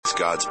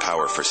God's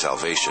power for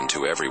salvation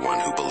to everyone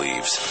who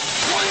believes.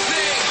 One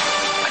thing,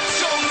 I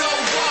don't know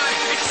why.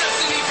 It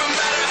doesn't even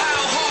matter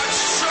how hard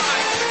you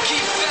try.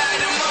 Keep that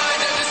in mind.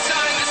 I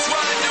designed this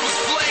rhyme to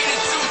explain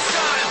in due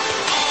time.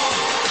 All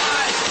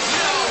I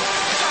know,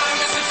 time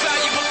is a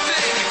valuable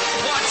thing.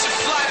 Watch it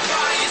fly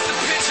by as the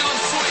pendulum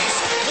swings.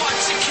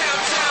 Watch it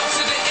count down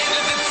to the end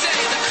of the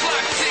day. The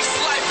clock takes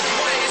life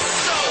away.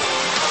 It's so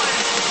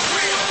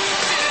unreal.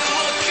 Didn't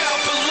look out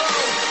below.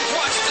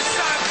 Watch the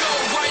time go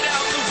right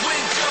out the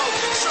window.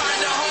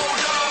 Trying to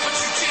hold on, but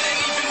you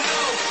didn't even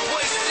know.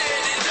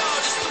 Wasted it all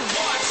just to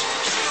watch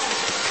you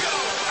go.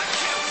 I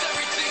kept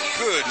everything in.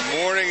 Good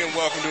morning and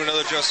welcome to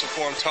another Just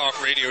Informed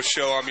Talk radio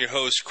show. I'm your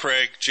host,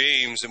 Craig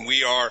James, and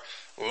we are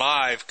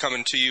live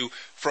coming to you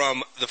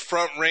from the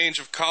Front Range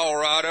of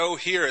Colorado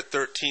here at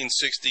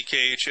 1360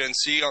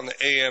 KHNC on the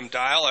AM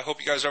dial. I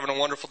hope you guys are having a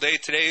wonderful day.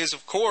 Today is,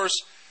 of course,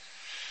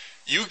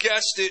 you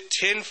guessed it,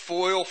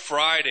 Tinfoil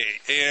Friday,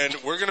 and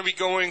we're going to be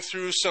going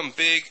through some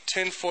big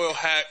tinfoil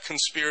hat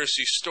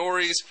conspiracy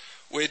stories,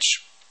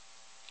 which,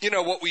 you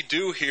know, what we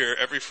do here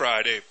every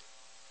Friday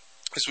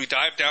is we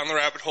dive down the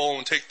rabbit hole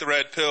and take the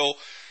red pill,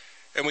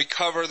 and we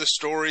cover the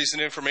stories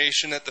and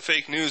information that the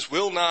fake news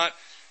will not,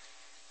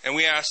 and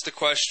we ask the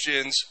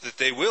questions that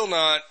they will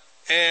not,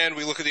 and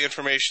we look at the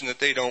information that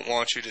they don't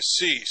want you to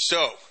see.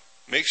 So,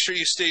 make sure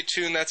you stay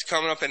tuned. That's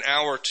coming up in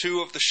hour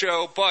 2 of the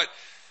show, but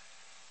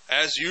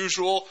as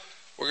usual,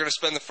 we're going to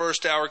spend the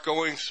first hour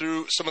going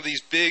through some of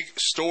these big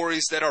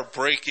stories that are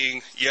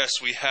breaking.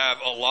 Yes, we have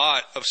a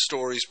lot of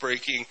stories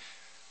breaking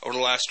over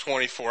the last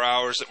 24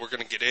 hours that we're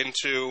going to get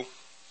into.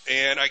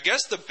 And I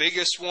guess the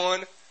biggest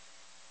one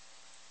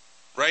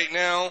right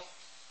now,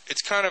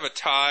 it's kind of a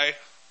tie,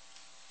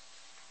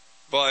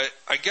 but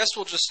I guess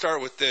we'll just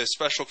start with this.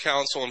 Special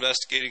counsel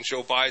investigating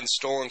Joe Biden's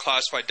stolen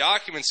classified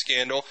document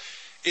scandal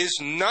is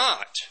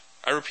not,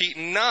 I repeat,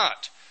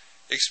 not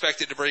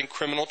expected to bring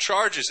criminal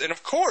charges. And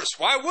of course,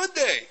 why would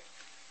they?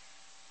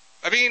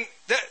 I mean,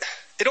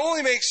 it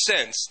only makes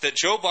sense that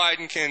Joe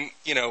Biden can,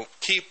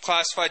 keep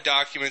classified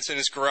documents in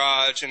his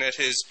garage and at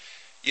his,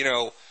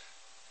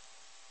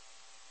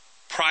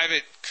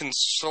 private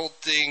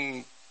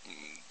consulting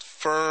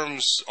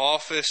firm's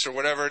office or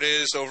whatever it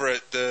is over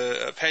at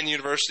the Penn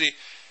University.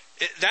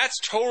 That's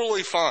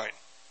totally fine.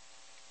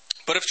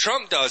 But if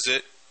Trump does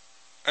it,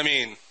 I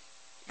mean,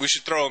 we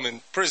should throw him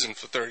in prison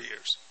for 30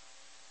 years.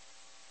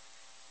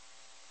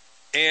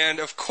 And,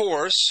 of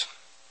course,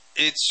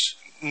 it's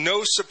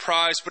no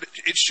surprise, but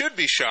it should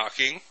be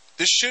shocking.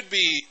 This should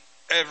be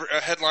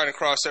a headline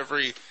across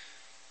every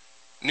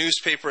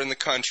newspaper in the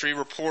country.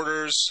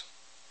 Reporters,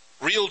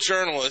 real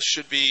journalists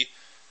should be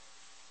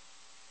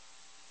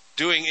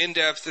doing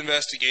in-depth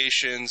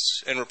investigations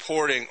and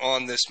reporting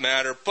on this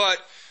matter. But,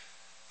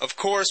 of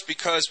course,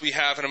 because we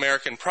have an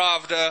American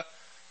Pravda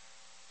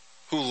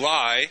who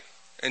lie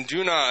and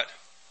do not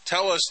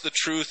tell us the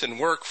truth and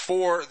work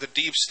for the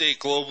deep state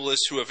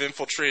globalists who have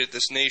infiltrated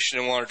this nation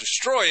and want to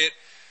destroy it,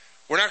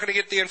 we're not going to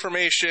get the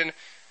information,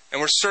 and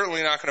we're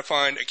certainly not going to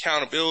find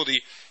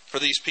accountability for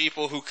these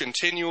people who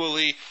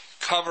continually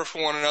cover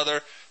for one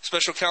another.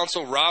 Special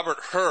counsel Robert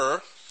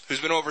Hur, who's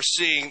been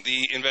overseeing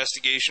the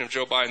investigation of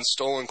Joe Biden's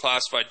stolen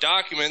classified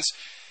documents,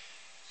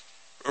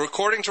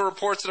 according to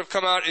reports that have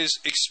come out, is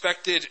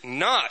expected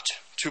not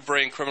to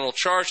bring criminal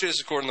charges,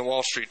 according to the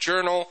Wall Street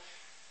Journal.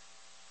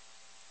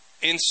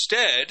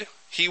 Instead,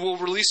 he will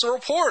release a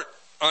report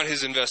on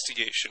his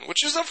investigation,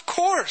 which is, of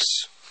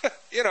course,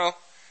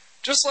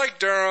 just like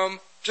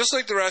Durham, just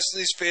like the rest of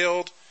these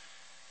failed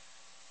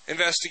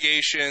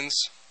investigations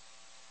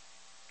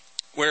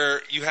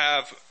where you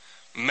have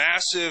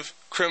massive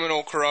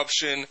criminal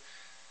corruption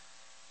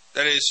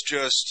that is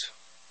just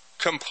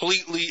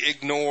completely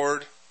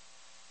ignored,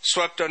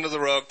 swept under the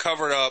rug,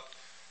 covered up.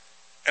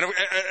 And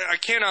I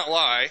cannot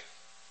lie,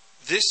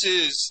 this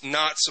is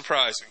not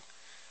surprising.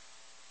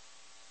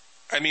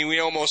 I mean, we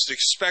almost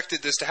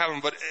expected this to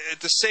happen, but at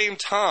the same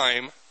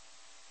time,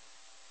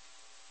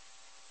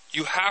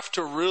 you have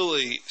to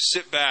really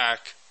sit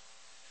back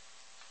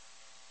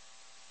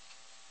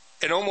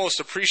and almost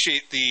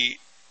appreciate the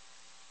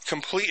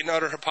complete and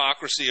utter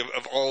hypocrisy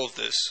of all of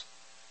this,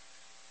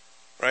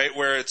 right?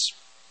 Where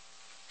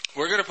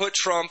we're going to put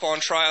Trump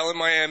on trial in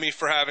Miami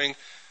for having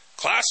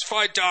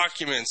classified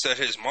documents at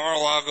his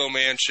Mar-a-Lago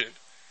mansion.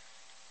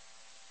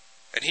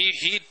 And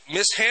he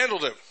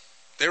mishandled him.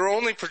 They were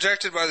only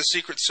protected by the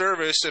Secret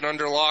Service and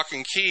under lock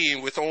and key,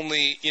 with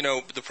only,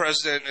 the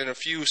president and a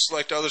few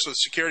select others with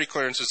security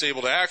clearances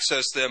able to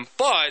access them.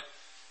 But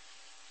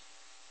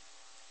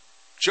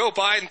Joe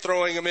Biden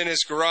throwing them in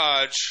his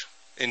garage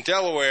in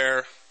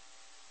Delaware,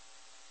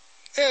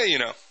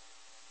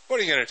 what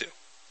are you going to do,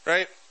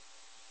 right?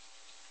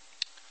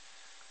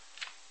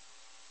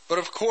 But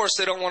of course,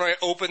 they don't want to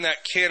open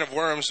that can of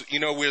worms. You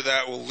know where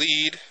that will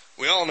lead.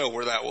 We all know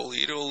where that will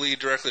lead. It will lead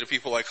directly to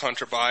people like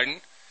Hunter Biden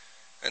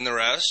and the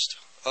rest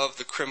of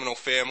the criminal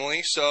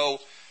family. So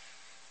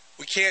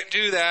we can't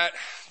do that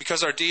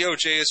because our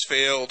DOJ has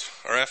failed,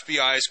 our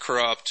FBI is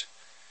corrupt,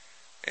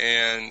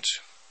 and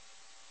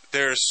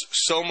there's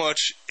so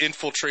much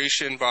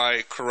infiltration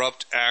by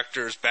corrupt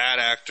actors,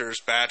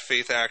 bad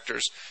faith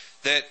actors,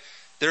 that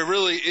there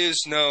really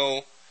is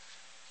no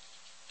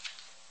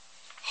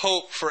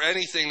hope for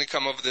anything to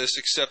come of this,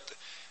 except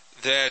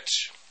that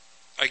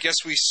I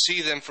guess we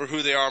see them for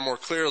who they are more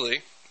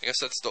clearly. I guess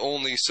that's the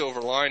only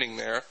silver lining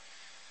there.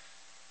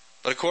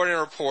 But according to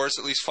reports,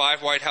 at least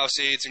 5 White House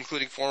aides,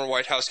 including former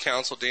White House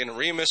counsel Dana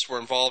Remus, were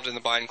involved in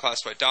the Biden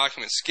classified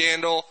document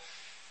scandal.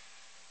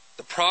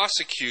 The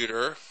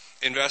prosecutor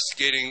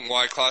investigating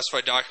why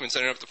classified documents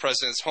ended up at the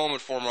president's home and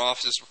former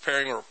office is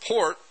preparing a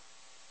report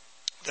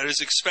that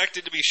is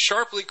expected to be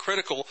sharply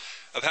critical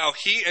of how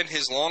he and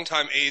his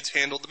longtime aides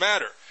handled the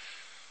matter.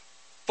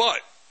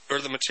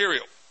 The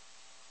material.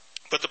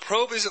 But the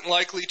probe isn't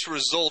likely to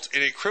result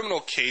in a criminal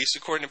case,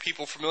 according to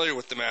people familiar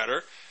with the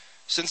matter.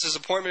 Since his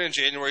appointment in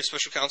January,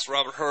 Special Counsel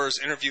Robert Hur has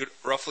interviewed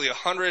roughly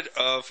 100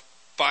 of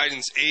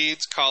Biden's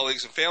aides,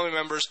 colleagues, and family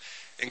members,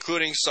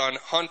 including son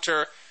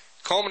Hunter,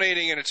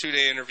 culminating in a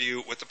 2-day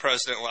interview with the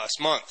president last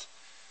month.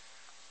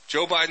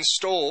 Joe Biden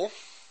stole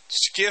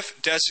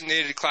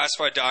SCIF-designated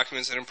classified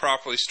documents and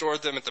improperly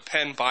stored them at the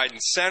Penn Biden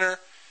Center.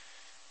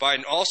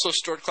 Biden also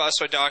stored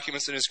classified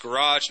documents in his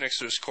garage next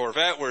to his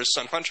Corvette, where his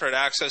son Hunter had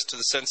access to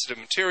the sensitive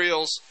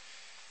materials.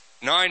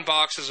 9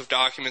 boxes of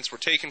documents were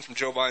taken from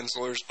Joe Biden's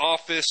lawyer's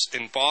office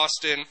in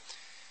Boston,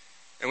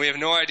 and we have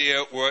no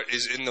idea what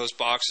is in those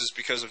boxes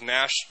because the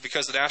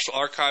National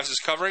Archives is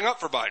covering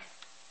up for Biden.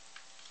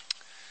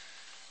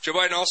 Joe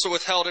Biden also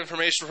withheld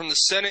information from the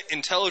Senate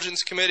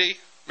Intelligence Committee.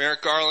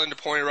 Merrick Garland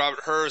appointed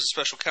Robert Hur as a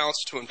special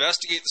counsel to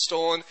investigate the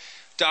stolen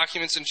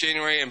documents in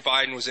January, and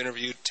Biden was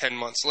interviewed 10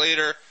 months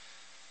later.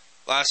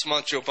 Last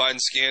month, Joe Biden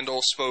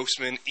scandal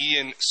spokesman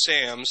Ian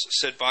Sams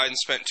said Biden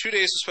spent 2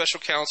 days with special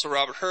counsel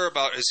Robert Hur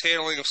about his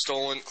handling of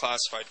stolen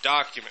classified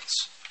documents.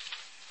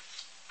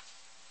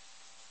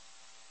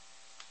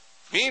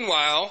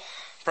 Meanwhile,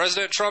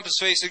 President Trump is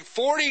facing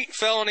 40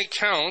 felony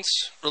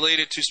counts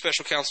related to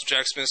special counsel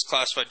Jack Smith's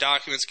classified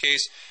documents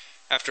case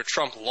after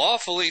Trump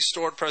lawfully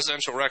stored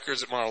presidential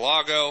records at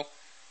Mar-a-Lago.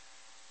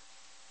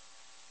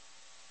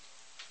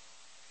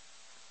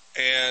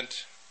 And,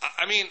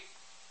 I mean,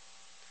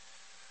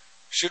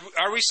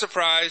 are we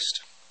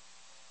surprised?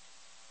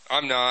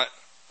 I'm not,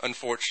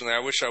 unfortunately. I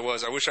wish I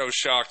was. I wish I was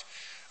shocked.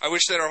 I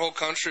wish that our whole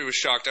country was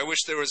shocked. I wish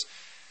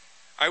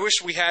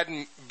we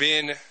hadn't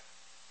been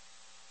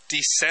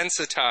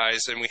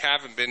desensitized, and we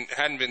hadn't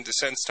been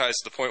desensitized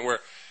to the point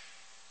where,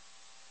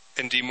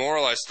 and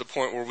demoralized to the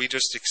point where we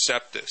just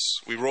accept this.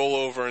 We roll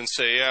over and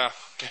say, yeah,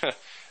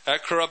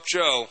 that corrupt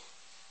Joe.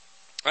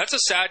 That's a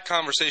sad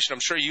conversation. I'm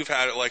sure you've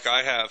had it like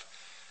I have.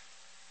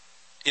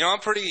 You know, I'm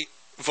pretty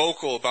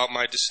vocal about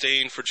my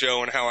disdain for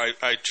Joe and how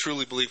I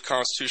truly believe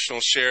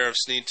constitutional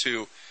sheriffs need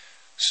to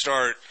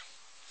start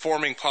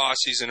forming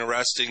posses and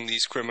arresting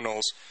these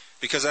criminals,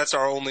 because that's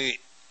our only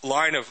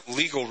line of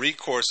legal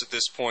recourse at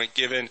this point,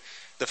 given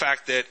the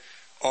fact that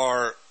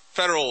our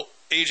federal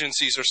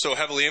agencies are so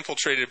heavily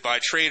infiltrated by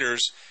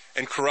traitors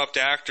and corrupt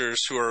actors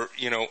who are,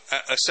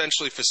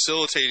 essentially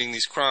facilitating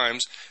these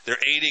crimes. They're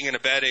aiding and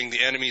abetting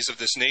the enemies of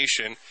this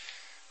nation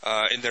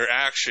in their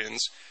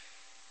actions.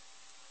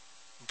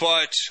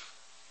 But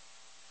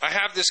I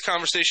have this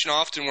conversation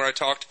often where I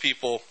talk to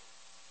people,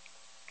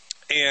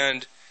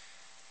 and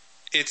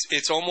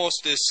it's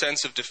almost this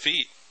sense of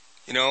defeat,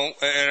 and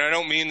I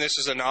don't mean this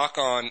as a knock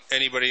on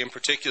anybody in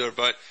particular,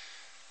 but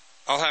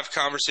I'll have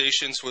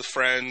conversations with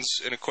friends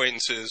and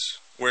acquaintances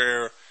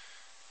where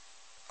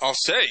I'll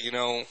say,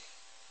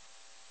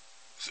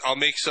 I'll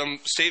make some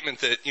statement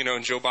that,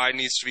 Joe Biden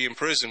needs to be in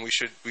prison. We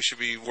should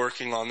be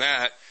working on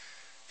that,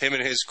 him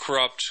and his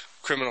corrupt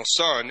criminal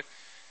son.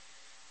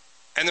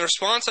 And the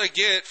response I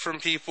get from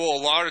people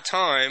a lot of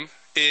time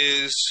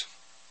is,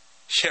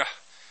 yeah,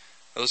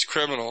 those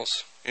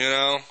criminals,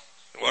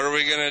 what are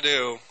we going to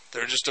do?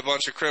 They're just a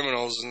bunch of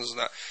criminals, and this and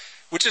that.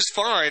 Which is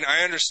fine.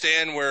 I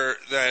understand where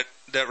that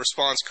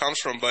response comes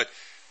from, but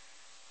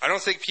I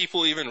don't think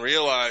people even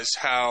realize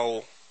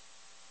how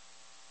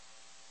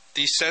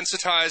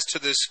desensitized to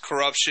this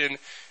corruption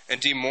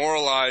and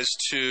demoralized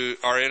to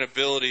our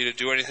inability to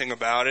do anything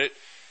about it,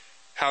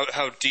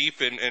 how deep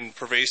and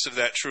pervasive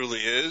that truly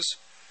is.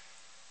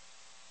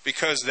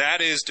 Because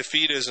that is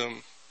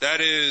defeatism.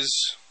 That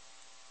is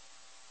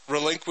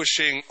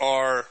relinquishing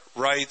our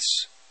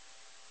rights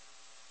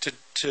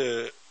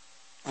to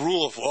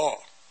rule of law.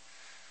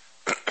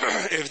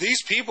 If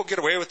these people get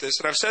away with this,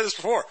 and I've said this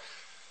before,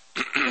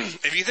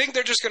 if you think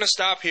they're just going to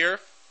stop here,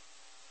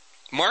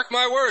 mark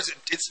my words,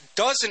 it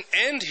doesn't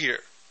end here.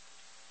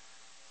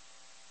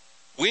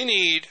 We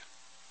need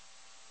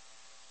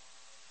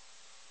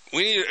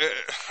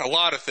a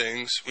lot of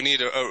things. We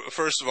need,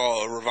 first of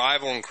all, a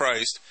revival in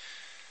Christ.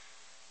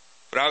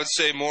 But I would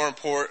say more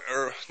important,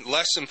 or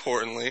less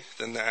importantly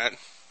than that,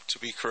 to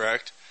be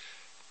correct.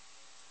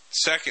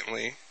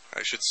 Secondly,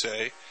 I should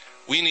say,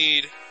 we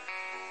need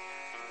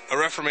a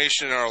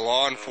reformation in our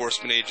law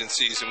enforcement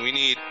agencies, and we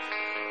need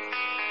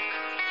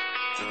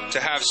to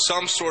have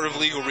some sort of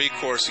legal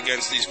recourse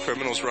against these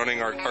criminals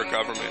running our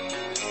government.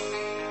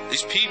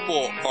 These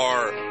people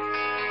are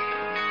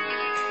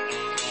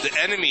the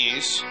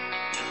enemies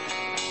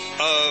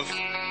of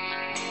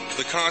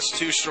the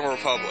constitutional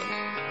republic.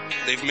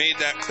 They've made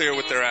that clear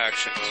with their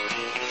actions.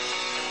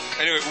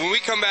 Anyway, when we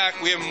come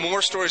back, we have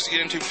more stories to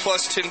get into,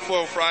 plus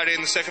Tinfoil Friday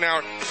in the second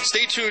hour.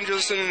 Stay tuned. You're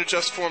listening to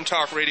Just Form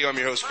Talk Radio. I'm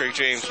your host, Craig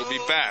James. We'll be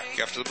back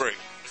after the break.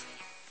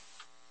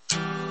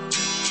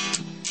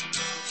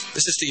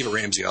 This is Steve at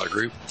Ramsey Auto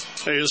Group.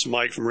 Hey, this is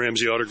Mike from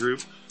Ramsey Auto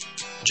Group.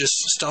 Just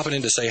stopping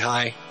in to say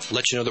hi,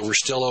 let you know that we're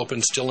still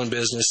open, still in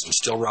business, and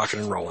still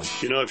rocking and rolling.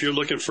 You know, if you're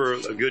looking for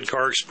a good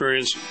car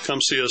experience, come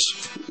see us.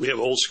 We have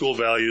old school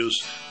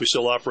values. We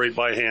still operate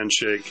by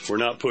handshake. We're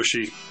not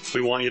pushy.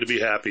 We want you to be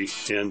happy.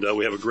 And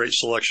we have a great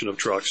selection of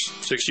trucks.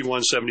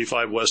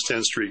 6175 West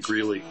 10th Street,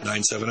 Greeley.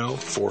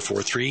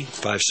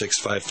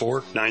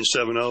 970-443-5654.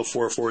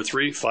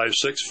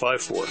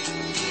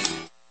 970-443-5654.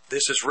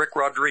 This is Rick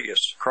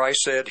Rodriguez.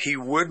 Christ said he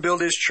would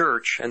build his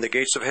church and the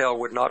gates of hell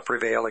would not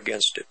prevail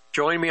against it.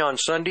 Join me on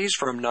Sundays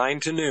from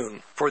 9 to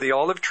noon for the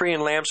Olive Tree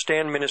and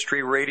Lampstand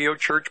Ministry Radio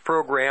Church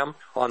program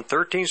on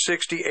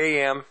 1360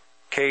 AM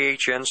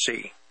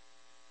KHNC.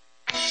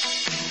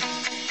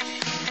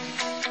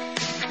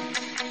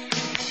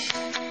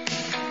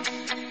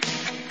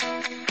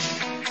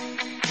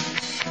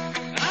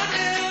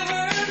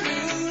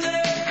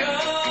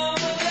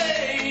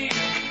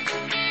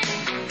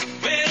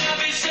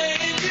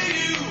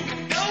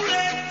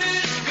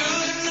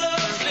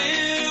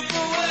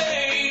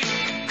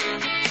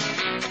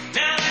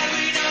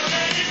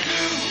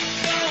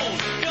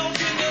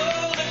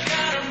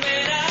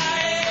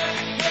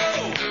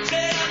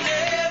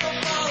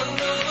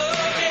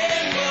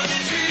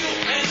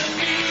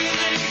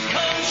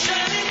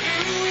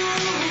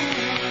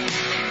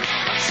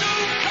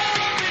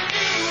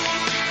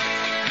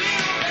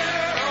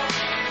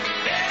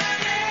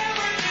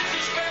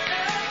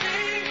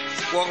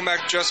 Welcome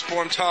back to Just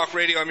Form Talk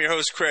Radio. I'm your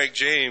host, Craig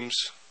James.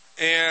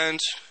 And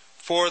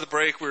for the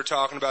break, we were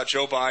talking about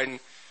Joe Biden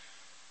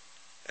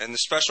and the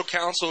special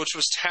counsel, which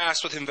was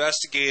tasked with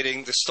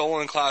investigating the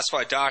stolen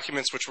classified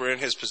documents which were in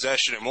his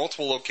possession at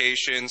multiple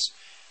locations.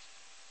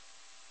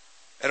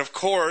 And of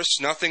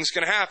course, nothing's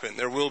going to happen.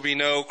 There will be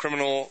no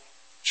criminal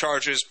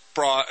charges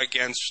brought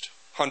against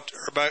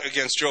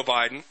Joe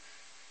Biden,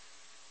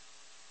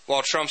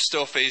 while Trump's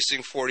still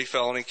facing 40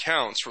 felony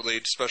counts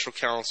related to special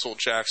counsel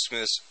Jack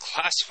Smith's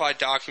classified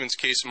documents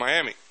case in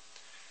Miami.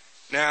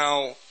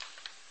 Now,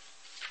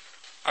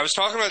 I was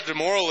talking about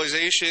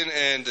demoralization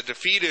and the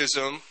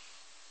defeatism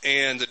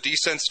and the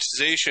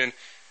desensitization,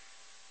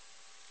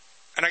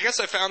 and I guess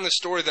I found this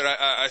story that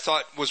I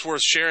thought was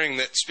worth sharing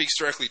that speaks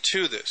directly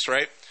to this,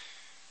 right?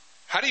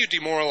 How do you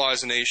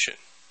demoralize a nation,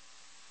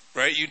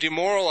 right? You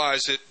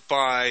demoralize it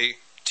by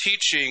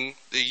teaching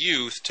the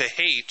youth to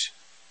hate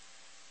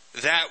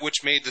that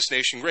which made this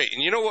nation great.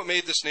 And you know what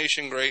made this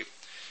nation great?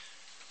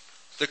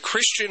 The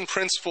Christian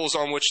principles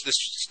on which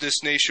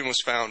this nation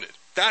was founded.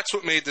 That's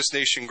what made this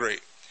nation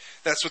great.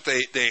 That's what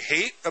they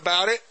hate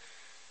about it,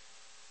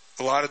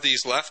 a lot of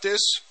these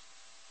leftists,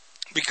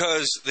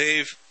 because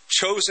they've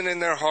chosen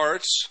in their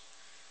hearts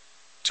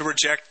to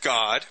reject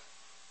God.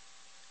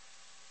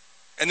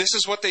 And this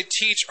is what they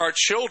teach our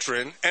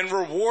children and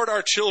reward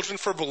our children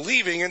for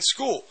believing in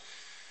school.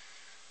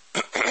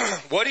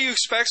 What do you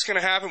expect is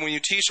going to happen when you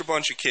teach a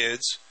bunch of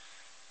kids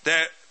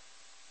that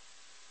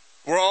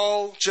we're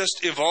all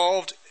just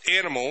evolved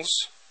animals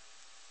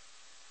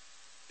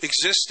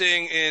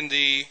existing in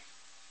the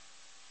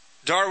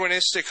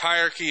Darwinistic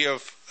hierarchy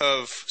of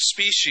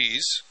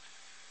species?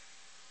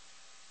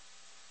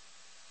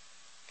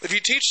 If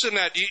you teach them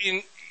that,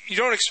 you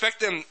don't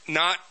expect them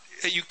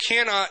you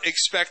cannot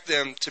expect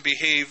them to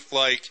behave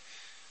like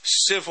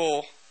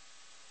civil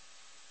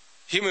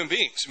human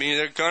beings. I mean,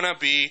 they're going to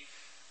be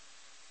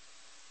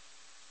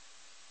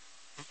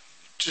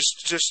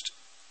just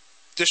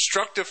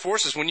destructive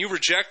forces. When you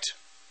reject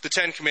the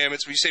Ten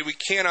Commandments, we say we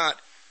cannot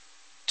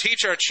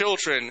teach our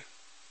children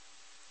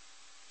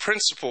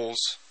principles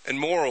and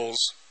morals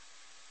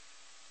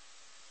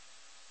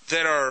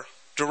that are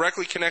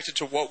directly connected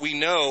to what we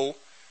know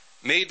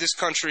made this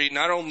country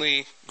not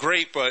only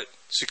great, but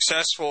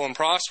successful and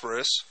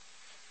prosperous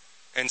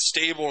and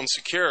stable and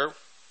secure.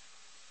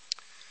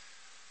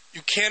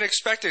 You can't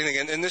expect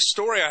anything. And this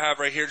story I have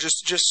right here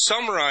just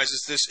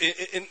summarizes this.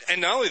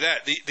 And not only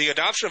that, the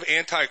adoption of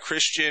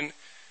anti-Christian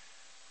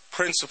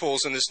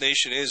principles in this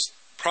nation is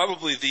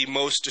probably the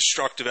most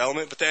destructive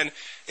element. But then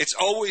it's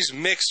always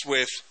mixed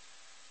with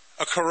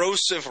a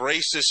corrosive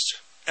racist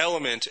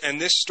element.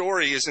 And this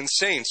story is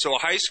insane. So a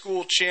high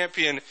school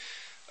champion,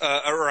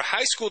 or a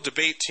high school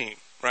debate team,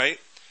 right,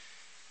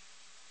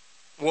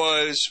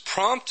 was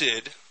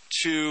prompted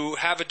to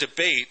have a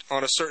debate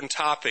on a certain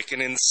topic.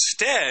 And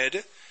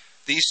instead,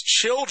 these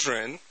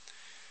children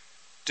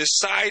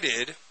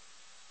decided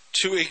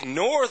to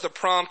ignore the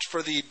prompt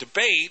for the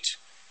debate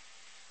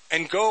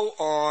and go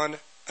on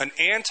an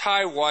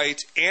anti-white,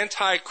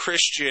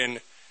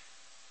 anti-Christian,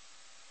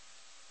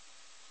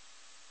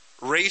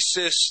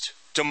 racist,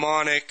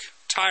 demonic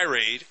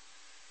tirade.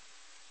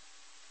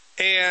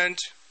 And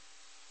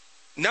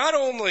not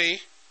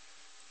only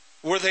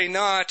were they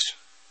not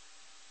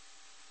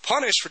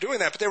punished for doing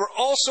that, but they were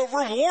also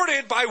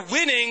rewarded by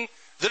winning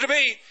the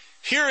debate.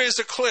 Here is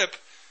a clip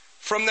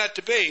from that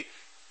debate.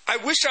 I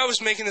wish I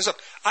was making this up.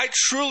 I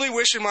truly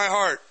wish in my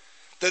heart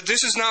that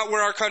this is not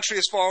where our country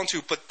has fallen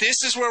to, but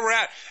this is where we're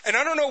at. And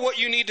I don't know what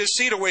you need to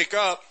see to wake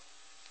up.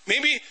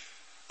 Maybe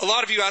a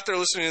lot of you out there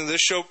listening to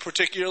this show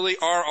particularly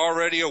are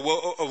already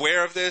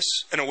aware of this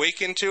and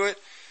awakened to it.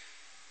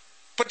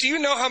 But do you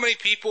know how many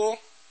people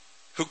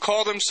who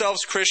call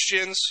themselves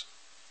Christians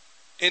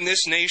in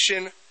this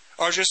nation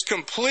are just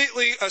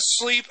completely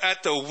asleep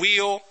at the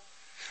wheel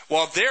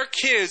while their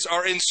kids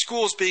are in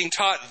schools being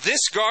taught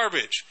this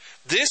garbage,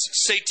 this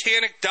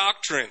satanic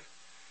doctrine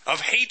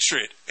of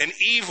hatred and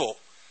evil?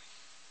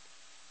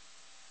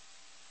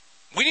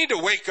 We need to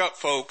wake up,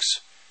 folks,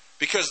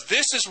 because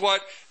this is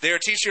what they are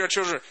teaching our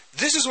children.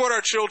 This is what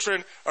our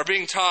children are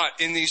being taught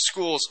in these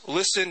schools.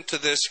 Listen to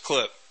this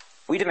clip.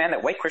 We demand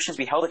that white Christians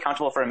be held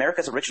accountable for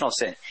America's original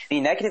sin. The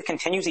negative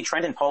continues the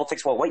trend in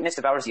politics while whiteness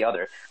devours the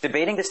other.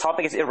 Debating this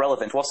topic is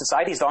irrelevant while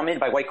society is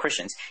dominated by white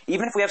Christians.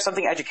 Even if we have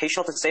something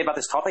educational to say about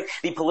this topic,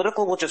 the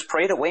political will just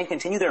pray it away and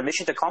continue their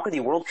mission to conquer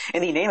the world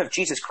in the name of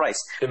Jesus Christ.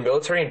 The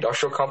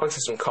military-industrial complex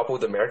has been coupled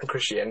with American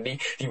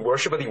Christianity, the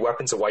worship of the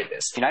weapons of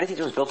whiteness. The United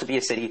States was built to be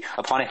a city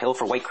upon a hill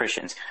for white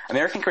Christians.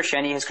 American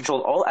Christianity has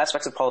controlled all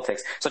aspects of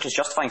politics, such as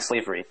justifying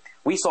slavery.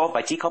 We solve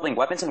by decoupling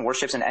weapons and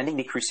worships and ending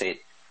the crusade.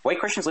 White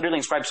Christians literally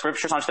inscribe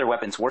scriptures onto their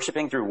weapons,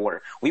 worshiping through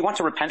war. We want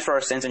to repent for our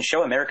sins and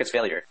show America's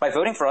failure. By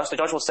voting for us, the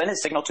judge will send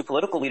his signal to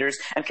political leaders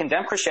and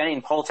condemn Christianity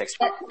in politics.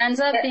 It ends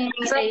up being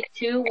a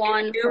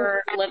 2-1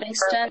 for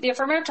Livingston. The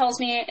affirmative tells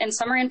me, in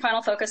summary and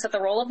final focus, that the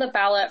role of the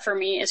ballot for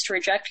me is to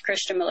reject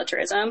Christian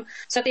militarism.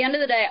 So at the end of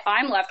the day,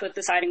 I'm left with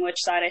deciding which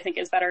side I think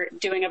is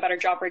doing a better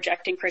job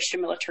rejecting Christian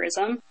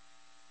militarism.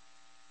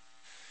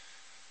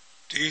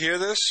 Do you hear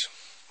this?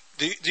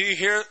 Do you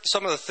hear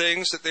some of the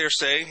things that they're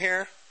saying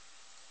here?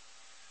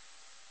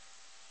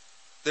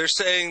 They're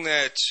saying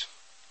that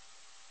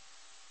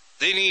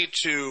they need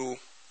to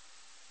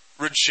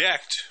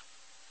reject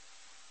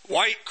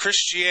white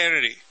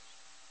Christianity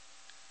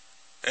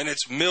and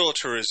its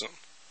militarism.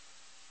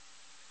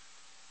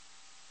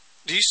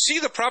 Do you see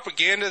the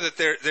propaganda that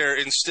they're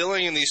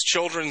instilling in these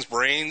children's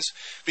brains?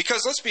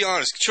 Because let's be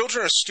honest,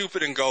 children are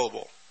stupid and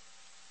gullible.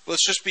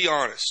 Let's just be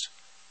honest.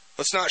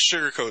 Let's not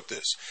sugarcoat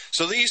this.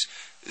 So these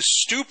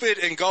stupid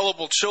and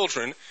gullible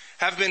children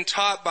have been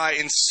taught by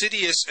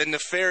insidious and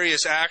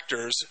nefarious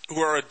actors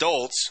who are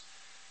adults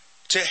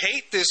to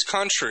hate this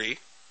country,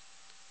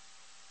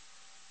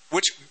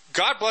 which,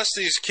 God bless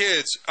these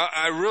kids.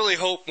 I really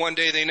hope one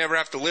day they never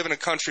have to live in a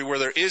country where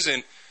there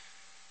isn't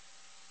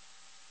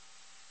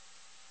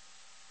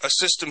a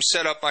system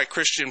set up by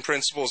Christian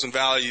principles and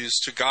values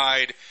to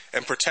guide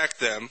and protect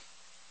them,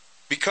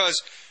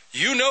 because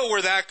you know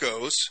where that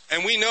goes,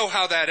 and we know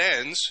how that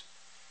ends.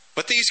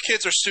 But these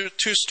kids are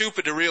too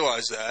stupid to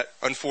realize that,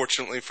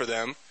 unfortunately for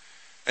them.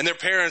 And their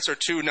parents are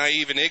too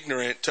naive and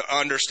ignorant to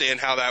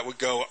understand how that would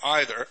go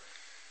either.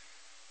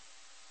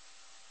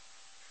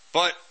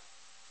 But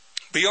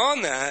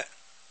beyond that,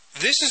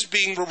 this is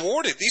being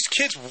rewarded. These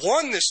kids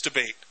won this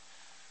debate.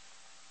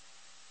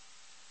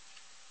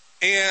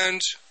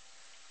 And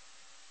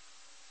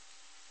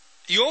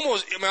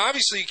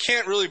obviously you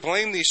can't really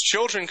blame these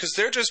children, because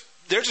they're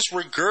just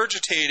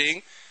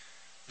regurgitating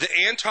the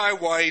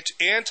anti-white,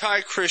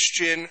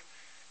 anti-Christian,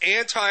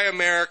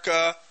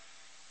 anti-America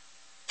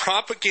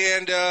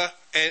propaganda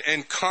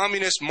and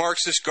communist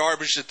Marxist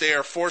garbage that they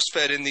are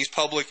force-fed in these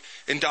public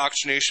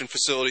indoctrination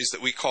facilities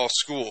that we call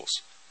schools.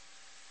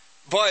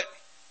 But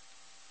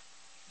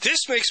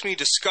this makes me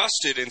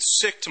disgusted and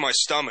sick to my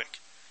stomach.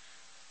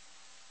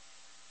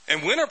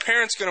 And when are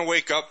parents going to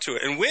wake up to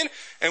it? And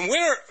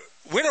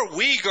when are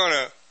we going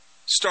to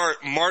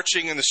start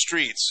marching in the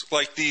streets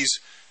like these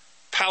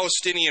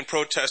Palestinian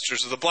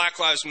protesters, or the Black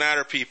Lives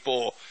Matter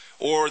people,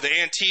 or the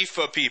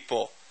Antifa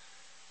people?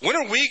 When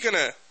are we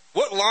gonna,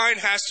 what line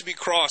has to be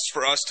crossed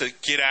for us to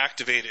get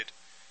activated?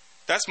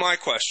 That's my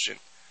question.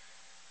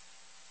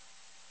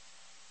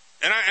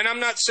 And I'm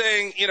not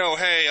saying,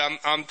 hey,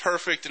 I'm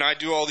perfect and I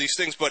do all these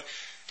things, but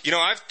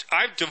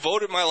I've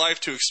devoted my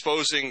life to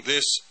exposing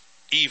this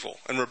evil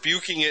and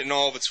rebuking it in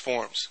all of its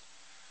forms,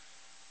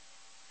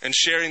 and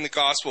sharing the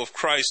gospel of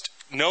Christ,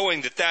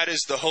 knowing that that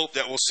is the hope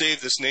that will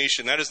save this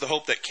nation. That is the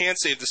hope that can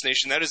save this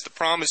nation. That is the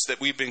promise that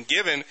we've been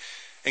given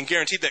and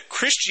guaranteed, that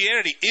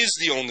Christianity is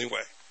the only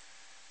way.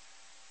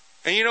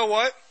 And you know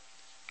what?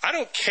 I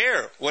don't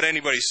care what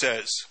anybody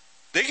says.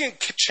 They can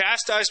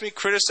chastise me,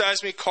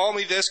 criticize me, call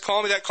me this,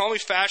 call me that, call me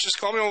fascist,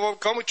 call me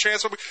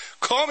transphobic,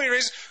 call me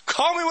racist,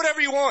 call me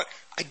whatever you want.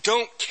 I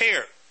don't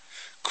care.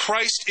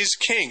 Christ is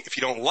king. If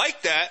you don't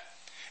like that,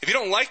 if you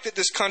don't like that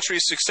this country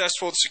is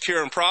successful,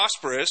 secure, and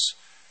prosperous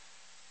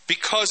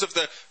because of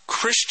the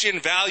Christian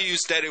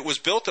values that it was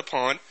built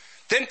upon,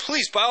 then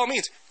please, by all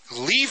means,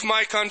 leave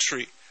my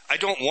country. I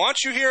don't want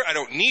you here. I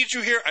don't need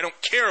you here. I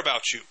don't care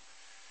about you.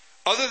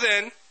 Other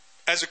than,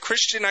 as a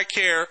Christian, I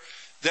care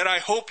that I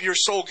hope your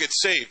soul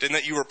gets saved and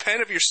that you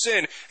repent of your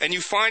sin and you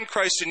find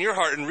Christ in your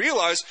heart and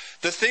realize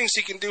the things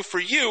he can do for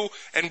you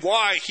and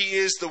why he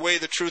is the way,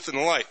 the truth, and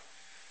the light.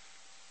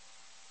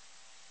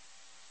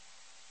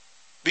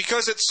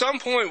 Because at some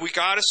point, we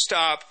got to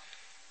stop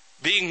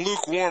being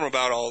lukewarm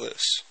about all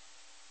this.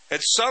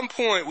 At some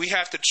point, we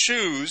have to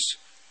choose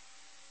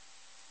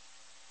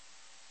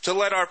to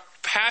let our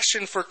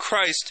passion for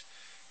Christ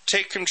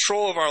take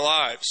control of our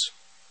lives.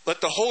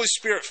 Let the Holy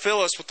Spirit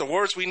fill us with the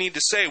words we need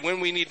to say when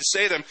we need to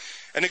say them,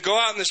 and to go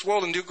out in this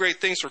world and do great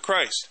things for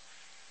Christ.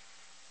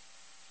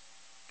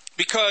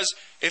 Because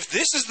if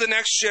this is the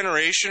next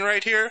generation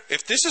right here,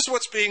 if this is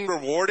what's being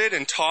rewarded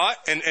and taught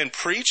and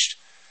preached,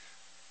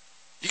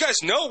 you guys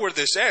know where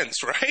this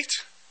ends, right?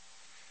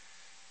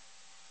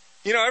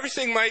 You know,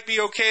 everything might be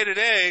okay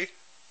today,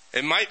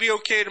 it might be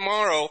okay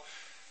tomorrow,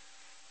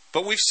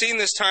 but we've seen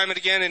this time and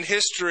again in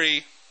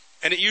history,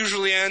 and it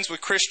usually ends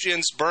with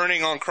Christians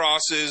burning on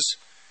crosses.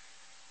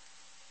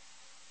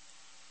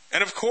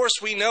 And of course,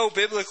 we know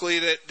biblically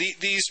that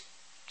these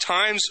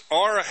times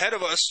are ahead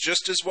of us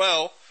just as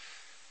well,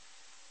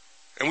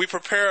 and we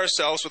prepare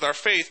ourselves with our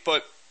faith,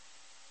 but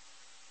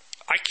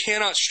I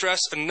cannot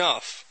stress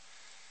enough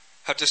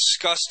how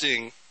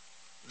disgusting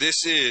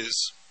this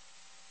is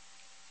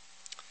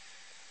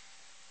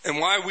and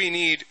why we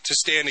need to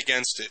stand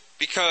against it.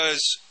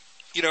 Because,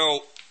 you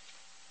know,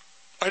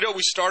 I know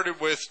we started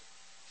with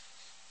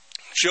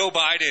Joe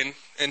Biden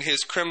and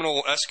his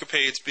criminal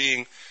escapades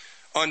being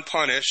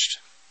unpunished,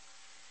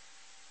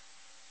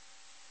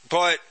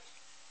 but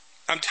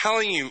I'm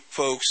telling you,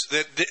 folks,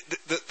 that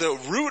the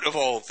root of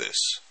all of this,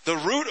 the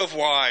root of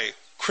why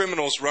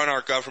criminals run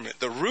our government,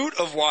 the root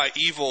of why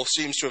evil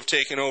seems to have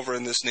taken over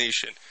in this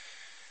nation,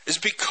 is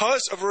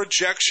because of a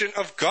rejection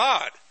of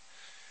God.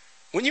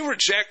 When you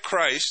reject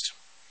Christ,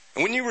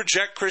 and when you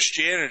reject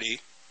Christianity,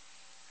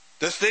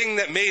 the thing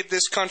that made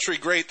this country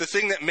great, the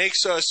thing that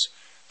makes us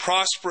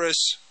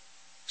prosperous,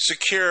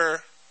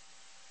 secure,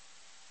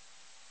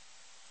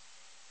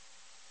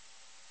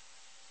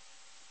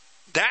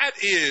 that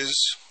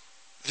is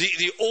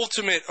the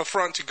ultimate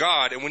affront to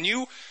God. And when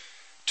you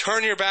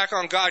turn your back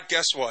on God,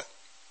 guess what?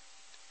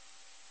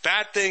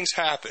 Bad things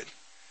happen.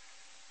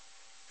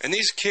 And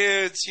these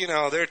kids, you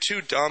know, they're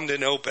too dumb to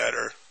know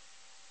better.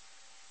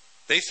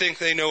 They think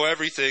they know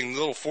everything.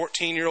 Little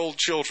 14-year-old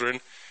children,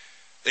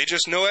 they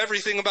just know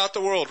everything about the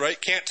world, right?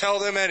 Can't tell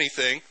them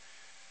anything.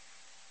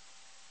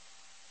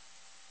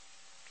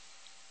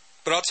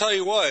 But I'll tell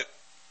you what,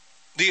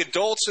 the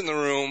adults in the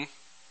room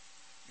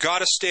got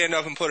to stand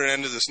up and put an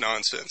end to this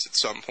nonsense at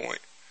some point.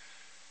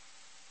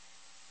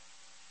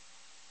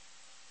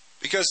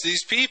 Because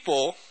these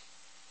people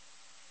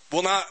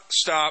will not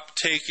stop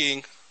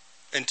taking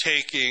and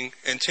taking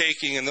and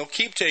taking, and they'll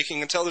keep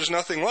taking until there's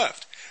nothing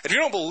left. If you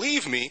don't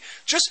believe me,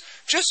 just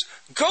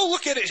go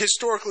look at it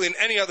historically in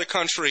any other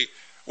country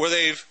where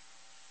they've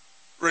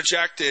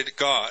rejected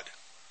God.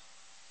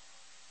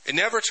 It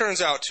never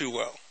turns out too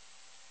well.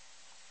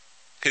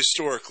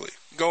 Historically.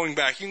 Going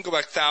back, you can go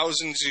back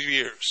thousands of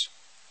years.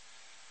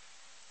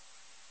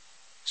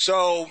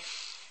 So,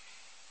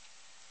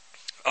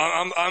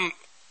 I'm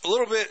a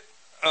little bit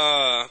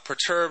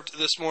perturbed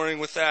this morning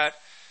with that.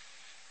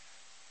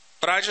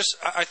 But I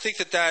think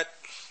that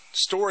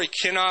story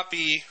cannot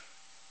be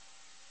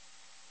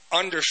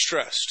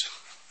understressed.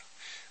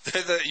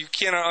 That you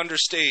cannot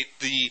understate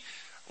the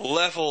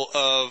level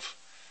of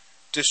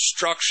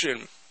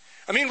destruction.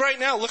 I mean, right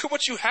now, look at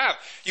what you have.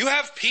 You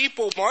have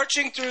people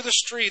marching through the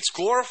streets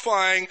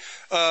glorifying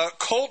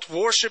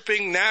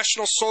cult-worshipping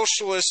National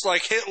Socialists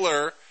like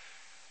Hitler,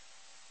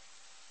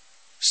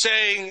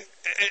 saying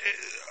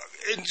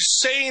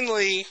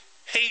insanely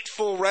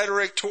hateful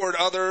rhetoric toward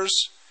others,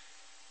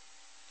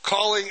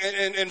 calling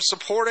and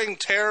supporting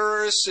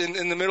terrorists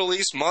in the Middle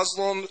East,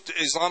 Muslim,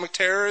 Islamic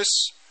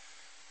terrorists.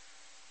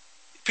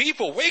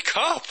 People, wake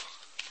up.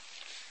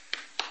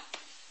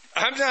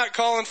 I'm not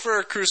calling for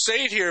a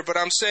crusade here, but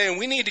I'm saying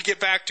we need to get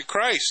back to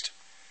Christ.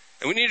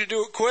 And we need to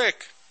do it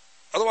quick.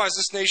 Otherwise,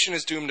 this nation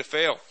is doomed to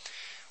fail.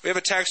 We have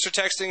a texter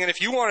texting, and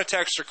if you want to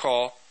text or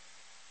call,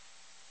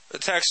 the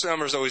text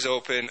number is always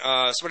open.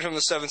 Somebody from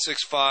the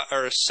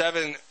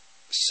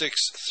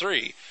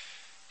 763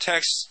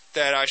 text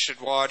that I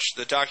should watch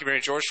the documentary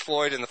George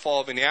Floyd and the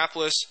Fall of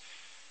Minneapolis.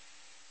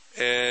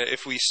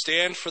 If we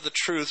stand for the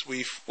truth,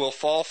 we will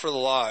fall for the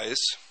lies.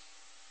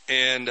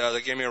 And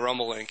they gave me a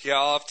Rumble link. Yeah,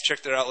 I'll have to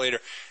check that out later.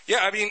 Yeah,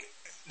 I mean,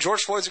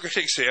 George Floyd's a great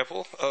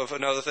example of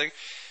another thing.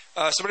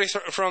 Somebody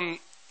from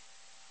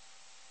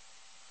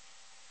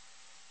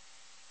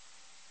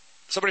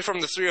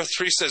the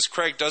 303 says,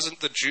 Craig, doesn't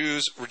the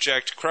Jews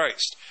reject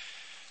Christ?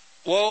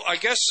 Well, I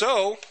guess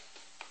so.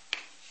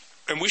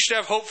 And we should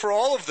have hope for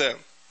all of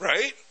them,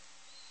 right?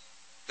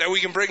 That we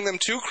can bring them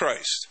to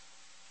Christ.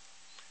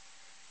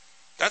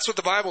 That's what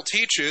the Bible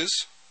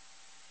teaches.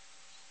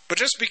 But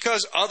just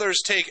because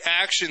others take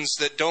actions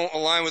that don't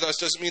align with us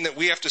doesn't mean that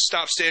we have to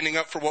stop standing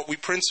up for what we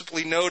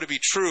principally know to be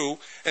true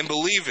and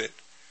believe it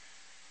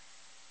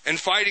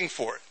and fighting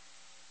for it.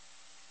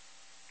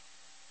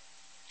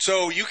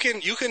 So you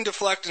can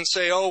deflect and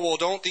say, oh, well,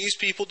 don't these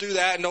people do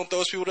that and don't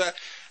those people do that.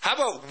 How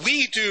about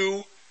we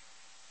do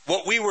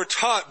what we were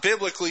taught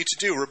biblically to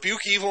do?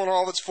 Rebuke evil in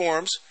all of its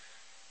forms.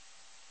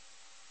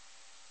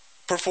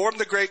 perform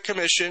the Great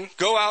Commission,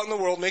 go out in the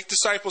world, make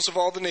disciples of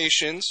all the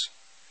nations,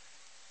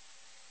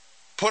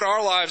 put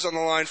our lives on the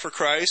line for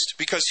Christ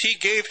because he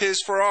gave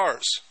his for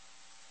ours.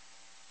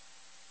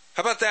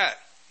 How about that?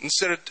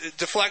 Instead of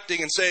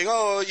deflecting and saying,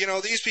 oh,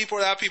 these people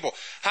are that people.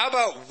 How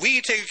about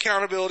we take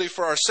accountability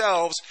for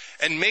ourselves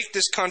and make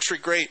this country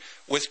great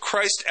with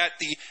Christ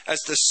as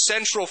the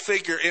central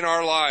figure in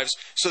our lives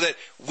so that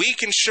we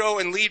can show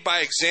and lead by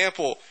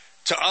example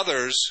to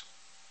others,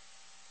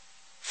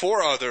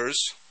 for others,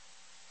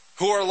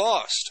 who are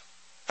lost.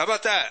 How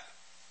about that?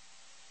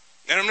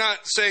 And I'm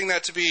not saying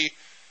that to be...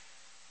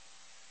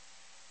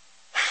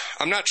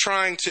 I'm not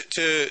trying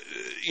to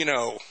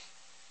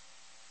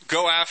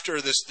go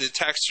after the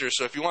texter.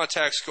 So if you want to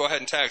text, go ahead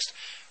and text.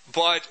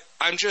 But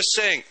I'm just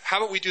saying, how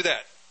about we do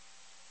that?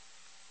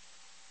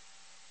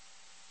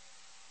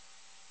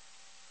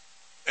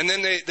 And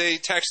then they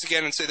text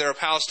again and say there are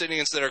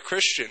Palestinians that are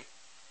Christian.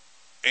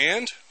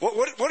 And?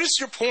 What is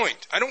your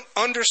point? I don't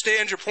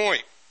understand your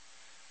point.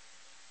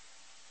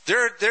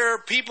 There are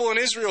people in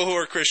Israel who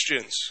are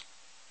Christians.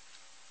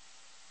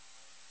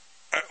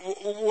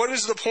 What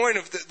is the point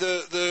of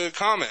the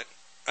comment?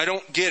 I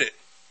don't get it.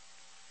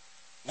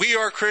 We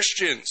are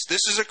Christians.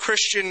 This is a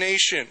Christian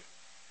nation.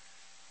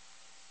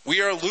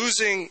 We are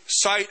losing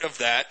sight of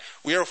that.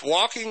 We are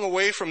walking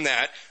away from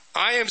that.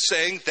 I am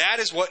saying that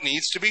is what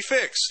needs to be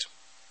fixed.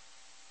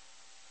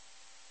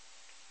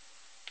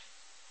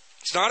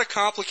 It's not a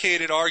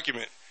complicated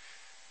argument.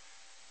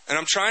 And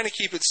I'm trying to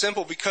keep it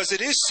simple because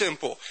it is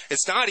simple.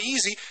 It's not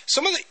easy.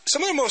 Some of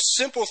the most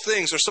simple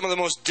things are some of the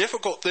most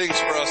difficult things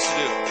for us to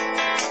do.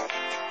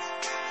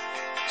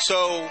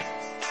 So,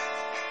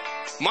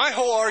 my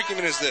whole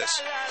argument is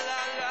this.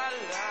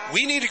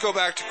 We need to go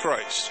back to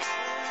Christ.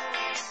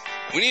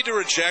 We need to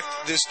reject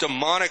this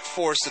demonic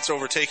force that's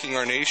overtaking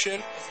our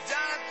nation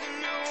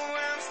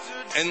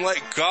and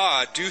let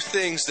God do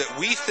things that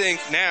we think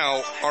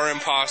now are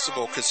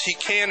impossible, because he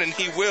can and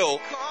he will,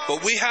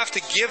 but we have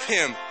to give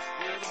him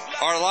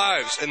our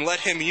lives and let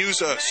him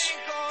use us.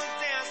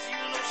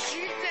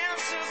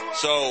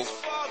 So,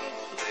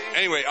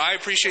 anyway, I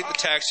appreciate the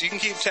text. You can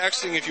keep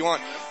texting if you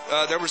want.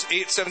 There was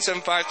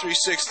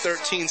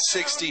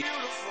 877-536-1360.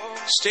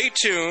 Stay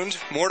tuned.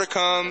 More to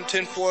come.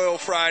 Tinfoil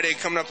Friday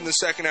coming up in the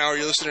second hour.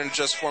 You're listening to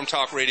Just Form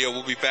Talk Radio.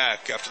 We'll be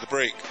back after the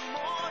break.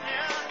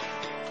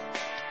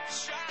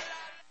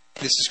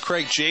 This is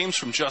Craig James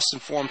from Just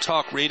Informed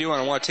Talk Radio,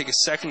 and I want to take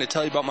a second to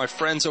tell you about my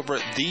friends over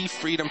at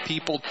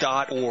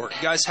thefreedompeople.org. If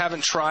you guys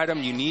haven't tried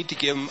them, you need to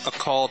give them a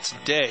call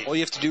today. All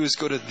you have to do is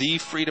go to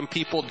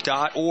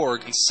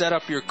thefreedompeople.org and set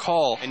up your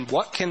call. And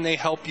what can they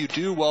help you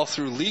do? Well,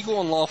 through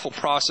legal and lawful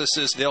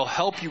processes, they'll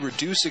help you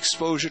reduce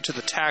exposure to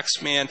the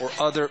tax man or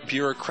other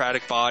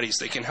bureaucratic bodies.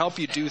 They can help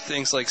you do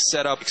things like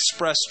set up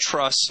express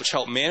trusts, which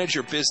help manage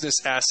your business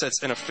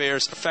assets and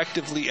affairs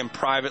effectively and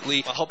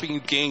privately, while helping you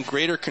gain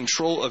greater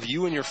control of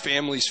you and your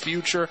family's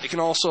future. It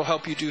can also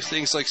help you do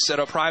things like set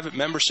up private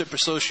membership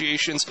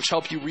associations, which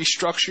help you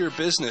restructure your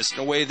business in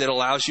a way that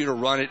allows you to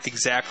run it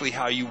exactly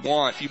how you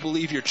want. If you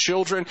believe your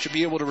children should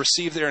be able to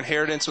receive their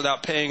inheritance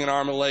without paying an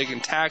arm and a leg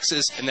in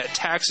taxes, and that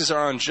taxes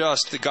are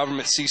unjust, the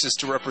government ceases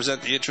to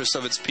represent the interests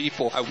of its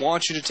people, I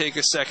want you to take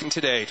a second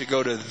today to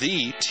go to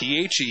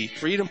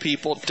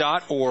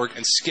freedompeople.org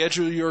and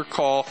schedule your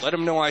call. Let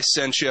them know I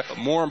sent you, but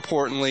more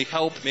importantly,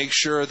 help make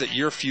sure that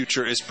your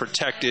future is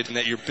protected and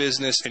that your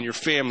business and your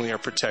family are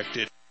protected.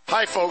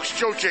 Hi folks,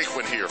 Joe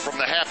Jaquin here from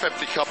the Half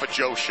Empty Cup of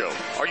Joe show.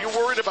 Are you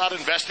worried about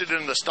investing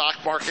in the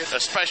stock market,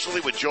 especially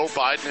with Joe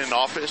Biden in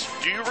office?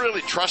 Do you really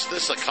trust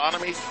this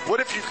economy? What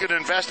if you could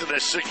invest in a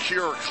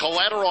secure,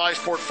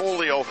 collateralized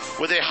portfolio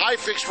with a high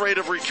fixed rate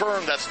of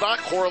return that's not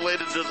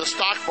correlated to the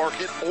stock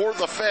market or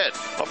the Fed?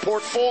 A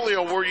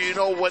portfolio where you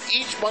know what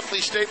each monthly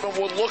statement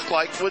will look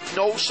like with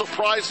no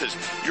surprises.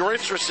 Your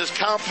interest is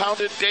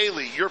compounded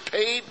daily. You're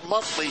paid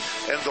monthly,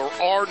 and there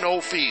are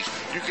no fees.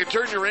 You can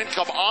turn your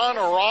income on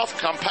or off,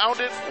 compounded,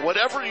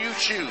 whatever you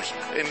choose.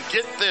 And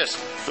get this,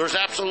 there's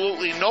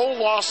absolutely no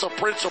loss of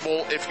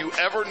principal if you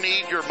ever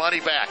need your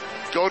money back.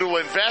 Go to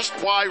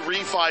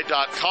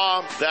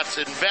investyrefi.com. That's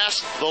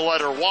invest, the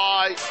letter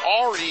Y,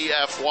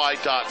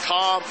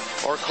 REFY.com,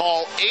 or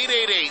call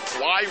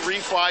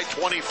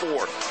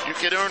 888-YREFI24. You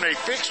can earn a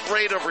fixed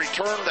rate of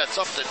return that's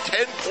up to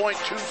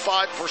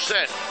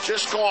 10.25%.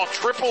 Just call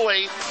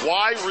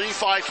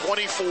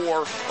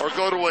 888-YREFI24 or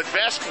go to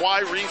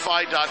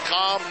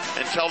investyrefi.com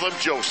and tell them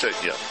Joe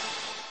sent you.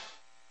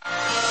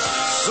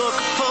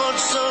 Sucker punch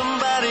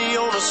somebody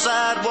on the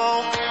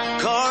sidewalk,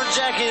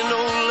 carjacking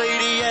old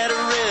lady at a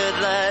red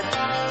light,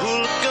 pull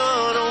a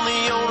gun on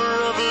the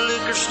owner of a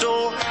liquor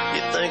store.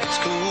 You think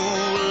it's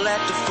cool,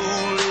 act a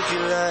fool if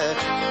you like.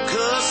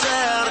 Cuss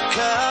out a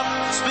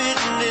cop, spit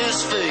in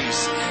his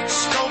face,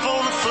 stomp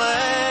on the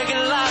flag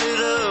and light it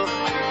up.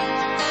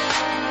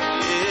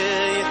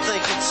 Yeah, you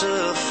think it's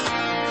tough?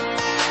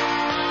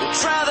 Well,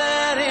 try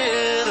that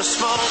in a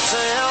small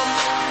town.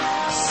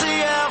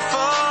 See how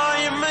far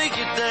you make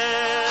it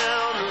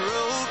down the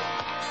road.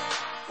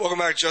 Welcome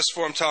back to Just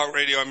Form Talk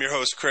Radio. I'm your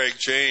host, Craig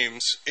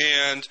James.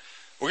 And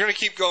We're going to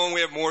keep going.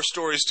 We have more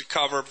stories to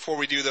cover. Before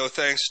we do, though,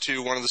 thanks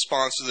to one of the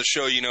sponsors of the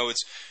show. You know,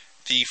 it's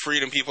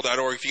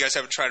thefreedompeople.org. If you guys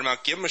haven't tried them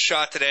out, give them a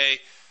shot today.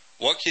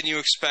 What can you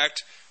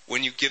expect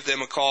when you give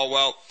them a call?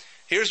 Well,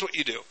 here's what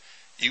you do.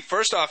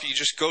 First off, you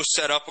just go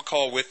set up a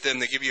call with them.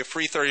 They give you a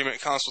free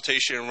 30-minute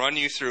consultation and run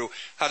you through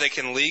how they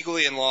can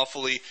legally and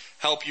lawfully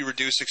help you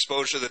reduce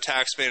exposure to the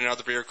taxman and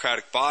other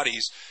bureaucratic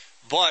bodies.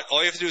 But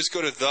all you have to do is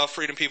go to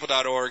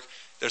thefreedompeople.org.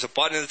 There's a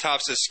button at the top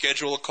that says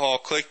schedule a call.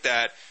 Click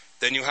that.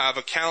 Then you have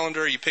a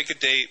calendar. You pick a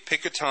date,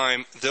 pick a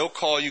time. They'll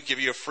call you,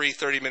 give you a free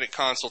 30-minute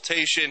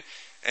consultation.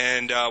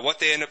 And what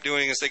they end up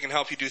doing is they can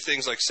help you do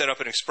things like set up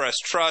an express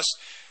trust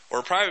or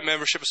a private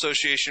membership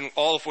association,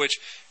 all of which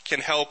can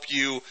help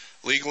you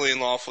legally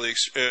and lawfully,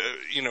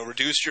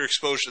 reduce your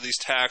exposure to these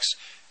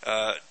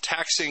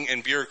taxing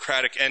and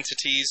bureaucratic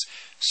entities.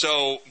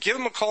 So give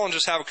them a call and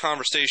just have a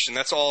conversation.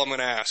 That's all I'm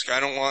going to ask.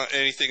 I don't want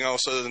anything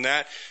else other than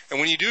that. And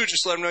when you do,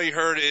 just let them know you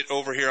heard it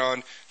over here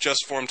on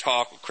Just Informed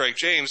Talk with Craig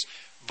James.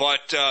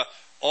 But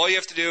all you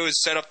have to do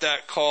is set up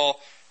that call,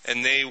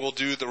 and they will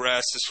do the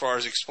rest as far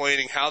as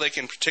explaining how they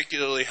can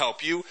particularly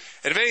help you.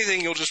 And if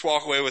anything, you'll just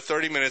walk away with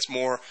 30 minutes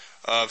more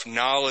of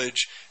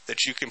knowledge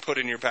that you can put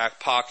in your back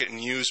pocket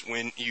and use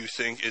when you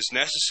think is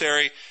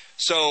necessary.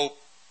 So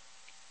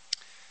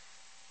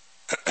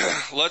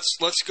let's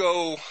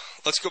go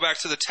back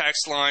to the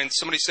text line.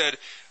 Somebody said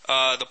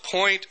the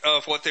point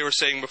of what they were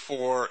saying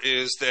before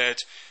is that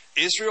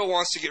Israel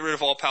wants to get rid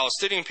of all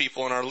Palestinian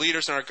people, and our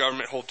leaders and our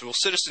government hold dual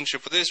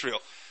citizenship with Israel.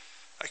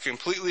 I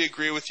completely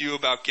agree with you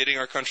about getting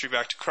our country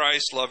back to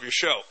Christ. Love your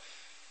show.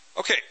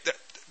 Okay,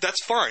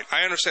 that's fine.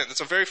 I understand.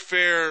 That's a very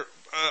fair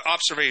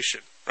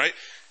observation, right?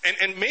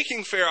 And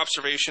making fair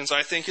observations,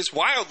 I think, is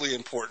wildly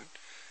important.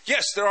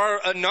 Yes, there are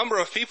a number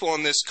of people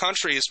in this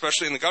country,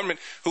 especially in the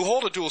government, who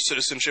hold a dual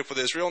citizenship with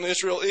Israel, and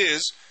Israel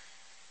is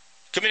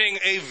committing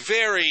a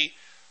very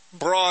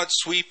broad,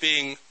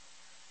 sweeping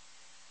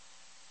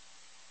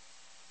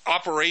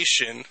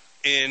operation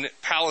in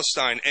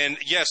Palestine. And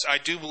yes, I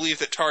do believe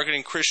that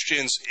targeting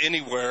Christians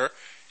anywhere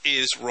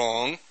is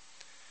wrong.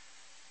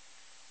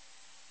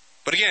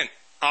 But again,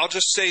 I'll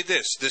just say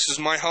this. This is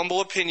my humble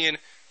opinion.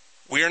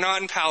 We're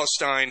not in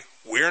Palestine.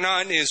 We're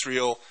not in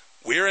Israel.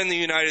 We're in the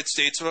United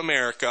States of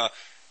America.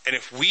 And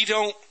if we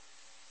don't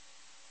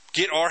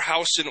get our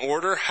house in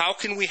order, how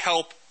can we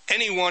help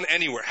anyone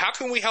anywhere? How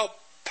can we help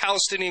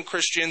Palestinian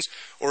Christians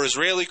or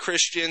Israeli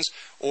Christians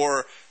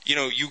or,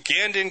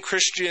 Ugandan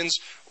Christians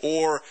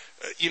or,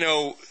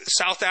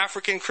 South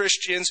African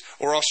Christians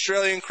or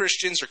Australian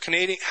Christians or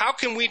Canadian? How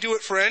can we do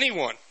it for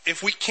anyone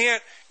if we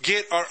can't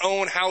get our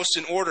own house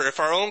in order, if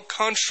our own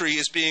country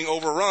is being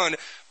overrun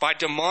by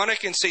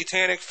demonic and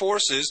satanic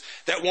forces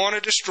that want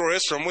to destroy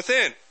us from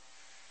within?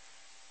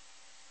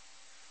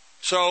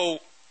 So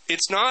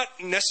it's not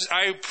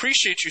necessary. I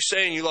appreciate you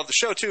saying you love the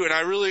show too, and I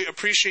really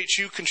appreciate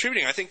you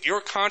contributing. I think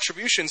your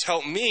contributions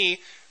help me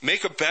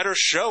make a better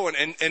show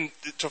and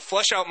to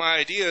flesh out my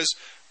ideas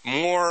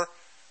more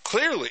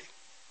clearly.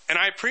 And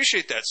I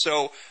appreciate that.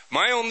 So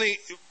my only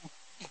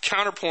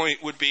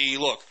counterpoint would be,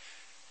 look,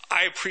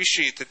 I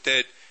appreciate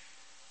that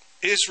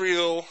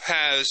Israel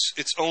has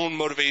its own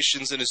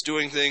motivations and is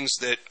doing things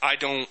that I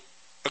don't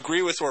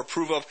agree with or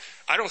approve of.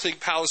 I don't think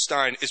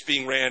Palestine is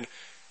being ran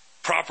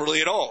properly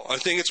at all. I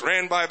think it's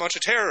ran by a bunch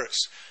of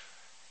terrorists.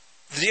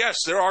 Yes,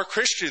 there are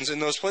Christians in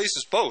those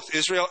places, both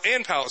Israel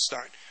and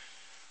Palestine.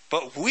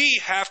 But we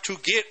have to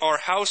get our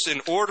house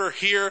in order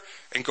here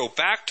and go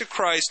back to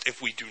Christ.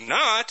 If we do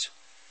not,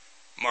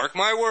 mark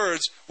my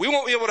words, we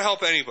won't be able to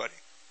help anybody.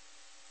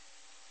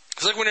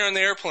 It's like when you're on the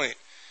airplane.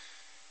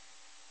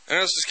 I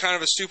know this is kind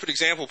of a stupid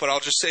example, but I'll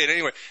just say it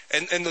anyway.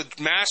 And the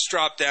masks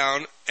drop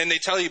down, and they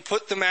tell you,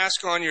 put the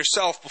mask on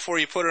yourself before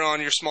you put it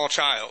on your small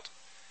child.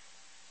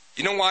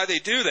 You know why they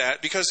do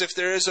that? Because if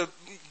there is a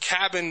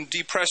cabin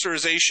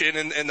depressurization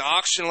and the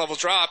oxygen levels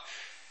drop,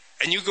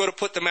 and you go to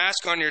put the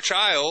mask on your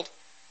child,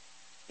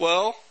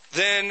 well,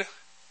 then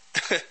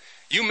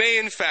you may,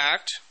 in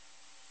fact,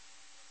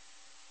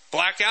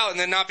 black out and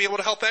then not be able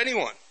to help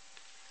anyone.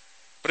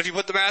 But if you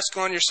put the mask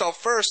on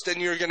yourself first, then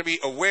you're going to be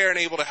aware and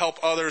able to help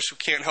others who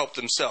can't help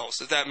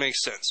themselves, if that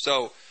makes sense.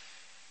 So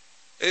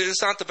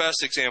it's not the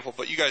best example,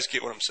 but you guys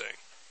get what I'm saying.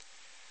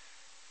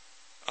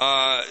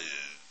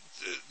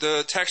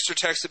 The texter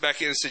texted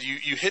back in and said,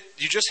 you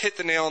just hit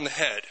the nail on the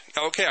head.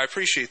 Okay, I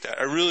appreciate that.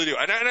 I really do.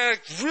 And I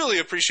really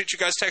appreciate you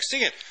guys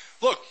texting in.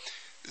 Look,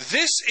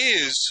 this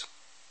is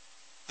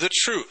the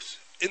truth.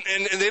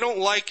 And they don't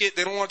like it.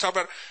 They don't want to talk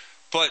about it.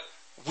 But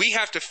we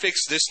have to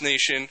fix this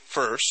nation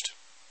first.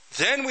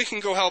 Then we can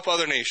go help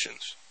other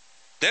nations.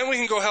 Then we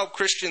can go help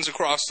Christians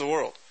across the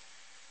world.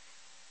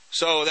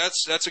 So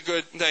that's a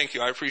good, thank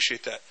you. I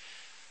appreciate that.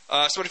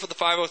 Somebody put the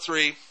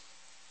 503.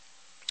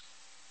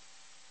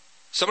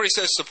 Somebody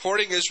says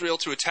supporting Israel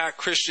to attack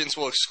Christians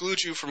will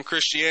exclude you from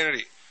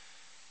Christianity.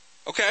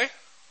 Okay,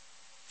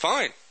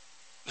 fine.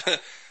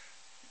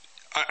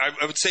 I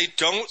would say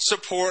don't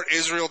support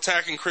Israel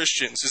attacking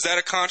Christians. Is that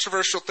a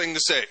controversial thing to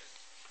say?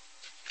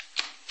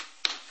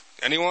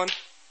 Anyone?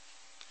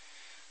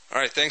 All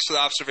right, thanks for the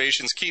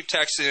observations. Keep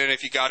texting in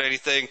if you got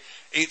anything,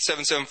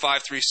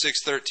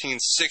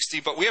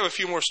 877-536-1360. But we have a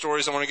few more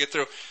stories I want to get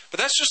through. But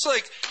that's just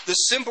like the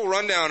simple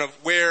rundown of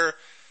where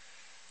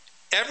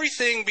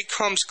everything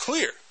becomes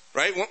clear,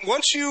 right?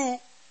 Once you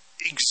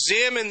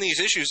examine these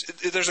issues,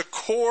 there's a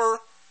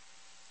core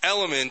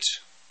element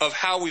of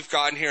how we've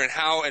gotten here and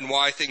how and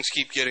why things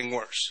keep getting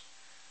worse.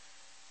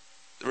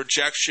 The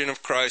rejection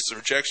of Christ, the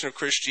rejection of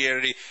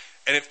Christianity.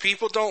 And if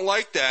people don't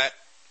like that,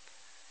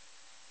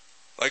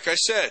 like I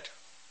said,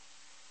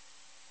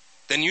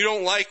 then you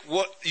don't like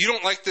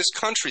this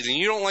country. Then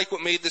you don't like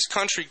what made this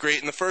country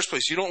great in the first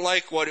place. You don't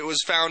like what it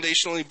was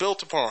foundationally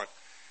built upon.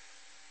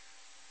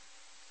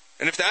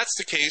 And if that's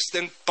the case,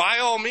 then by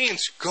all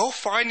means, go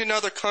find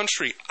another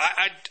country.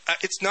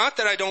 It's not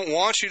that I don't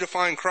want you to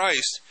find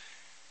Christ,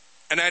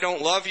 and I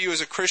don't love you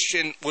as a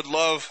Christian would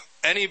love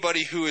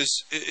anybody who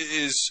is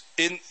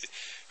in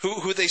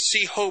who they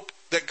see hope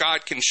that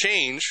God can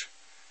change,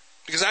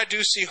 because I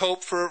do see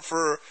hope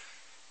for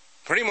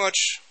pretty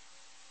much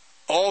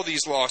all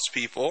these lost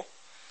people.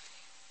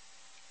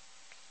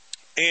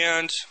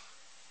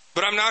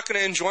 But I'm not going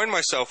to enjoin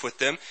myself with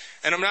them,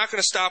 and I'm not going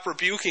to stop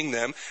rebuking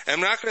them, and I'm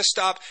not going to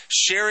stop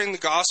sharing the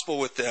gospel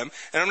with them,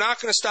 and I'm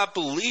not going to stop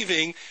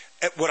believing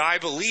at what I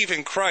believe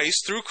in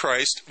Christ, through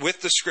Christ,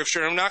 with the Scripture,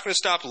 and I'm not going to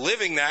stop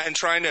living that and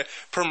trying to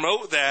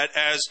promote that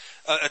as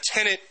a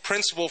tenet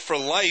principle for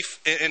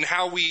life and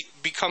how we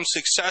become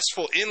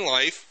successful in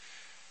life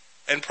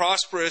and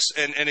prosperous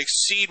and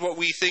exceed what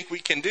we think we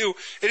can do.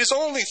 It is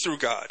only through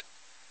God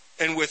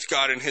and with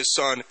God and His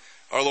Son,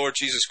 our Lord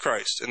Jesus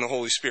Christ, and the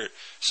Holy Spirit.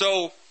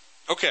 So,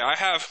 okay, I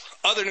have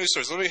other news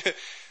stories.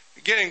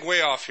 Getting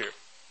way off here.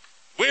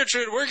 We're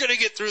going to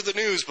get through the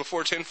news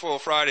before Tinfoil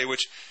Friday,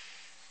 which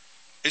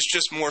is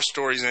just more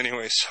stories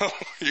anyway, so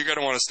you're going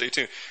to want to stay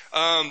tuned.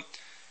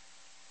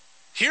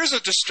 Here's a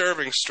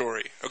disturbing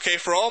story, okay?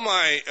 For all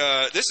my,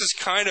 this is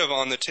kind of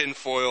on the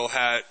tinfoil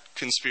hat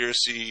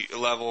conspiracy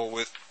level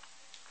with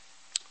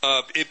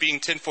it being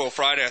Tinfoil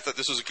Friday. I thought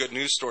this was a good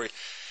news story.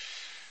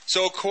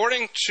 So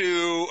according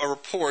to a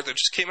report that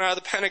just came out of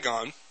the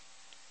Pentagon,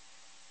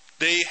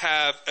 they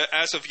have,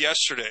 as of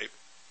yesterday,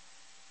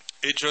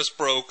 it just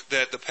broke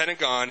that the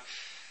Pentagon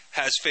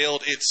has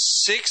failed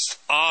its 6th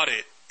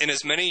audit in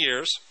as many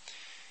years.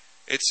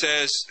 It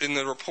says in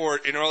the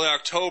report, in early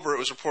October, it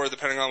was reported the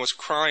Pentagon was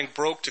crying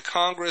broke to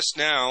Congress.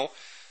 Now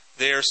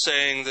they are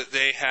saying that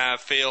they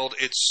have failed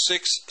its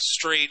 6th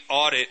straight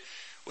audit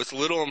with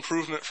little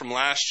improvement from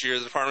last year.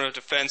 The Department of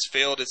Defense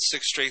failed its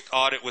 6th straight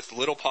audit with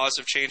little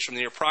positive change from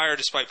the year prior,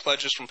 despite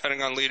pledges from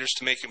Pentagon leaders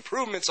to make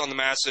improvements on the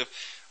massive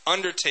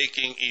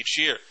undertaking each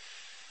year.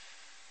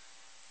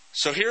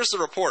 So here's the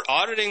report.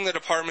 Auditing the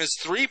department's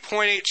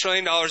 $3.8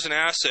 trillion in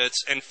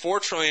assets and $4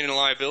 trillion in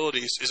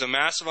liabilities is a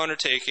massive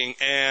undertaking,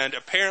 and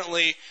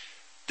apparently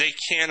they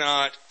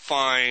cannot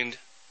find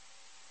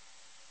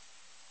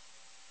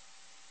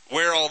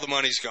where all the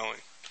money's going.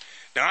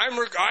 Now,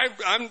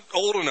 I'm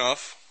old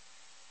enough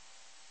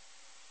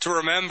to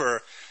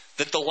remember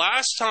that the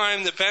last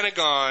time the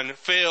Pentagon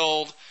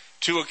failed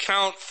to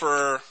account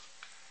for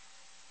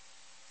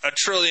 $1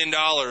 trillion,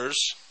 I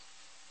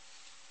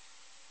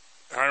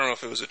don't know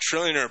if it was $1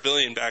 trillion or $1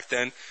 billion back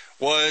then,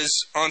 was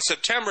on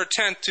September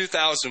 10th,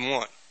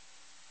 2001.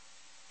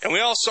 And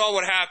we all saw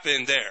what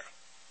happened there.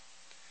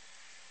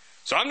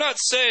 So I'm not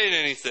saying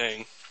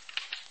anything,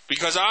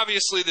 because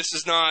obviously this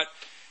is not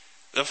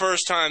the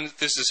first time that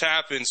this has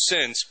happened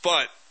since,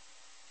 but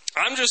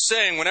I'm just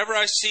saying whenever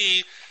I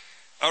see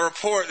a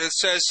report that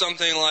says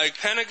something like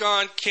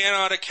Pentagon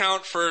cannot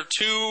account for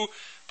 $2.5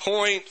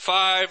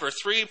 or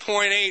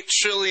 $3.8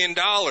 trillion,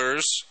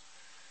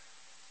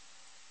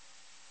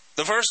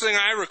 the first thing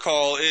I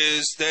recall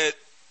is that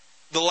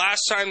the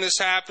last time this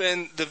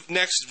happened, the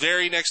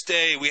very next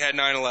day, we had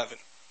 9/11.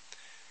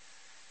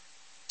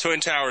 Twin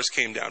Towers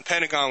came down.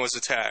 Pentagon was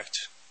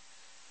attacked.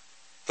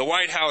 The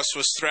White House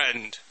was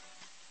threatened.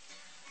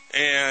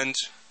 And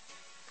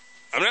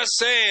I'm not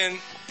saying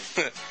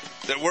that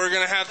we're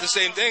going to have the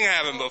same thing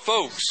happen, but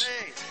folks,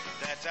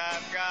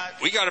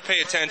 we got to pay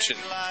attention.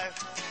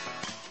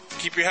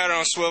 Keep your head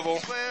on a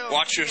swivel.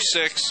 Watch your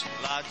six.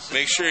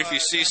 Make sure if you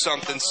see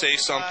something, say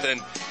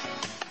something.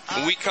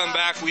 When we come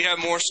back, we have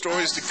more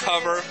stories to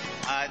cover. You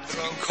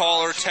can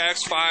call or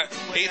text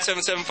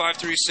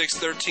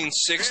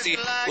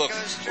 877-536-1360. Look,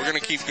 we're going to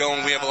keep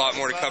going. We have a lot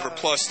more to cover.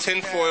 Plus,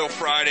 Tinfoil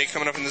Friday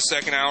coming up in the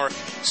second hour.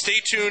 Stay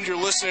tuned. You're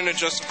listening to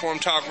Just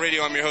Informed Talk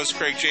Radio. I'm your host,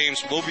 Craig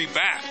James. We'll be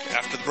back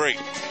after the break.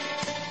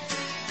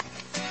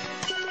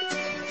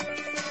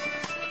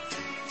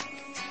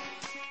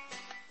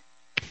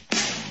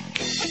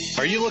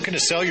 Are you looking to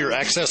sell your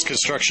excess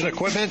construction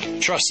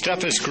equipment? Trust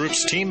Steffes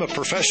Group's team of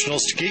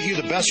professionals to get you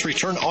the best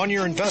return on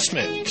your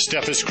investment.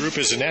 Steffes Group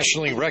is a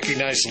nationally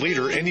recognized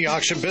leader in the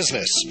auction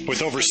business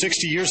with over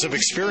 60 years of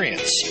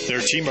experience. Their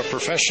team of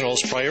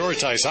professionals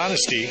prioritize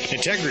honesty,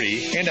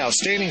 integrity, and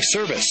outstanding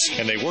service,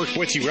 and they work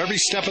with you every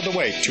step of the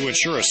way to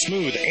ensure a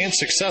smooth and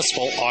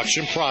successful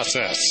auction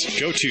process.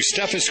 Go to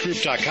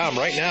SteffesGroup.com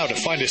right now to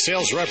find a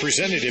sales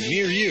representative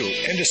near you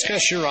and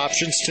discuss your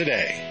options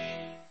today.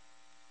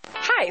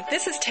 Hi,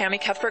 this is Tammy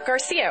Cuthbert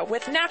Garcia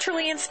with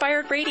Naturally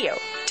Inspired Radio.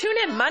 Tune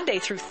in Monday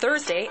through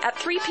Thursday at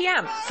 3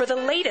 p.m. for the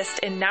latest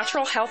in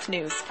natural health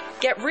news.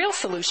 Get real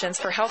solutions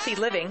for healthy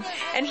living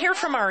and hear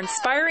from our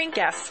inspiring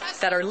guests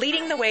that are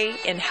leading the way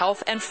in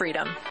health and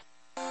freedom.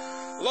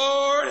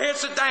 Lord,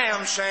 it's a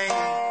damn shame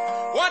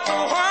what the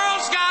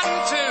world's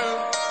gotten to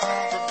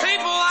for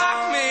people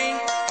like me,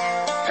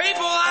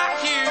 people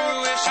like you.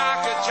 Wish I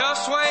could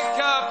just wake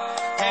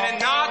up and it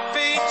not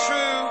be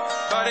true,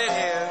 but it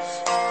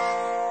is.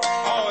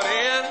 Oh, it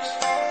is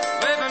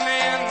living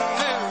in the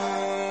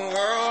new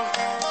world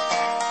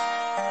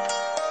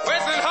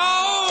with an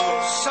whole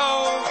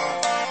soul.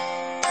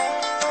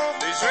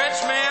 These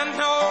rich men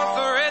know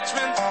the rich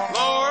men,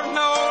 Lord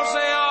knows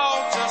they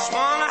all just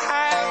want to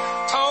have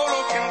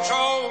total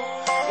control.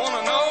 Want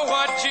to know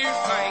what you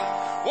think,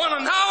 want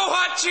to know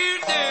what you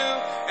do,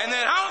 and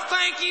they don't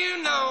think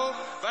you know,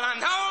 but I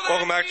know that.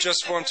 Welcome back to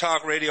Just Informed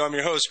Talk Radio. I'm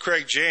your host,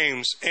 Craig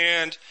James.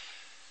 And,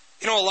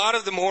 you know, a lot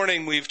of the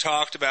morning we've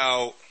talked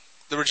about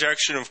the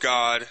rejection of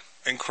God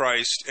and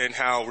Christ and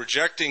how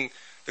rejecting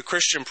the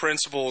Christian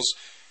principles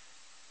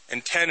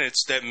and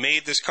tenets that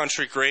made this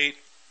country great,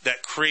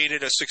 that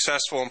created a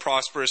successful and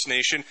prosperous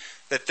nation,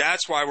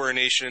 that's why we're a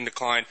nation in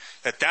decline,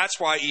 that's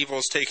why evil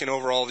has taken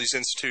over all these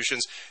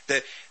institutions,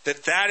 that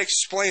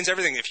explains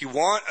everything. If you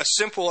want a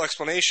simple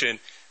explanation,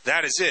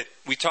 that is it.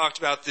 We talked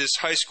about this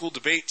high school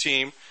debate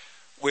team,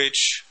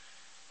 which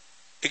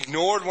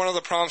ignored one of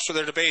the prompts for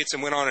their debates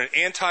and went on an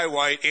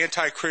anti-white,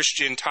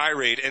 anti-Christian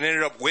tirade and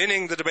ended up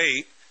winning the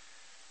debate.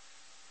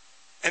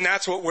 And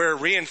that's what we're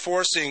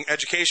reinforcing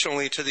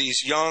educationally to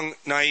these young,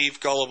 naive,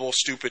 gullible,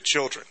 stupid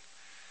children.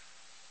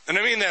 And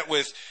I mean that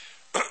with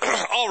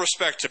all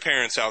respect to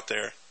parents out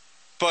there.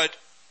 But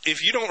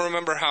if you don't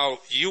remember how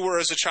you were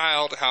as a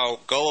child, how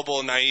gullible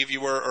and naive you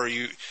were, or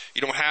you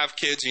don't have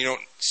kids and you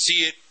don't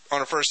see it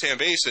on a first-hand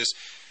basis,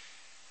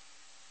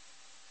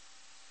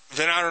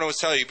 then I don't know what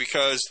to tell you,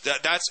 because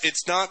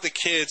it's not the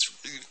kids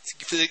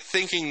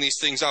thinking these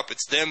things up.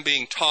 It's them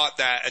being taught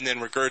that and then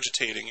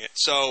regurgitating it.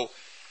 So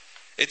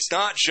it's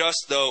not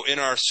just, though, in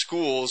our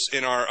schools,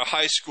 in our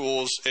high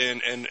schools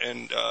and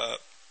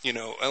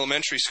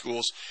elementary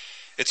schools.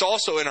 It's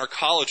also in our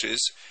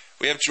colleges.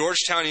 We have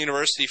Georgetown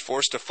University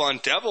forced to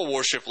fund devil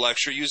worship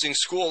lecture using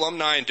school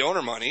alumni and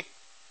donor money.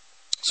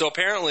 So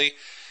apparently,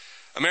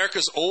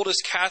 America's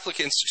oldest Catholic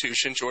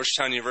institution,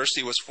 Georgetown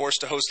University, was forced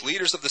to host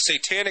leaders of the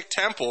Satanic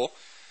Temple.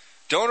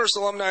 Donors,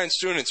 alumni, and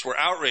students were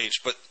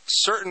outraged, but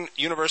certain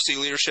university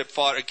leadership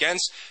fought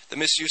against the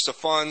misuse of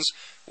funds.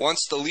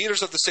 Once the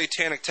leaders of the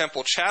Satanic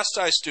Temple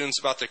chastised students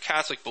about their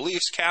Catholic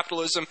beliefs,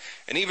 capitalism,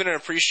 and even an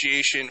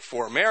appreciation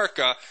for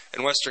America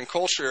and Western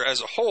culture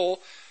as a whole,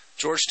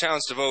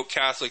 Georgetown's devout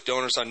Catholic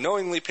donors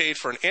unknowingly paid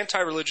for an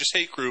anti-religious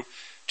hate group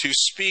to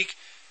speak,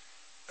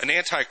 an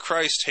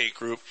anti-Christ hate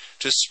group,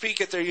 to speak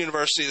at their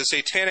university. The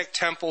Satanic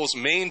Temple's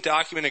main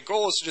documented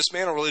goal is to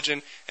dismantle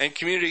religion and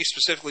community,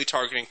 specifically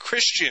targeting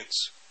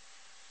Christians.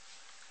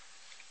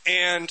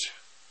 And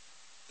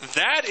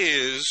that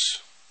is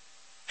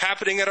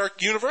happening at our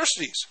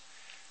universities.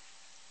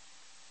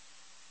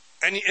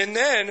 And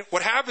then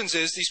what happens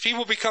is these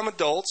people become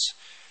adults,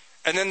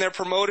 and then they're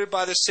promoted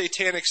by the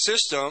satanic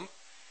system,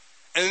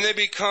 and then they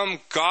become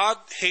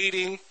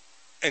God-hating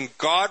and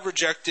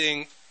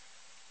God-rejecting,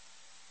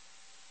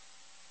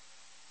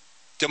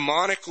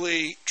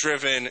 demonically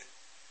driven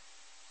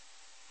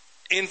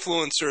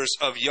influencers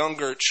of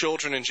younger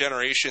children and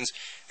generations.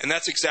 And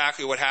that's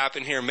exactly what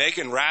happened here.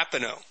 Megan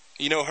Rapinoe,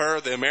 you know her,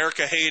 the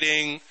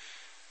America-hating,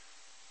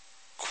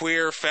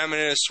 queer,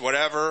 feminist,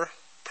 whatever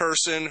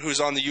person who's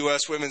on the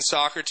U.S. women's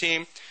soccer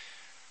team.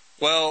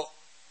 Well,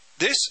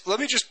 let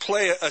me just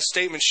play a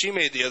statement she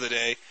made the other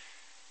day,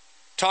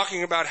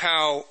 talking about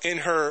how in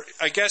her,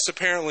 I guess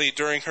apparently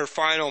during her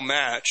final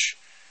match,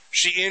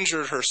 she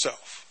injured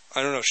herself.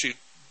 I don't know, she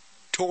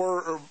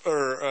tore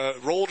or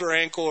rolled her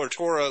ankle or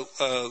tore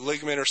a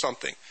ligament or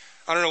something.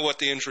 I don't know what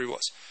the injury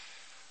was.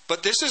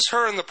 But this is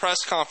her in the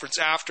press conference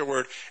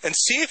afterward, and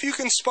see if you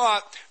can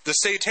spot the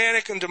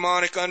satanic and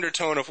demonic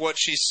undertone of what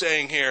she's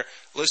saying here.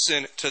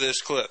 Listen to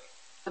this clip.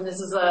 And this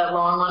is a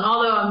long one,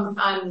 although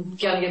I'm going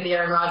to get the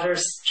Aaron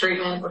Rodgers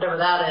treatment, whatever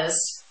that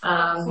is. So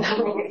I'm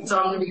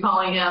going to be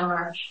calling him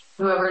or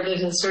whoever did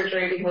his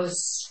surgery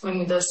because we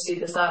need to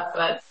speed this up.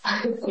 But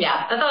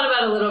yeah, I thought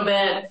about it a little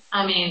bit.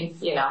 I mean,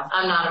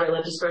 I'm not a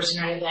religious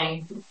person or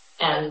anything.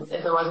 And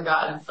if there wasn't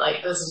God,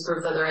 this is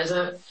proof that there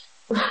isn't.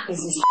 This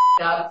is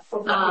up.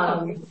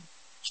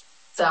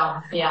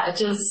 So yeah, it's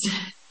just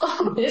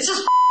up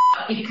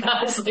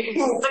because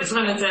 6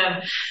 minutes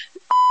in,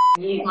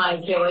 eat my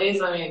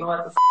Achilles. I mean,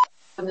 what the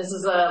and this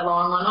is a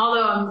long one,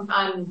 although I'm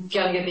going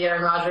to get the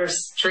Aaron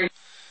Rodgers treatment.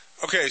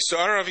 Okay, so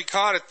I don't know if you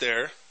caught it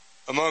there,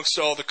 amongst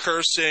all the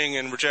cursing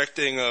and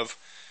rejecting of,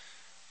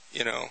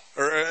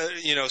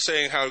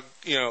 saying how,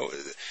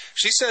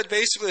 she said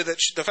basically that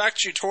the fact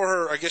she tore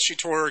her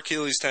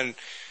Achilles tendon,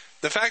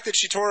 the fact that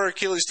she tore her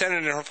Achilles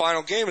tendon in her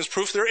final game is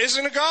proof there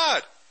isn't a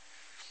God.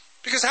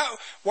 Because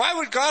why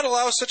would God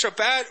allow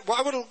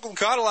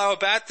a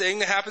bad thing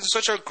to happen to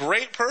such a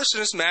great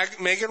person as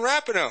Megan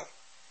Rapinoe?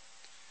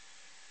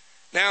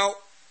 Now,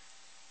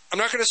 I'm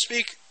not going to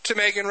speak to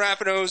Megan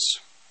Rapinoe's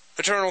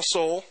eternal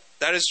soul.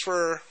 That is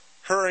for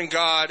her and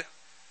God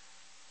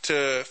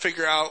to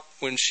figure out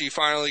when she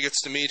finally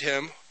gets to meet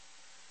him.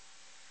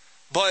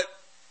 But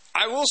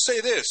I will say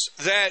this,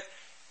 that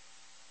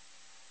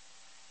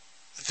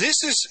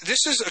this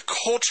is a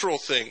cultural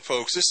thing,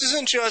 folks. This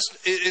isn't just,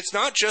 it's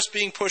not just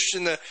being pushed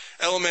in the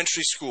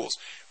elementary schools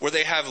where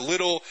they have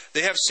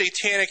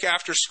satanic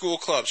after school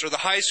clubs, or the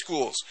high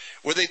schools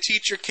where they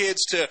teach your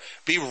kids to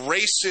be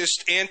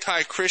racist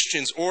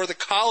anti-Christians, or the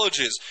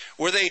colleges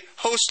where they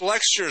host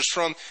lectures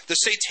from the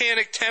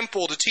satanic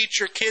temple to teach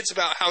your kids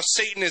about how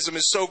Satanism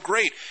is so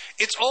great.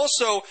 It's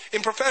also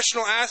in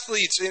professional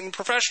athletes, in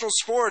professional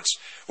sports,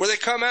 where they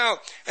come out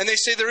and they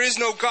say there is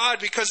no God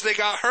because they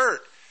got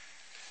hurt.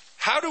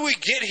 How do we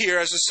get here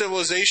as a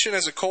civilization,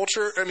 as a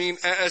culture,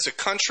 as a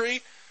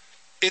country?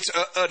 It's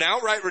an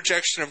outright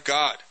rejection of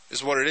God,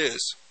 is what it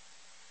is.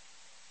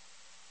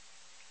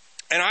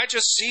 And I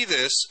just see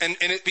this, and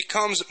it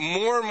becomes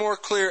more and more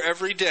clear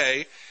every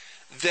day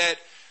that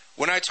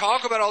when I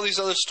talk about all these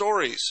other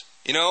stories,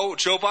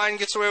 Joe Biden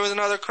gets away with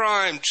another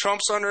crime,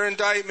 Trump's under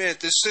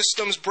indictment, the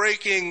system's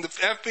breaking, the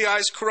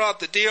FBI's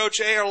corrupt, the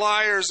DOJ are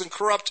liars and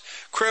corrupt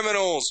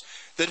criminals,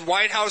 the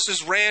White House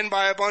is ran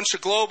by a bunch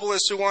of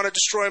globalists who want to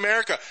destroy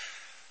America.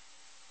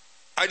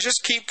 I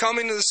just keep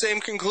coming to the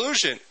same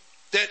conclusion,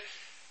 that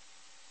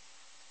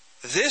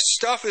this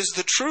stuff is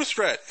the true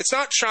threat. It's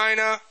not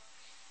China.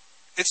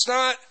 It's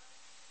not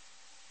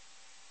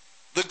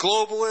the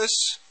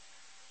globalists.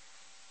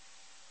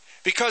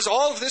 Because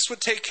all of this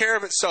would take care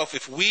of itself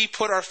if we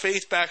put our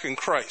faith back in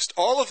Christ.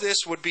 All of this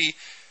would be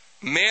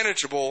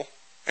manageable,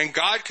 and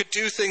God could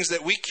do things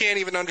that we can't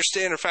even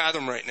understand or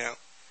fathom right now.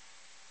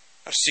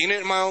 I've seen it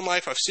in my own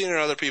life. I've seen it in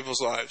other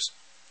people's lives.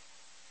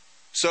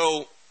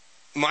 So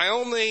my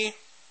only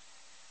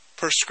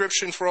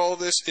prescription for all of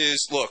this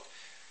is, look,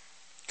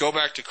 go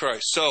back to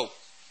Christ. So,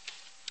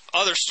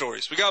 other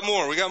stories. We got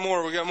more.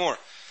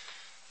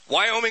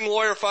 Wyoming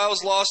lawyer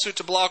files lawsuit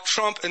to block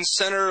Trump and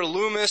Senator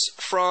Loomis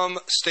from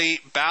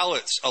state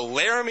ballots. A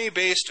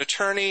Laramie-based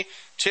attorney,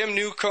 Tim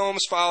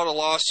Newcombs, filed a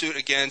lawsuit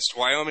against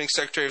Wyoming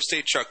Secretary of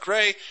State Chuck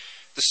Gray.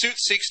 The suit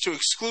seeks to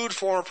exclude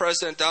former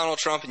President Donald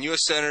Trump and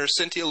U.S. Senator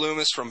Cynthia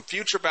Loomis from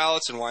future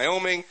ballots in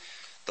Wyoming.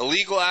 The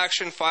legal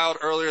action filed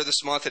earlier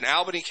this month in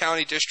Albany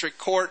County District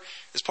Court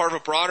is part of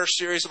a broader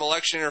series of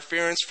election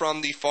interference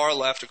from the far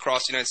left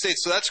across the United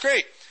States. So that's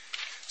great.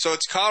 So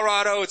it's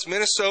Colorado, it's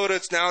Minnesota,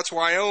 it's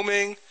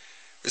Wyoming.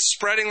 It's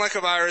spreading like a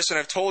virus, and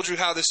I've told you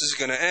how this is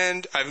going to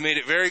end. I've made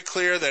it very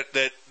clear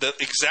that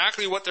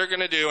exactly what they're going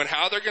to do and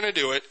how they're going to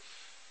do it.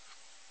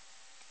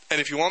 And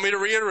if you want me to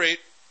reiterate,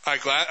 I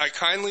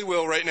kindly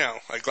will right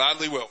now. I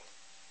gladly will.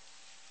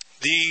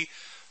 The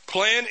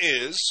plan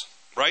is,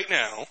 right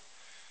now,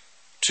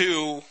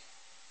 to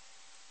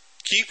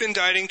keep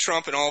indicting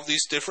Trump in all of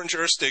these different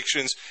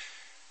jurisdictions.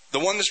 The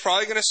one that's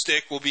probably going to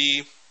stick will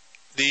be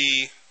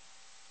the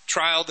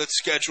trial that's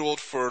scheduled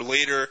for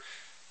later,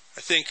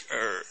 I think,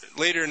 or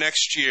later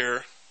next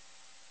year,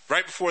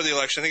 right before the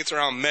election. I think it's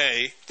around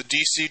May, the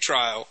D.C.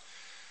 trial,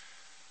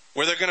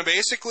 where they're going to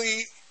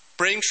basically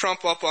bring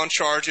Trump up on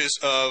charges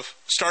of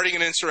starting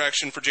an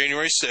insurrection for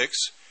January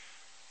 6th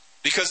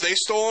because they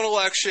stole an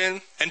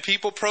election and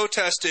people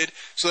protested,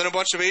 so then a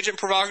bunch of agent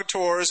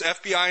provocateurs,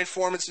 FBI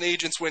informants and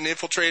agents went and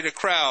infiltrated a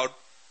crowd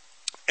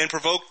and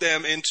provoked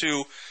them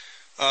into,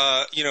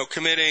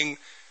 committing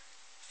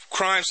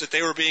crimes that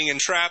they were being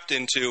entrapped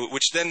into,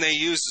 which then they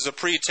used as a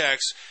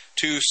pretext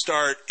to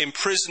start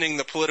imprisoning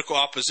the political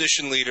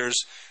opposition leaders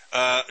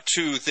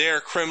to their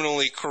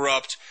criminally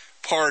corrupt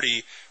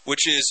party,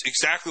 which is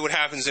exactly what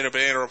happens in a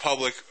banana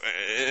republic.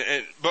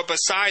 But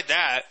beside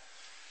that,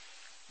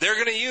 they're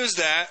going to use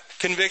that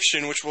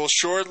conviction, which will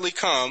assuredly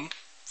come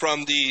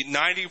from the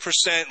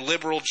 90%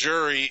 liberal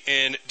jury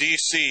in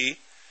D.C.,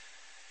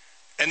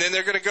 and then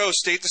they're going to go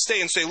state to state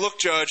and say, look,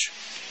 Judge,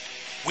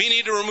 we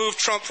need to remove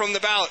Trump from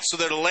the ballot. So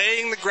they're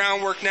laying the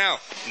groundwork now.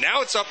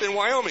 Now it's up in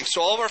Wyoming.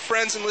 So all of our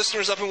friends and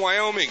listeners up in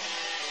Wyoming,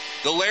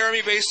 the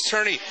Laramie-based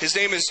attorney, his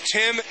name is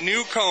Tim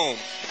Newcomb,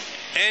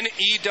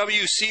 Newcomb.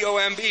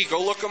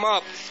 Go look him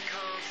up.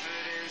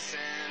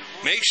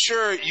 Make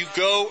sure you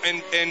go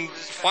and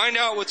find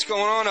out what's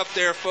going on up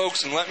there,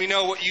 folks, and let me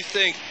know what you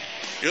think.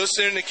 You're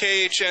listening to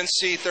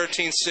KHNC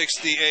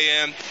 1360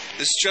 AM.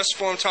 This is Just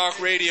Informed Talk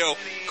Radio.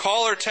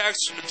 Call or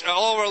text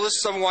all of our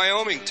listeners in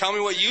Wyoming. Tell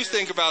me what you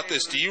think about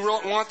this. Do you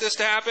want this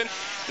to happen?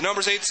 The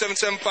number's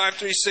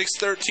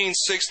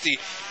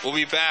 877-536-1360. We'll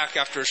be back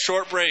after a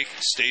short break.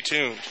 Stay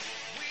tuned.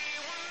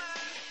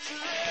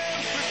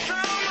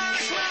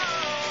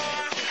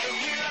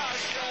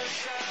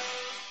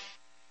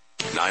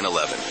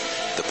 9/11,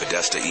 the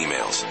Podesta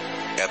emails,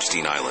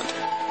 Epstein Island,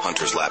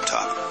 Hunter's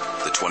laptop,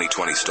 the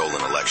 2020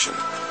 stolen election.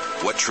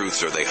 What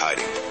truths are they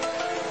hiding?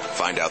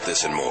 Find out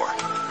this and more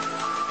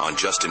on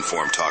Just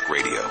Informed Talk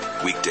Radio,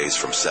 weekdays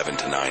from 7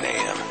 to 9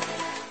 a.m.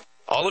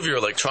 All of your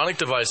electronic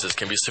devices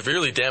can be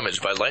severely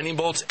damaged by lightning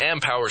bolts and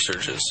power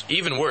surges.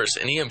 Even worse,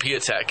 an EMP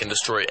attack can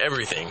destroy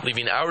everything,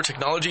 leaving our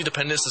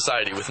technology-dependent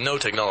society with no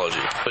technology.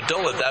 But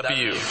don't let that be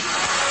you.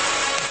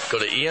 Go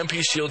to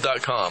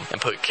EMPShield.com and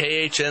put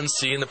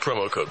KHNC in the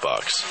promo code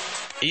box.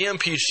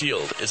 EMP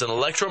Shield is an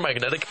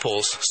electromagnetic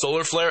pulse,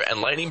 solar flare, and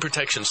lightning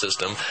protection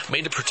system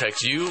made to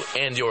protect you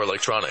and your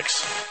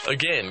electronics.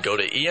 Again, go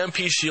to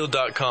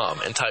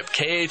EMPShield.com and type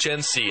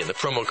KHNC in the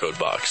promo code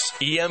box.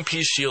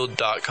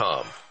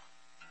 EMPShield.com.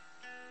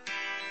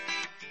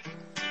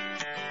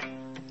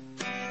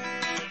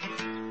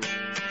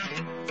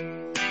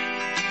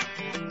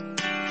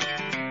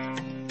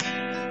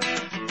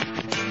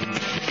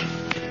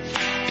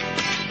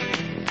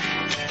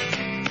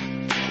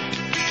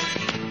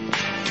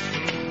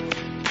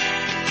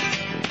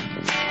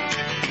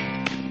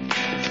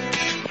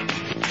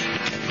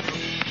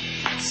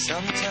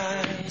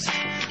 Sometimes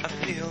I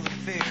feel the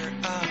fear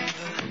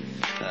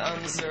of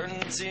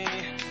uncertainty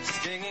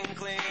stinging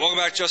clean. Welcome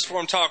back, Just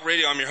Form Talk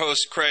Radio. I'm your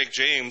host, Craig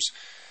James.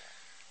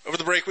 Over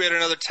the break, we had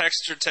another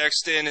texter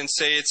text in and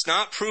say, it's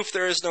not proof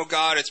there is no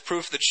God, it's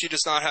proof that she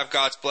does not have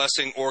God's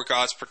blessing or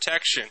God's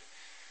protection.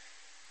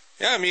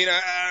 Yeah, I mean,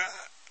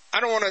 I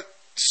don't want to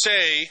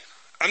say,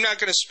 I'm not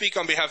going to speak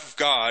on behalf of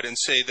God and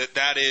say that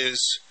that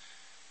is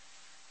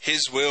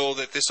His will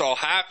that this all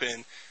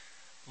happened.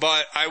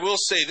 But I will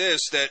say this,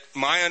 that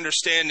my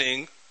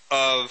understanding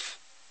of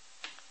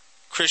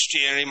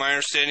Christianity, my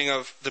understanding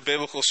of the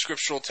biblical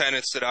scriptural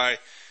tenets that I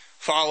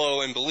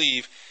follow and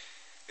believe,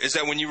 is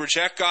that when you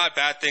reject God,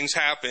 bad things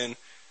happen.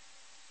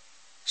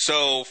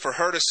 So for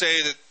her to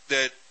say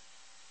that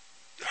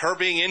her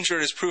being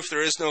injured is proof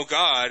there is no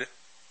God,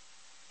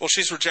 well,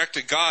 she's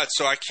rejected God,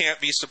 so I can't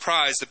be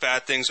surprised that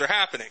bad things are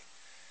happening,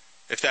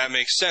 if that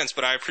makes sense.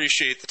 But I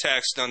appreciate the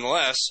text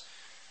nonetheless.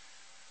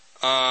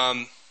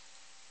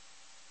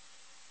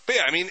 But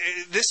yeah, I mean,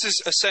 this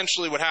is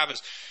essentially what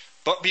happens.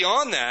 But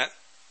beyond that,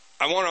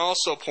 I want to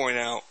also point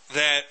out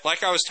that,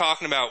 like I was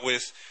talking about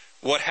with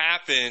what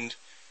happened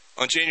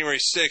on January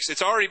 6th,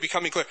 it's already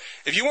becoming clear.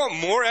 If you want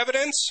more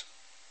evidence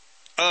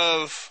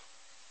of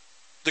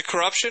the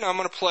corruption, I'm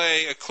going to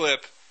play a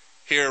clip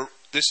here.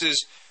 This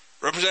is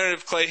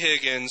Representative Clay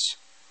Higgins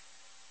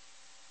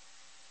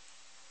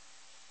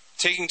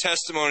taking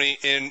testimony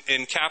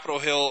in Capitol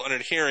Hill in a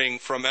hearing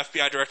from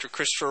FBI Director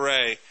Christopher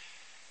Wray.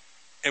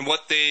 And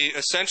what they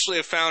essentially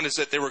have found is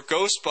that there were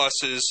ghost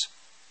buses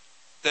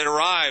that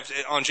arrived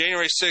on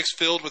January 6th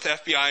filled with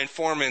FBI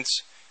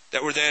informants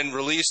that were then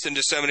released and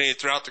disseminated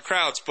throughout the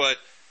crowds. But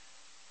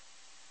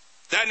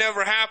that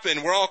never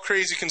happened. We're all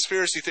crazy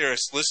conspiracy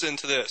theorists. Listen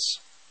to this.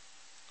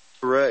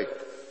 Correct.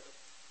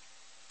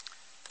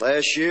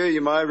 Last year, you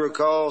might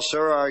recall,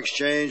 sir, our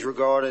exchange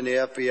regarding the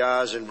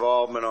FBI's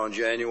involvement on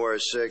January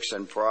 6th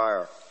and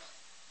prior.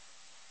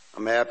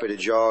 I'm happy to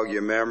jog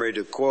your memory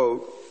to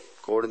quote,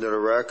 according to the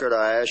record,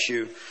 I asked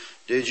you,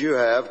 did you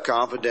have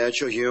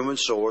confidential human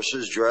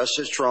sources dressed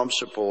as Trump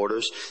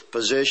supporters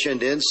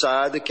positioned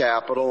inside the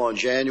Capitol on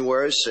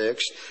January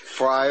 6th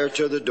prior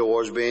to the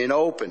doors being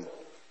opened?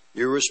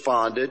 You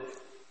responded,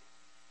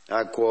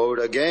 I quote,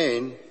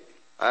 again,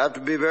 I have to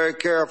be very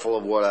careful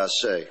of what I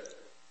say.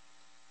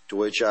 To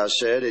which I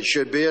said, it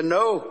should be a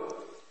no.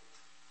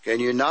 Can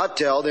you not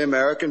tell the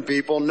American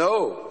people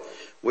no?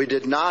 We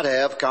did not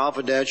have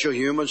confidential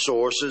human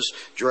sources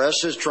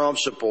dressed as Trump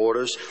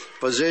supporters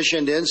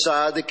positioned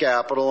inside the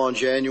Capitol on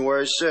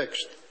January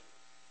 6th.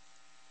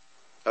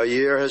 A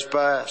year has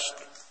passed.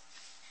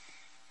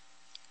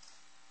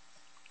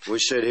 We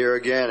sit here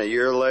again a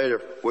year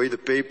later. We, the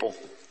people,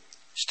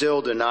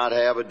 still do not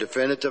have a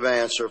definitive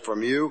answer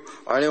from you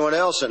or anyone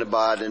else in the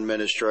Biden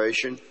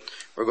administration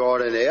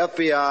regarding the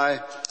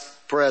FBI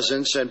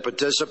presence and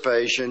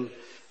participation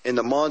in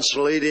the months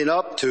leading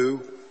up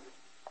to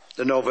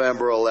the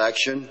November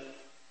election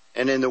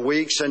and in the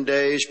weeks and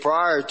days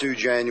prior to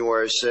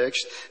January 6th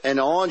and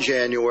on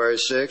January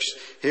 6th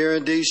here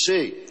in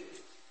D.C.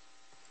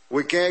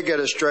 We can't get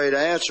a straight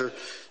answer,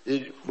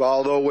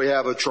 although we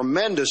have a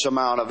tremendous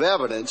amount of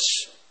evidence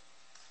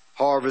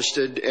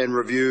harvested and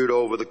reviewed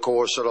over the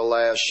course of the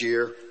last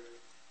year,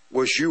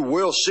 which you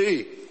will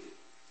see.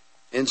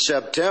 In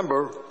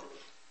September,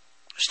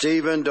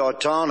 Stephen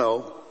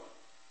D'Artano,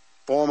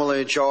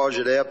 formerly in charge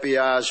of the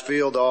FBI's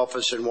field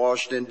office in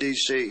Washington,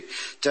 D.C.,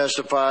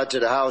 testified to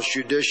the House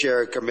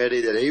Judiciary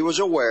Committee that he was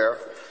aware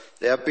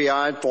the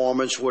FBI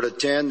informants would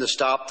attend the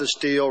Stop the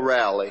Steal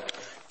rally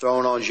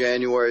thrown on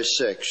January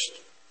 6th.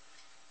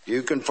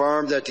 You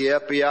confirmed that the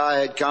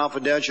FBI had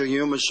confidential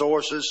human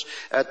sources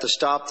at the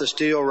Stop the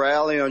Steal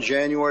rally on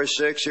January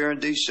 6th here in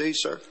D.C.,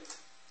 sir?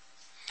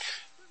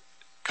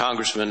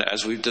 Congressman,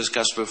 as we've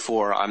discussed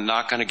before, I'm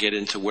not going to get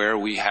into where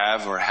we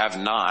have or have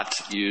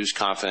not used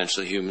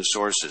confidential human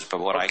sources.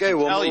 But what I can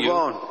tell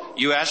you,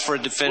 you asked for a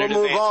definitive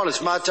answer. We'll move on. It's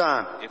my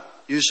time.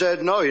 You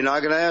said no, you're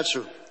not going to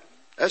answer.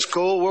 That's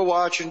cool. We're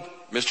watching.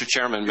 Mr.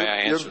 Chairman, may I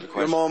answer the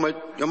question?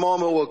 Your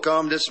moment will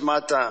come. This is my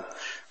time.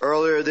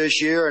 Earlier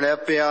this year, an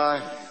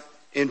FBI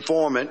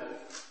informant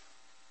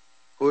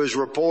who is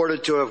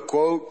reported to have,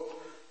 quote,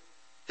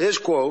 his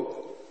quote,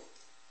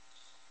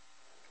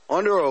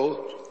 under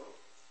oath,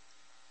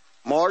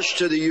 marched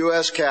to the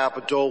U.S.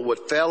 Capitol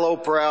with fellow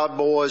Proud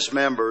Boys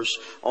members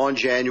on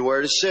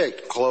January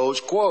 6th, close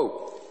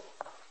quote.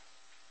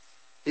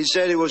 He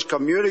said he was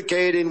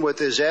communicating with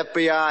his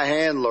FBI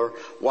handler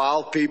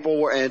while people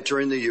were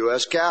entering the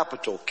U.S.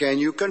 Capitol. Can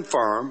you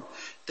confirm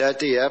that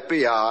the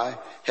FBI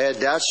had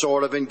that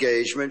sort of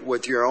engagement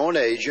with your own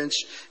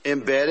agents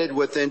embedded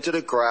into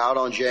the crowd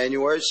on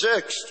January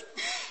 6th?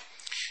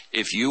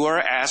 If you are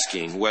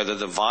asking whether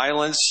the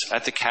violence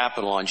at the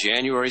Capitol on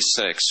January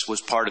 6th was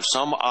part of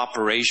some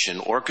operation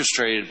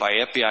orchestrated by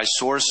FBI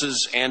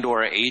sources and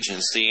or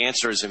agents, the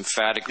answer is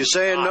emphatically You're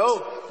saying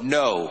not. no?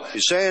 No.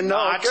 You're saying no?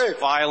 Not okay.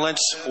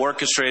 violence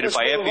orchestrated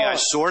by FBI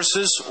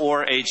sources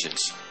or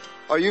agents.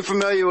 Are you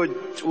familiar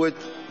with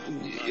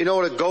you know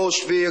what a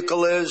ghost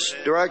vehicle is?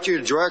 Director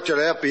of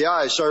the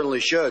FBI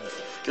certainly should.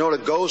 You know what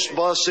a ghost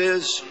bus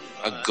is?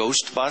 A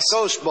ghost bus?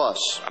 Ghost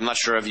bus. I'm not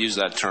sure I've used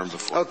that term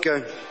before.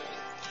 Okay.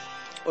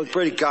 Well, it's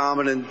pretty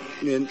common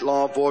in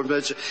law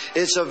enforcement.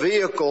 It's a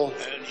vehicle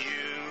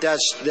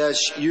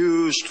that's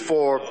used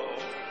for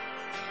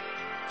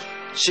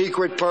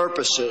secret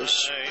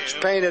purposes. It's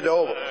painted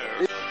over.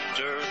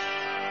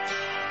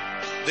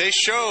 They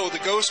show the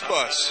ghost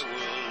bus.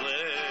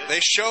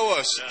 They show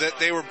us that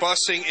they were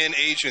busing in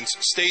agents.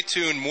 Stay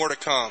tuned, more to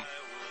come.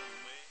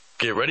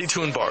 Get ready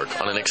to embark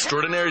on an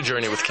extraordinary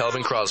journey with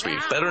Kelvin Crosby,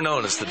 better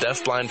known as the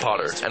Deaf-Blind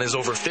Potter, and his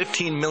over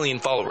 15 million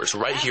followers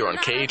right here on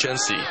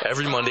KHNC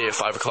every Monday at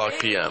 5 o'clock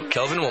p.m.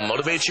 Kelvin will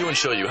motivate you and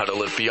show you how to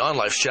live beyond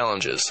life's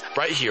challenges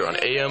right here on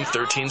AM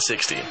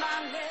 1360.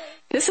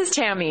 This is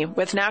Tammy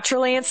with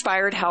Naturally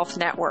Inspired Health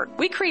Network.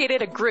 We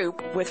created a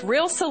group with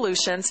real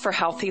solutions for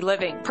healthy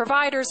living.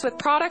 Providers with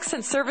products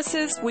and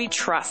services we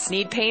trust.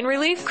 Need pain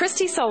relief?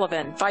 Christy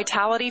Sullivan,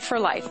 Vitality for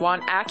Life.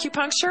 Want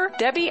acupuncture?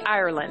 Debbie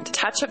Ireland,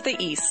 Touch of the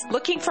East.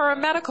 Looking for a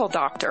medical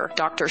doctor?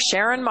 Dr.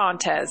 Sharon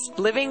Montez,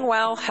 Living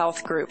Well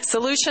Health Group.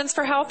 Solutions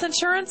for health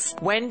insurance?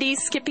 Wendy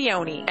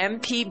Scipione,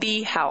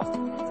 MPB Health.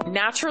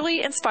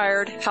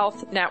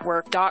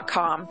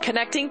 NaturallyInspiredHealthNetwork.com.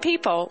 Connecting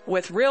people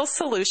with real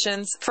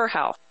solutions for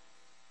health.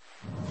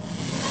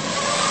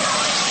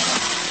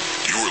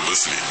 You're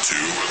listening to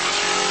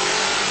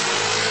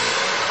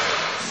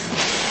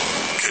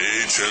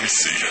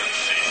KHNC,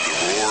 the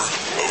roar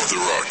of the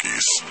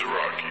Rockies.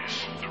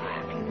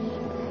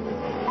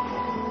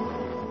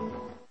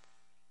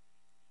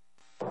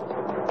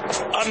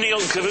 I'm Neil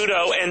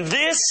Cavuto, and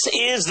this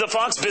is the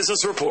Fox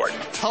Business Report.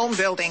 Home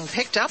building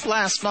picked up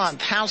last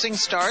month. Housing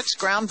starts,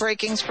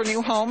 groundbreakings for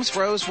new homes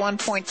rose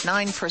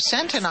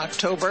 1.9% in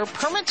October.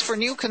 Permits for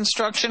new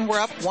construction were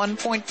up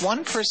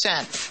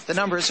 1.1%. The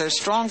numbers are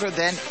stronger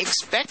than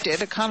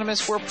expected.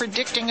 Economists were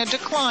predicting a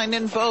decline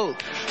in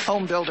both.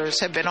 Home builders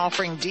have been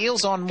offering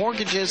deals on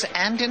mortgages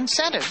and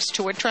incentives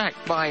to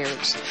attract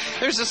buyers.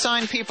 There's a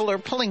sign people are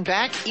pulling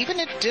back even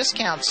at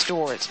discount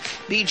stores.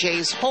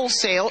 BJ's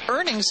Wholesale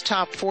earnings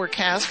top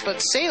forecast, but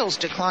sales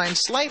declined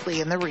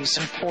slightly in the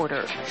recent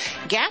quarter.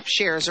 Gap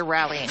shares are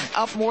rallying,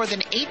 up more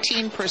than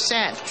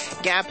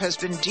 18%. Gap has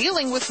been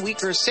dealing with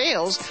weaker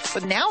sales,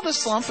 but now the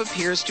slump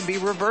appears to be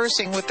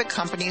reversing with the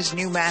company's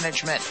new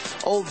management.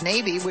 Old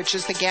Navy, which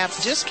is the Gap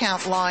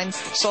discount line,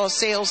 saw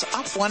sales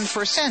up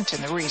 1%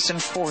 in the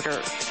recent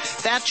quarter.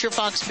 That's your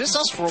Fox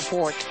Business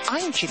Report.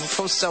 I'm Ginny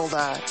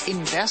Cosola,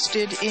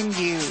 invested in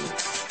you.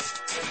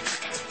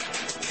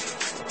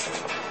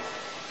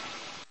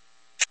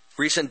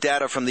 Recent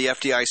data from the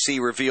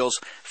FDIC reveals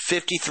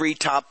 53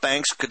 top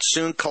banks could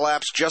soon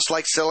collapse just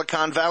like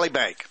Silicon Valley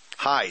Bank.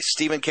 Hi,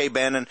 Stephen K.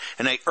 Bannon,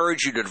 and I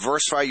urge you to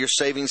diversify your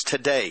savings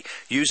today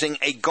using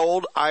a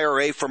gold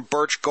IRA from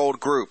Birch Gold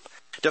Group.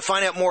 To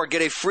find out more,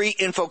 get a free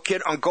info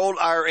kit on gold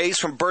IRAs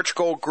from Birch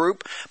Gold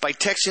Group by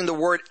texting the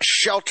word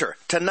SHELTER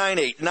to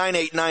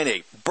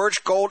 989898.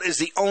 Birch Gold is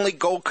the only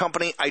gold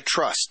company I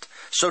trust.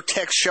 So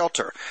text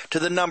SHELTER to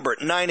the number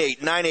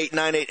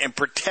 989898 and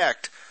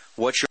protect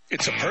what you're...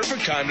 It's a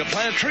perfect time to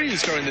plant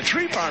trees during the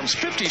Tree Farm's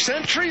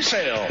 50-cent tree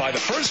sale. Buy the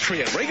first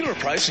tree at regular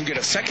price and get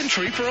a second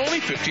tree for only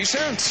 50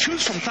 cents.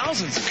 Choose from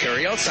thousands of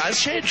carry-out size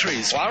shade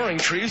trees, flowering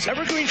trees,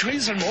 evergreen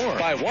trees, and more.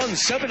 Buy one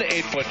 7 to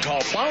 8 foot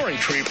tall flowering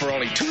tree for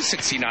only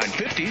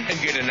 $269.50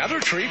 and get another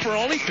tree for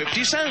only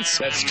 50 cents.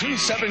 That's 2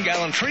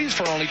 7-gallon trees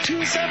for only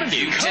 $2.70.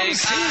 You take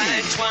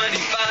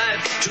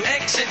I-25 to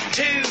exit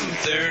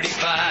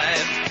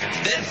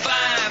 235, then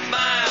 5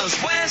 miles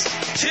west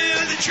to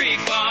the Tree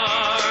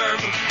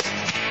Farm.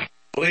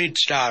 Blade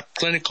Stop,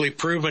 clinically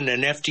proven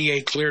and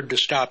FDA cleared to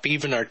stop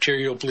even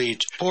arterial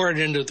bleeds. Pour it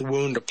into the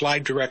wound, apply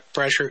direct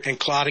pressure, and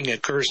clotting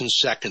occurs in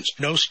seconds.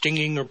 No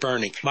stinging or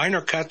burning.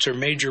 Minor cuts or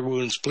major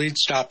wounds, Bleed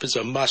Stop is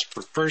a must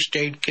for first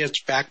aid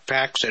kits,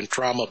 backpacks, and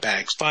trauma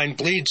bags. Find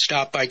Bleed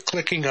Stop by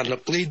clicking on the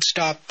Bleed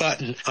Stop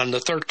button on the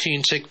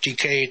 1360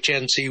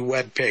 KHNC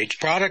webpage.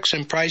 Products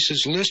and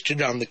prices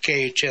listed on the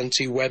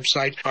KHNC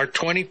website are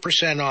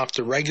 20% off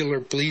the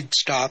regular Bleed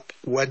Stop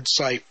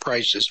website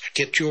prices.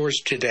 Get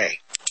yours today.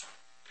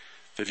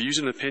 The views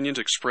and opinions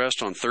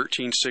expressed on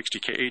 1360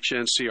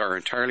 KHNC are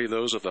entirely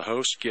those of the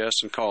host,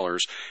 guests, and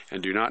callers,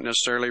 and do not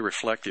necessarily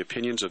reflect the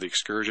opinions of the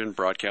Excursion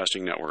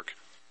Broadcasting Network.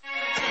 When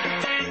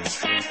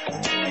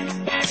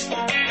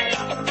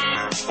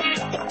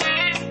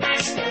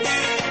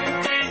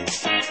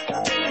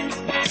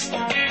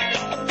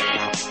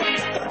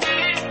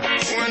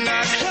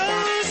I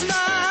close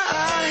my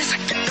eyes, I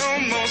can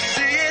almost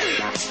see it.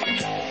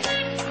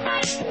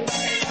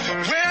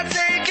 When I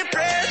take a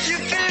breath, you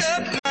fill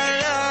up my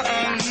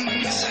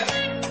lungs.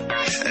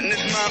 And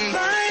if my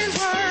mind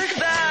worked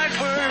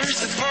backwards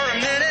for a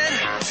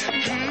minute,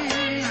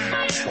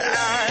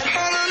 I'd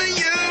hold on to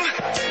you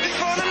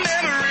before the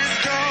memory's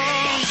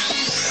gone.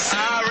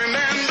 I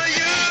remember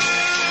you,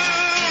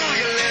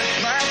 you lift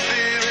my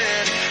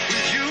spirit.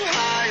 With you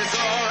high is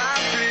all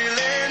I'm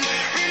feeling.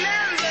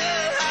 Remember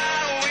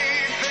how we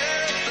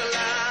felt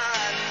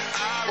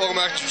alive. Welcome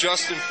back to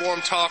Just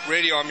Informed Talk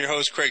Radio. I'm your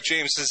host, Craig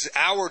James. This is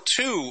hour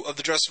 2 of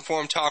the Just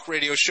Informed Talk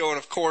Radio show. And,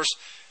 of course,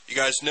 you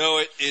guys know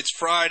it. It's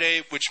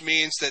Friday, which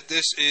means that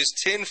this is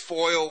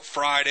Tinfoil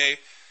Friday.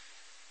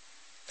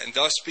 And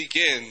thus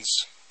begins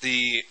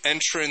the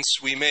entrance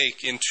we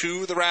make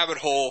into the rabbit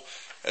hole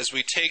as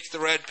we take the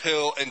red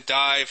pill and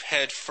dive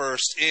head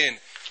first in.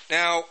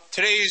 Now,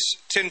 today's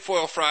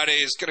Tinfoil Friday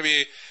is going to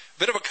be a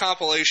bit of a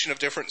compilation of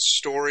different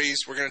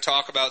stories. We're going to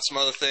talk about some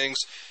other things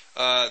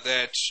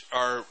that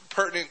are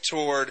pertinent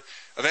toward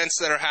events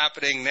that are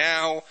happening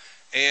now,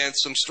 and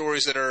some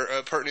stories that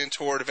are pertinent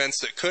toward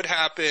events that could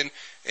happen,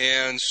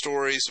 and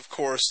stories, of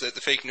course, that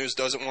the fake news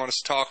doesn't want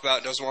us to talk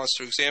about, doesn't want us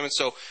to examine.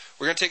 So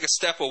we're going to take a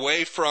step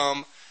away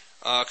from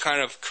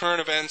kind of current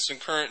events and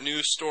current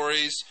news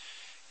stories,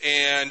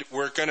 and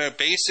we're going to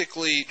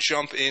basically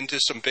jump into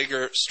some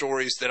bigger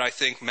stories that I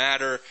think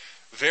matter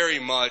very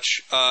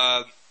much,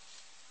 that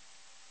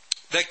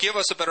give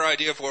us a better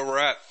idea of where we're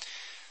at.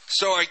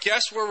 So I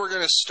guess where we're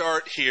going to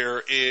start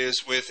here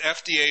is with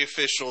FDA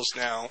officials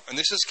now. And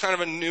this is kind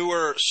of a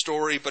newer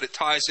story, but it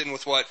ties in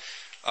with what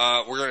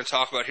we're going to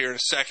talk about here in a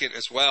second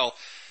as well.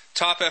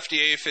 Top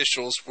FDA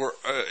officials were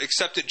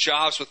accepted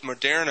jobs with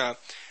Moderna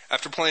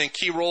after playing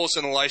key roles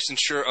in the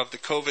licensure of the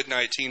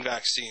COVID-19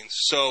 vaccines.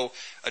 So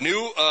a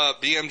new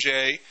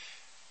BMJ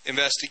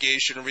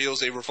investigation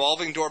reveals a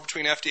revolving door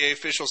between FDA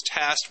officials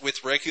tasked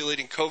with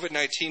regulating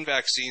COVID-19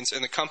 vaccines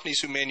and the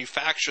companies who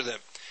manufacture them.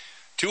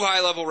 2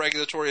 high-level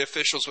regulatory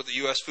officials with the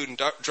U.S. Food and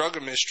Drug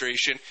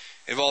Administration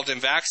involved in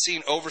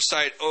vaccine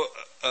oversight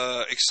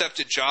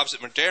accepted jobs at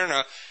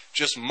Moderna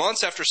just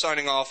months after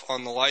signing off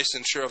on the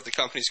licensure of the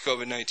company's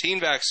COVID-19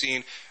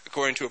 vaccine,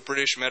 according to a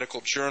British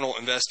Medical Journal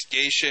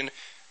investigation.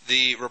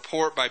 The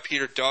report by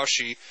Peter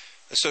Doshi,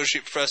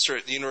 associate professor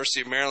at the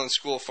University of Maryland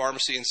School of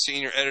Pharmacy and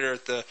senior editor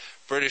at the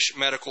British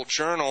Medical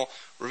Journal,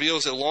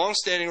 reveals a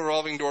long-standing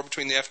revolving door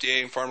between the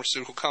FDA and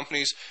pharmaceutical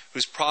companies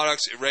whose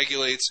products it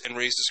regulates, and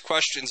raises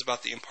questions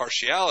about the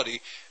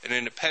impartiality and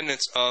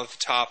independence of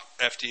top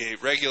FDA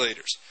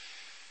regulators.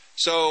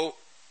 So,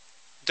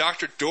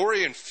 Dr.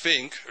 Doran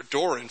Fink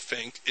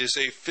is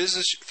a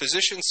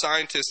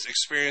physician-scientist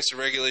experienced in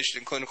regulation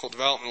and clinical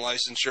development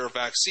licensure of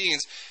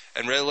vaccines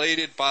and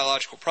related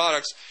biological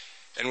products,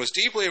 and was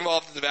deeply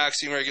involved in the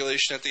vaccine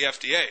regulation at the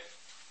FDA.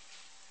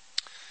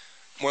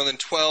 More than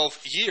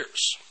 12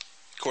 years,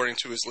 according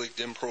to his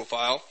LinkedIn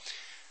profile.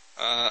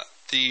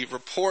 The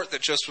report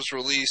that just was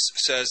released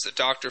says that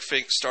Dr.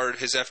 Fink started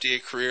his FDA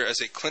career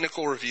as a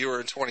clinical reviewer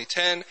in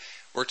 2010,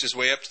 worked his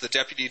way up to the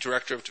Deputy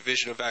Director of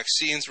Division of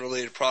Vaccines and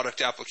Related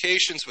Product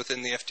Applications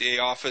within the FDA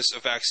Office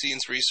of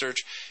Vaccines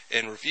Research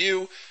and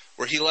Review,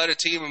 where he led a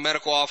team of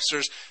medical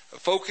officers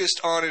focused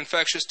on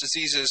infectious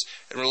diseases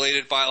and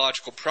related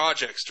biological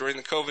projects. During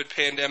the COVID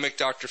pandemic,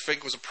 Dr.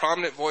 Fink was a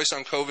prominent voice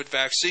on COVID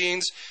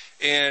vaccines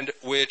and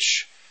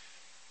which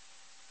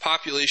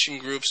population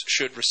groups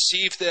should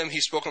receive them. He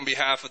spoke on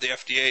behalf of the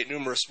FDA at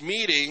numerous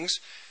meetings,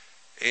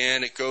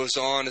 and it goes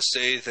on to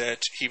say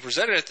that he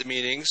presented at the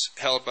meetings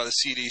held by the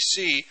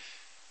CDC,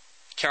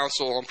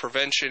 Council on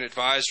Prevention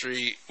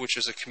Advisory, which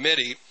is a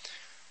committee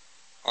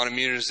on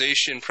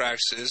immunization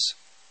practices,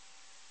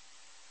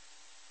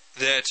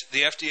 that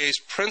the FDA's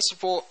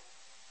principal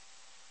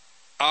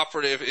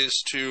operative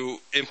is to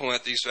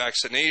implement these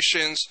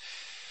vaccinations.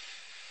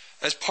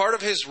 As part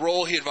of his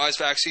role, he advised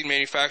vaccine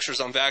manufacturers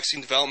on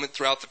vaccine development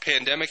throughout the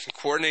pandemic and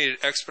coordinated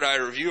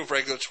expedited review of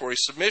regulatory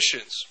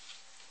submissions.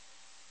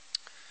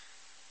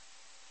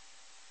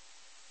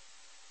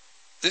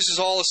 This is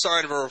all a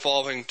sign of a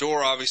revolving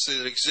door, obviously,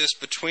 that exists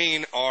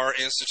between our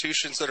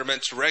institutions that are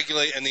meant to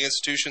regulate and the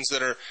institutions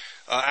that are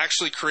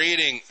actually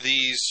creating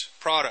these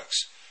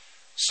products.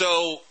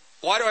 So,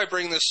 why do I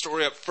bring this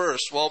story up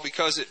first? Well,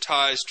 because it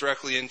ties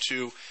directly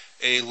into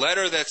a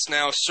letter that's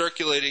now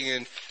circulating,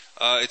 and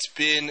it's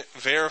been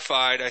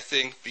verified, I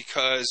think,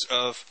 because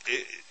of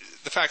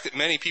the fact that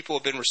many people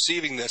have been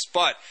receiving this.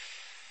 But,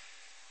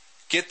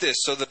 get this,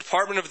 so the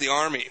Department of the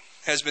Army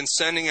has been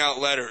sending out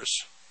letters,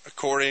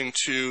 according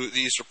to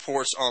these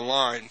reports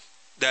online,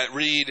 that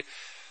read,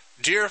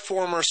 "Dear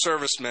former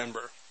service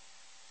member,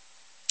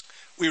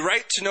 we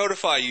write to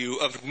notify you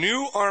of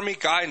new Army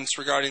guidance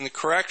regarding the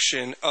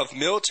correction of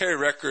military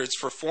records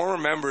for former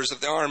members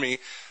of the Army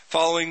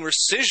following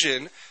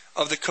rescission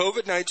of the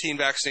COVID-19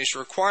 vaccination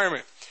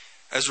requirement.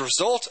 As a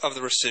result of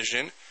the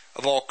rescission,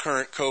 of all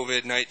current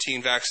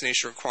COVID-19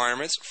 vaccination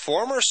requirements.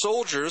 Former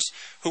soldiers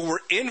who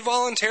were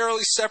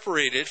involuntarily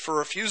separated for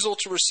refusal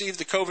to receive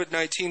the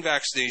COVID-19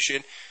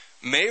 vaccination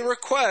may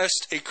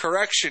request a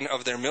correction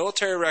of their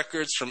military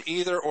records from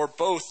either or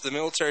both the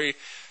military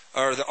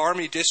or the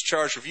Army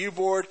Discharge Review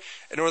Board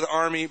and or the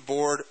Army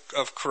Board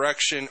of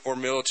Correction or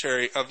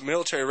military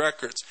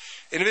records.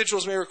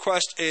 Individuals may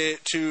request a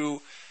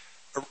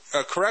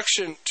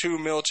correction to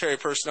military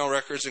personnel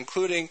records,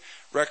 including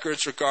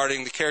records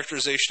regarding the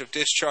characterization of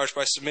discharge,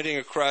 by submitting a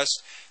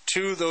request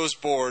to those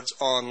boards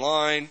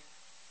online.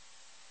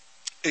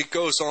 It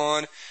goes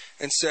on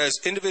and says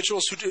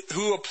individuals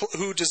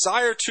who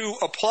desire to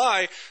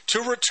apply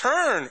to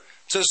return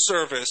to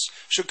service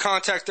should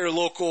contact their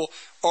local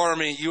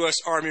Army, U.S.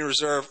 Army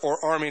Reserve,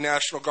 or Army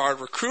National Guard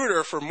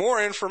recruiter for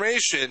more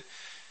information.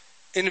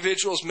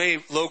 Individuals may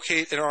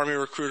locate an Army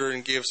recruiter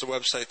and gives the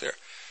website there.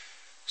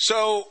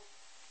 So,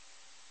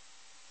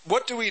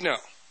 what do we know?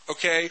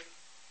 Okay,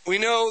 we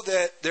know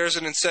that there's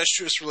an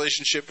incestuous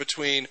relationship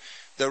between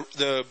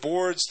the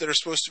boards that are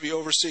supposed to be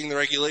overseeing the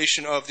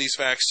regulation of these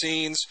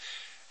vaccines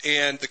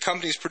and the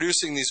companies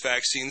producing these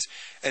vaccines.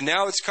 And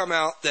now it's come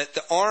out that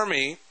the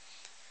Army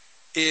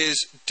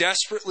is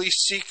desperately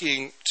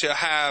seeking to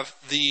have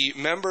the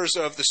members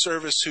of the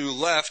service who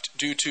left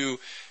due to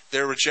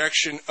their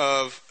rejection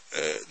of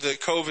the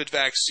COVID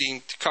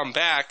vaccine to come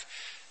back.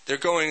 They're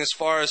going as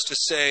far as to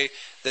say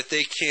that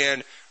they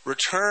can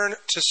return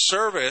to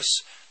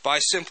service by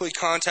simply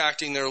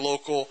contacting their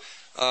local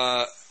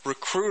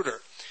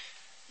recruiter.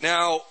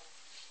 Now,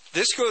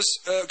 this goes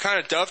kind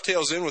of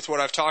dovetails in with what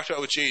I've talked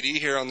about with JD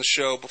here on the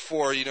show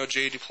before. You know,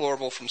 Jay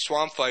Deplorable from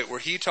Swamp Fight, where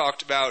he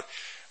talked about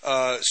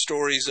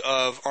stories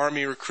of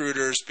Army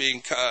recruiters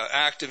being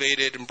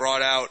activated and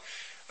brought out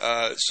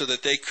so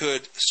that they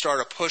could start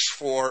a push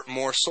for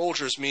more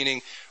soldiers,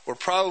 meaning we're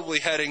probably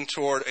heading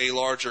toward a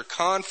larger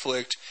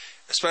conflict,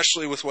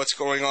 especially with what's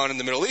going on in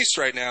the Middle East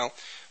right now.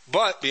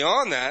 But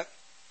beyond that,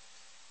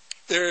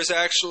 there is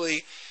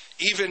actually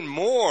even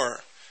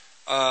more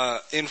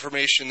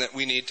information that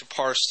we need to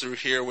parse through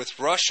here with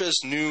Russia's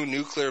new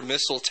nuclear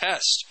missile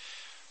test,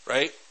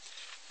 right?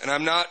 And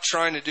I'm not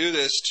trying to do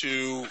this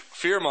to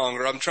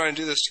fearmonger. I'm trying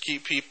to do this to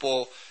keep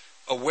people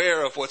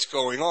aware of what's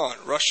going on.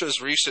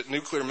 Russia's recent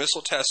nuclear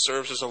missile test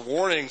serves as a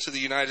warning to the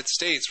United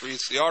States,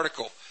 reads the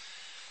article.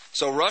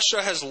 So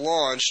Russia has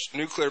launched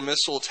nuclear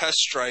missile test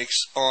strikes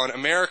on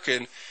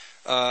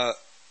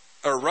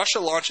Russia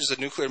launches a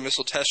nuclear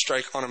missile test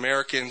strike on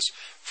Americans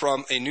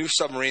from a new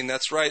submarine.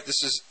 That's right.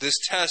 This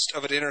test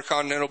of an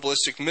intercontinental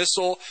ballistic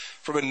missile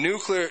from a new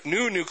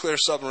nuclear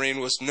submarine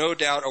was no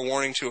doubt a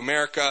warning to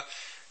America.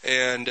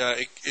 And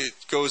it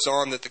goes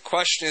on that the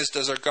question is,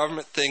 does our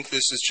government think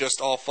this is just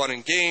all fun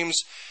and games?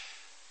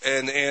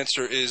 And the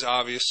answer is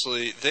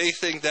obviously they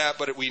think that,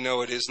 but we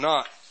know it is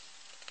not.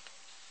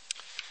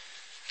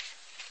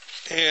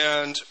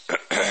 And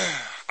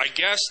I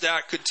guess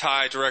that could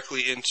tie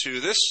directly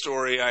into this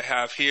story I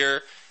have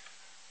here,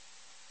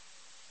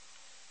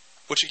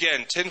 which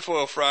again,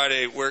 Tinfoil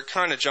Friday, we're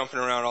kind of jumping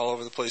around all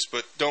over the place,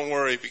 but don't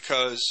worry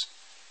because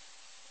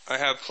I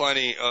have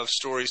plenty of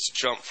stories to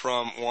jump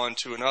from one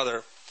to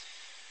another.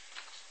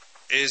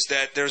 Is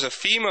that there's a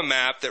FEMA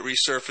map that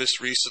resurfaced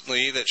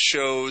recently that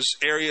shows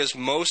areas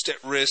most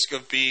at risk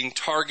of being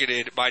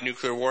targeted by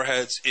nuclear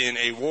warheads in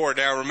a war.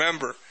 Now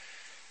remember,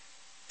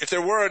 if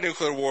there were a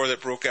nuclear war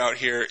that broke out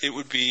here, it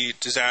would be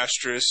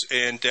disastrous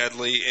and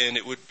deadly, and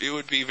it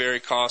would be very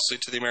costly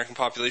to the American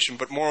population.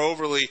 But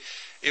moreoverly,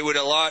 it would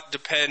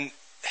depend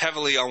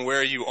heavily on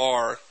where you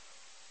are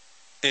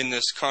in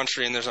this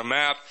country. And there's a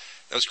map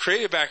that was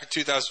created back in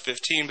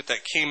 2015, but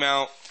that came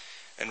out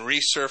and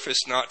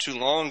resurfaced not too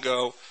long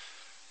ago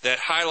that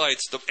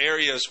highlights the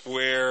areas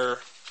where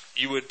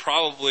you would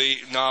probably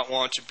not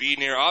want to be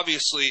near.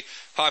 Obviously,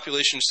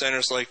 population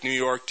centers like New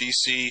York,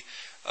 D.C.,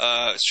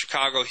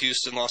 Chicago,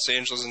 Houston, Los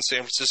Angeles, and San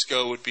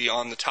Francisco would be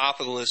on the top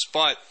of the list.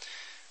 But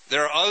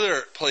there are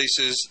other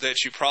places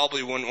that you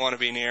probably wouldn't want to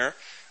be near.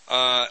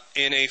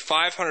 In a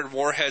 500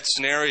 warhead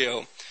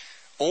scenario,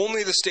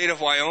 only the state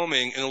of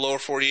Wyoming in the lower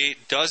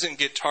 48 doesn't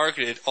get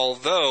targeted,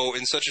 although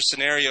in such a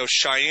scenario,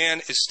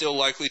 Cheyenne is still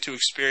likely to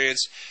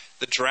experience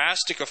the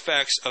drastic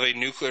effects of a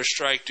nuclear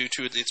strike due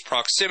to its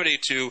proximity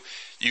to,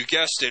 you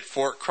guessed it,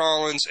 Fort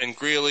Collins and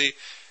Greeley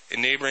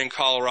in neighboring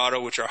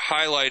Colorado, which are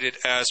highlighted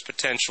as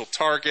potential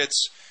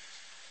targets.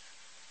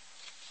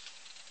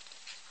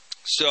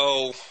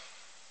 So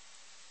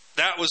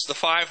that was the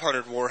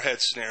 500 warhead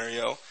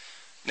scenario.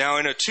 Now,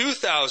 in a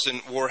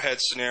 2,000 warhead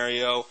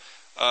scenario,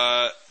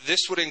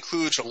 this would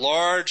include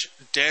large,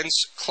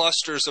 dense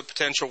clusters of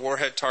potential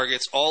warhead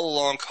targets all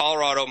along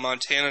Colorado,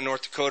 Montana,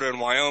 North Dakota, and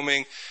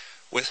Wyoming,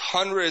 with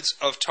hundreds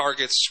of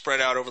targets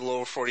spread out over the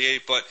lower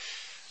 48. But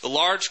the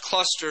large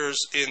clusters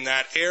in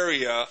that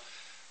area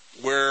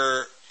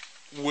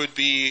would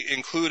be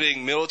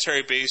including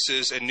military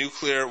bases and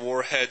nuclear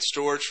warhead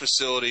storage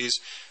facilities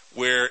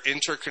where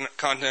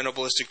intercontinental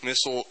ballistic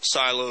missile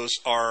silos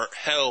are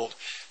held.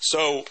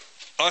 So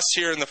us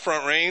here in the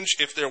Front Range,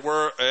 if there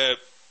were a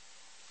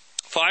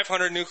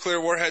 500 nuclear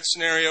warhead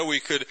scenario,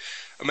 we could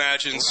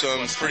imagine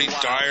some pretty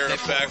dire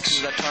effects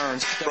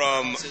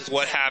from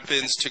what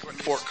happens to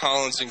Fort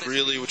Collins and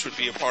Greeley, which would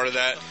be a part of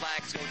that,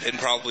 and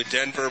probably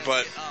Denver.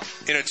 But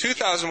in a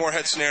 2,000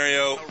 warhead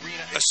scenario,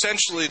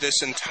 essentially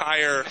this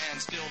entire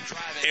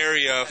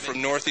area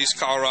from northeast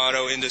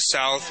Colorado into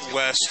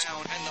southwest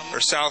or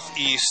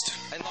southeast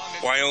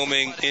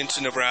Wyoming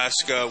into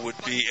Nebraska would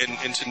be, and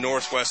into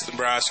northwest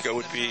Nebraska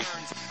would be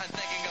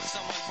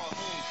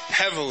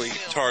heavily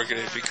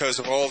targeted because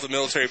of all the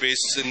military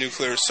bases and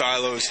nuclear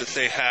silos that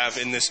they have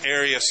in this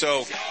area.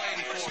 So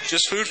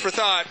just food for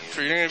thought if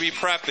you're going to be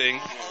prepping.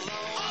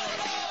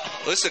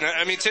 Listen,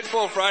 I mean,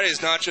 Tinfoil Friday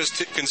is not just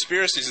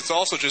conspiracies. It's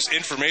also just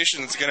information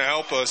that's going to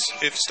help us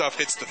if stuff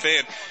hits the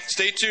fan.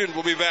 Stay tuned.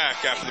 We'll be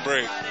back after the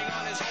break.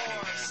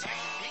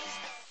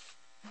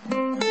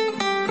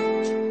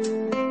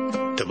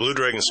 The Blue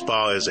Dragon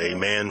Spa is a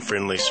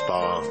man-friendly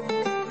spa,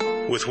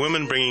 with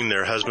women bringing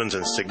their husbands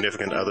and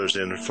significant others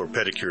in for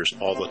pedicures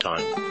all the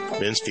time.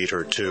 Men's feet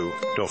hurt too,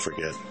 don't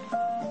forget.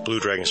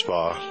 Blue Dragon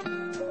Spa,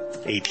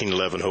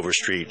 1811 Hover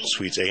Street,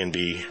 Suites A and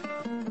B,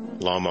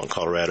 Longmont,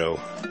 Colorado,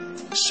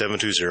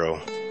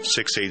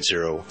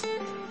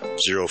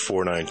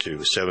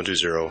 720-680-0492,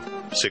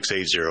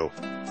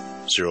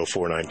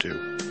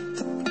 720-680-0492.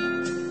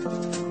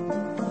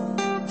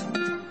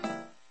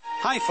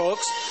 Hi,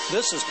 folks.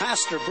 This is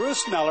Pastor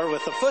Bruce Miller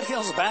with the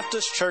Foothills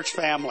Baptist Church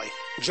family.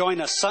 Join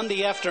us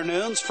Sunday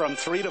afternoons from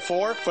 3 to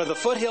 4 for the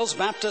Foothills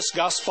Baptist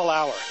Gospel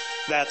Hour.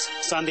 That's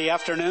Sunday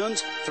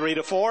afternoons, 3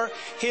 to 4,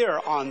 here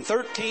on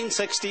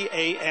 1360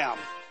 AM.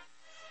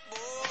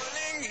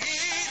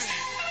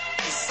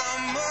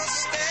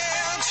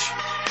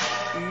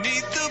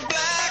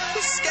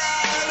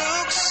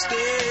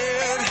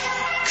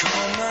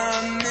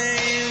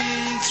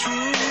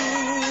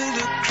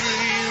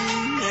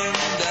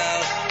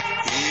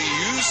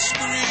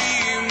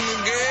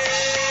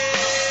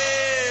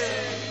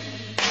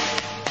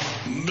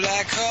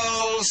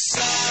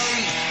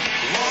 Sun,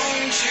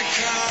 won't you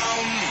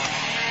come?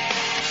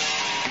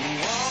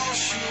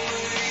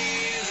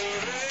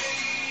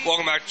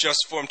 Welcome back to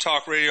Justice Forum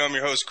Talk Radio. I'm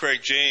your host,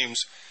 Craig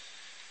James.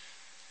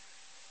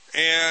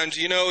 And,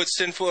 you know, it's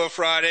Tinfoil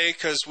Friday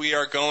because we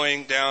are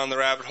going down the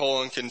rabbit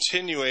hole and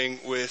continuing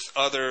with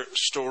other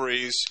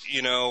stories.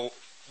 You know,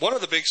 one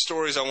of the big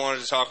stories I wanted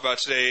to talk about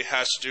today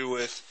has to do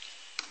with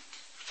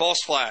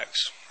false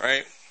flags,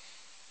 right?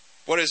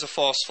 What is a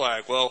false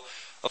flag? Well,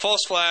 a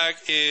false flag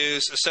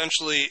is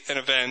essentially an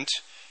event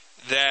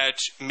that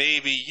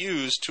may be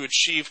used to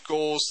achieve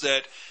goals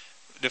that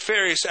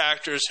nefarious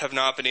actors have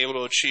not been able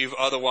to achieve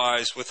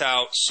otherwise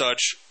without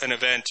such an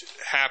event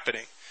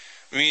happening.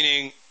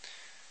 Meaning,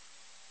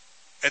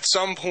 at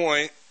some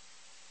point,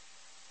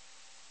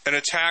 an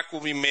attack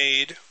will be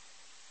made,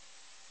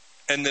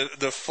 and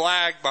the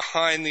flag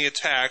behind the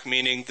attack,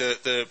 meaning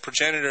the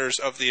progenitors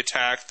of the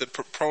attack, the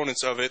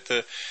proponents of it,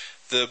 the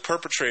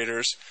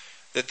perpetrators,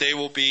 that they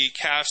will be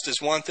cast as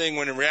one thing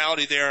when in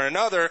reality they are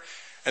another,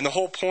 and the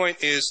whole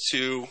point is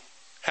to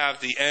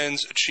have the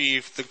ends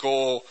achieve the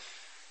goal,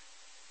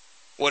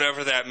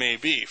 whatever that may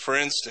be. For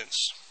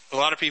instance, a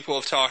lot of people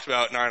have talked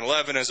about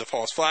 9/11 as a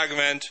false flag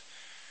event,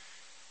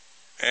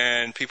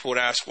 and people would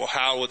ask, well,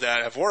 how would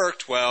that have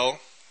worked?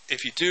 Well,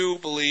 if you do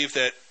believe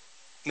that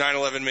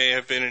 9/11 may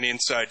have been an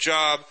inside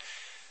job,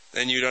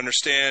 then you'd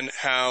understand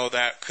how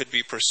that could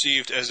be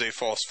perceived as a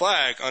false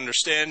flag,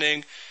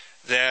 understanding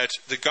that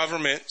the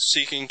government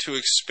seeking to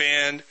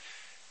expand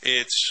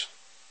its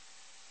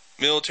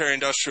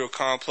military-industrial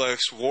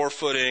complex war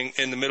footing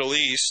in the Middle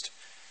East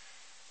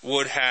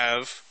would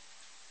have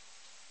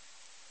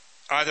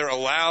either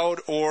allowed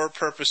or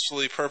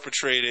purposefully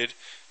perpetrated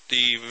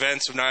the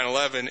events of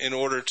 9/11 in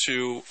order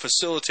to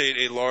facilitate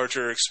a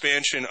larger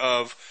expansion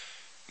of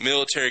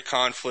military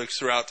conflict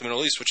throughout the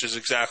Middle East, which is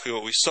exactly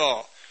what we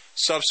saw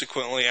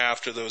subsequently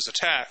after those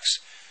attacks,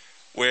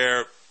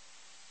 where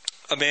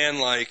a man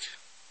like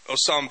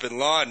Osama bin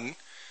Laden,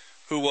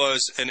 who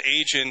was an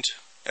agent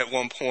at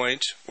one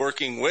point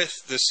working with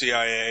the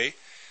CIA,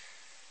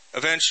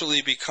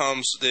 eventually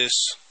becomes this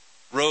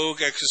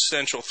rogue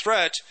existential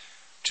threat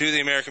to the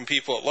American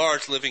people at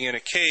large, living in a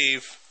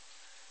cave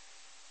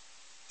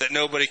that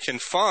nobody can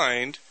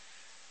find,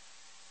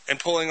 and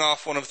pulling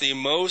off one of the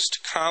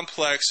most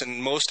complex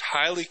and most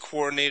highly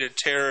coordinated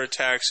terror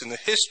attacks in the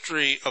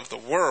history of the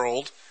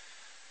world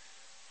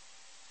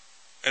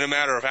in a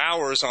matter of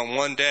hours on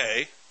one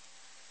day,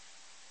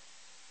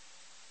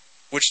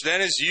 which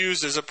then is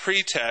used as a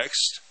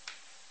pretext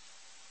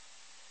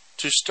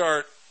to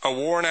start a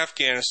war in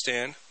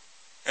Afghanistan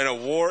and a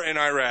war in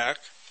Iraq.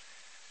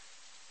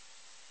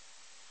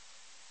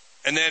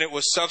 And then it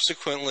was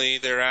subsequently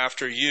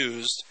thereafter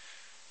used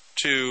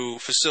to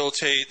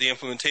facilitate the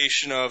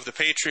implementation of the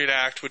Patriot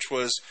Act, which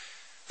was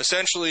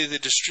essentially the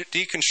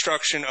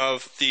deconstruction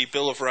of the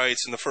Bill of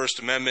Rights and the First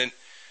Amendment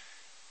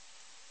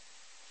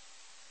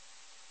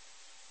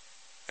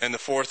and the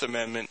Fourth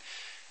Amendment,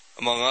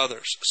 among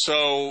others.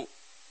 So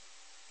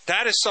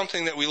that is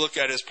something that we look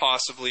at as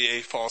possibly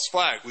a false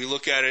flag. We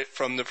look at it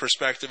from the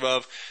perspective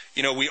of,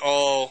 you know, we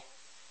all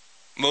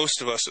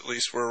most of us at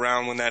least were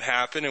around when that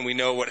happened, and we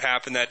know what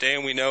happened that day,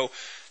 and we know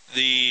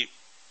the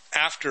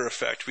after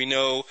effect. We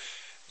know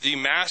the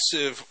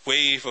massive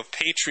wave of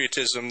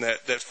patriotism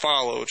that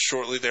followed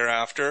shortly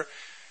thereafter,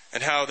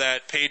 and how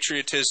that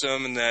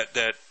patriotism and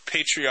that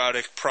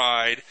patriotic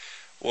pride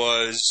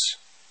was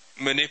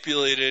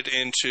manipulated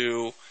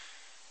into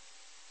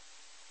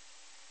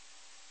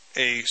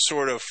a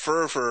sort of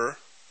fervor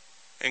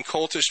and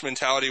cultish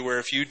mentality where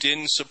if you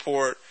didn't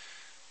support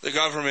the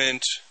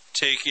government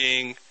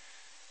taking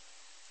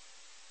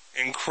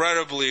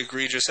incredibly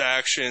egregious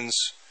actions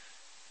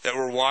that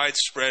were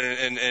widespread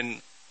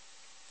and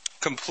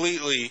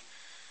completely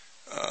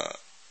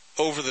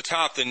over the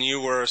top, then you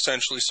were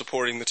essentially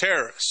supporting the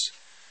terrorists,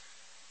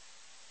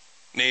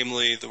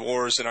 namely the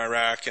wars in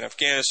Iraq and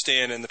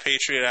Afghanistan and the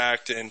Patriot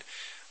Act and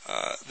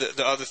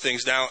the other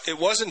things. Now, it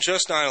wasn't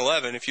just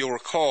 9/11. If you'll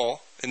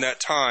recall, in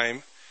that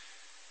time,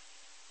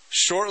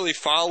 shortly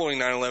following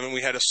 9/11,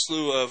 we had a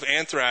slew of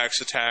anthrax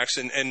attacks,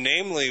 and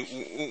namely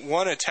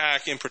one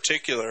attack in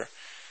particular,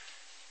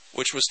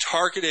 which was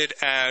targeted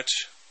at,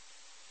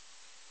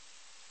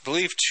 I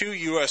believe, 2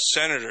 U.S.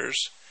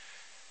 senators,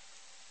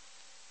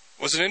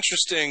 was an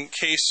interesting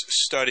case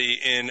study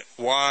in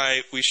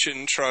why we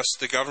shouldn't trust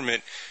the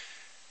government,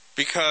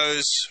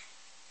 because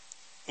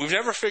we've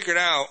never figured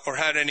out or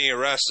had any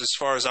arrests, as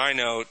far as I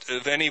know,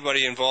 of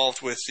anybody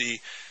involved with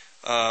the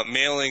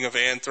mailing of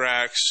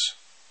anthrax,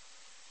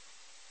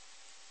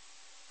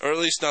 or at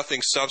least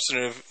nothing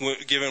substantive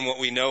given what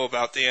we know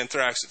about the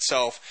anthrax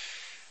itself.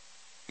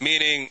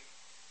 Meaning,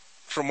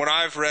 from what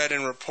I've read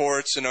in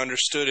reports and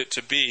understood it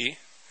to be,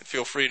 and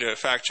feel free to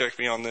fact check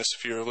me on this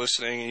if you're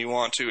listening and you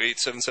want to,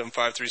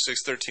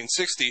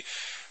 877-536-1360,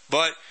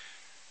 but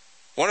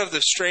one of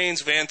the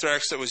strains of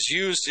anthrax that was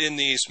used in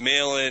these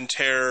mail-in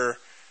terror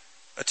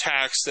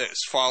attacks that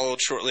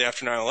followed shortly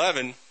after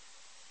 9/11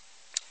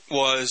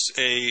 was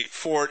a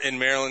fort in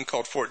Maryland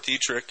called Fort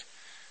Detrick,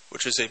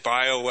 which is a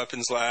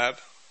bioweapons lab,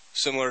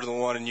 similar to the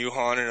one in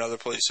Wuhan and other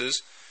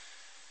places.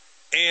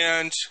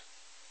 And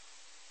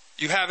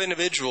you have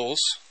individuals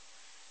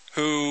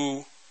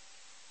who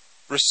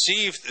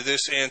received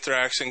this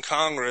anthrax in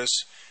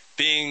Congress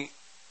being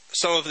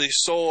some of the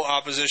sole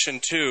opposition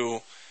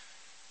to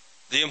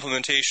the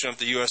implementation of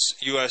the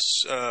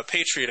U.S.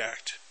 Patriot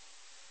Act.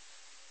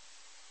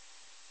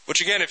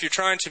 Which, again, if you're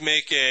trying to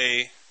make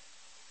a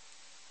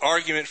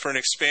argument for an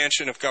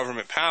expansion of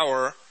government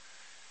power,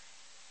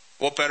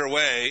 what better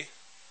way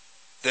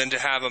than to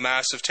have a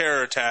massive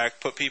terror attack,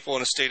 put people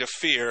in a state of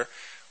fear,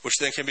 which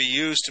then can be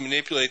used to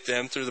manipulate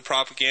them through the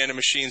propaganda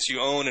machines you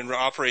own and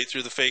operate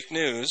through the fake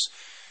news,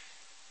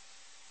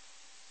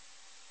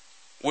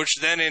 which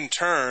then in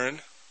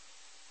turn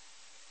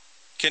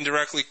can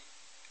directly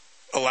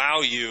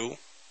allow you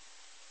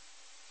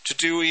to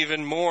do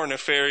even more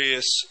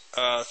nefarious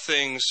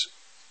things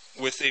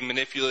with a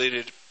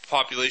manipulated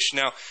population.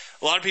 Now,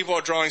 a lot of people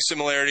are drawing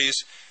similarities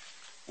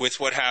with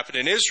what happened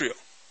in Israel.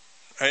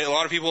 Right? A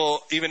lot of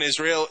people, even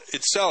Israel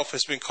itself,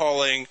 has been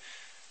calling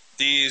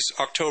these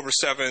October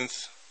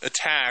 7th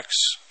attacks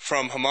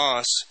from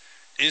Hamas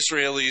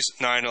Israelis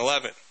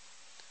 9/11.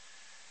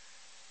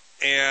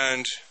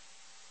 And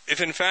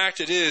if in fact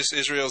it is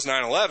Israel's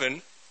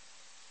 9/11,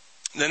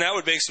 then that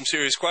would make some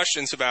serious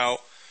questions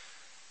about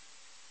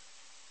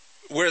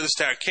where this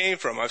attack came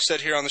from. I've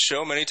said here on the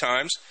show many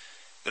times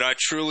that I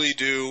truly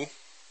do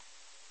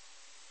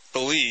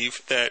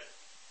believe that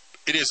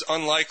it is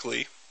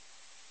unlikely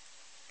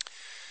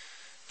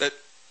that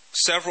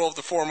several of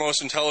the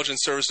foremost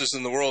intelligence services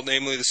in the world,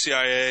 namely the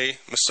CIA,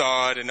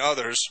 Mossad, and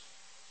others,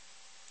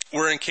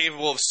 were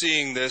incapable of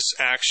seeing this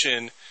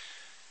action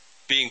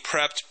being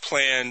prepped,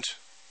 planned,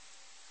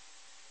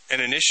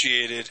 and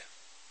initiated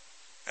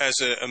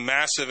as a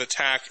massive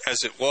attack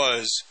as it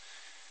was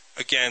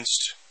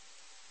against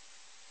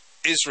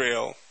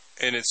Israel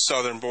and its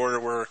southern border,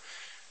 where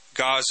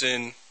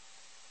Gazan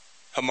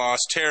Hamas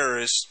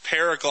terrorists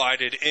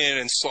paraglided in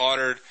and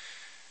slaughtered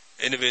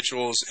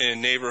individuals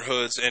in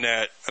neighborhoods and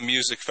at a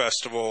music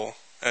festival,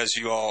 as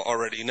you all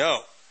already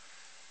know.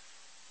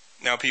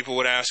 Now, people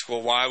would ask,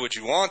 well, why would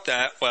you want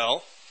that?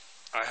 Well,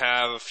 I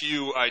have a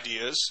few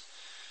ideas.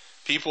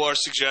 People are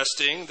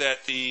suggesting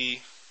that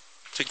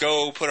to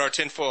go put our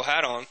tinfoil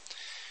hat on,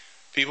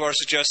 people are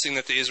suggesting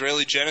that the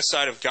Israeli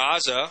genocide of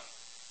Gaza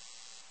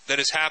that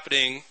is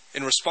happening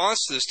in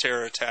response to this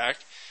terror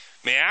attack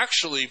may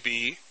actually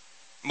be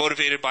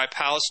motivated by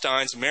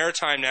Palestine's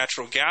maritime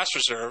natural gas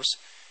reserves,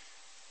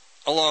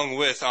 along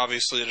with,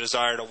 obviously, the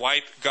desire to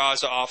wipe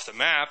Gaza off the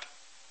map.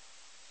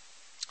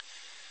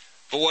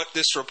 But what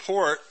this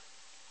report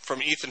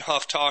from Ethan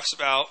Huff talks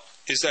about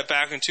is that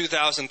back in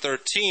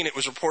 2013, it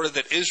was reported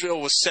that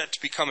Israel was set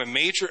to become a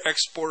major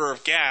exporter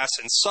of gas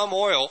and some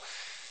oil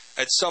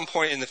at some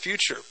point in the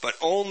future, but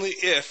only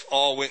if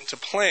all went to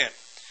plan.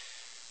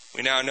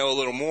 We now know a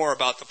little more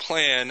about the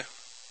plan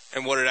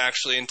and what it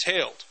actually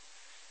entailed.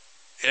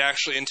 It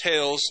actually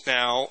entails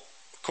now,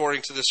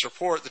 according to this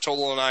report, the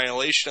total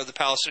annihilation of the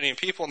Palestinian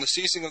people and the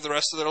seizing of the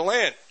rest of their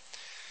land.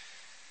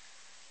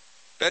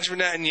 Benjamin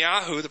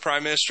Netanyahu, the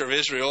Prime Minister of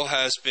Israel,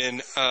 has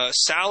been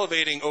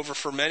salivating over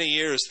for many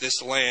years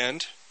this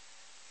land,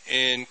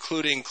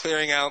 including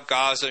clearing out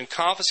Gaza and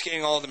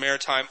confiscating all of the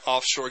maritime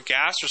offshore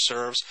gas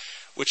reserves,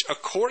 which,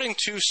 according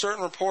to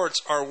certain reports,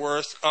 are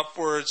worth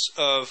upwards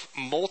of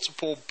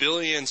multiple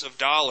billions of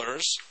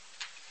dollars.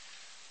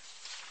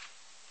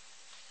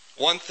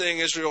 One thing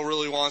Israel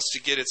really wants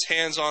to get its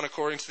hands on,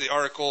 according to the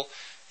article,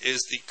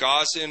 is the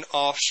Gazan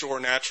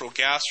offshore natural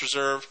gas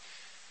reserve,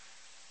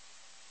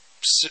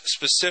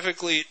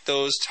 specifically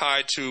those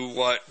tied to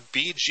what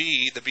the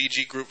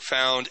BG Group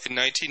found in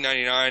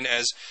 1999,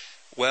 as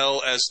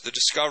well as the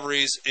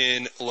discoveries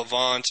in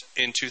Levant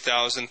in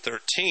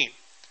 2013.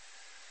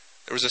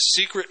 There was a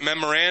secret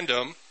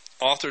memorandum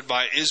authored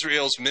by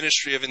Israel's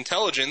Ministry of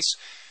Intelligence,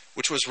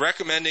 which was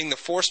recommending the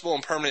forcible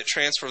and permanent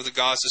transfer of the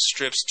Gaza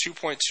Strip's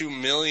 2.2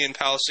 million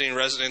Palestinian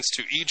residents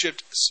to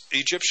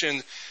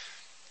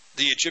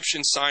the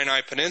Egyptian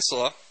Sinai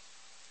Peninsula.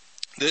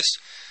 This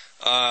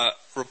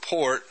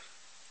report,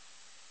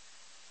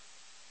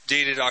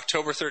 dated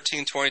October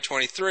 13,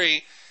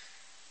 2023,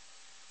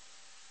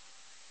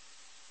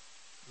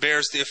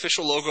 bears the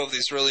official logo of the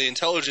Israeli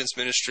Intelligence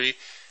Ministry,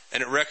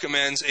 and it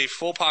recommends a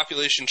full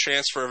population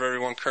transfer of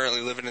everyone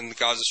currently living in the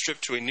Gaza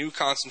Strip to a new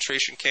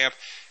concentration camp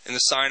in the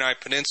Sinai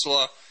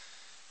Peninsula.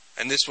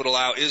 And this would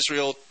allow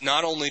Israel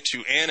not only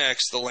to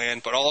annex the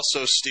land, but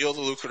also steal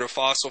the lucrative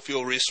fossil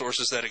fuel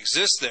resources that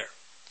exist there.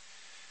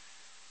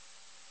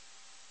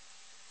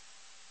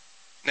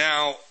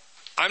 Now,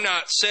 I'm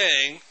not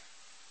saying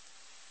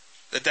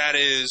that that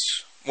is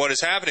what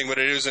is happening, but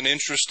it is an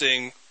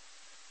interesting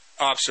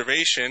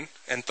observation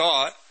and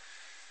thought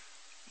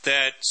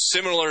that,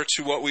 similar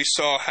to what we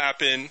saw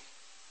happen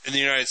in the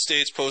United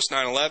States post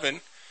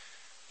 9/11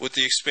 with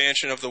the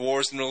expansion of the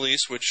wars in the Middle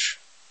East, which,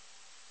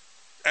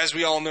 as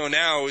we all know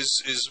now,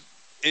 is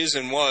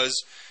and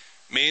was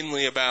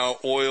mainly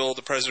about oil,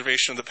 the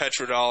preservation of the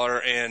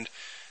petrodollar, and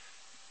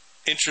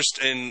interest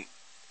in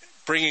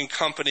bringing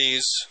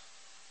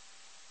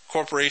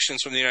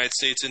corporations from the United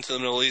States into the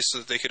Middle East so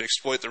that they could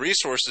exploit the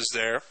resources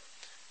there.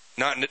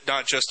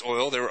 Not just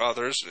oil, there were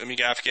others. I mean,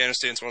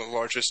 Afghanistan is one of the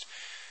largest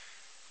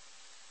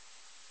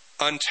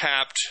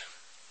untapped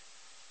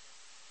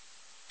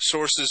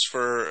sources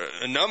for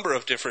a number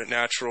of different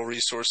natural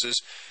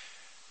resources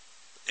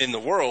in the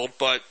world.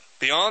 But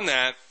beyond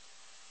that,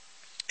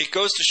 it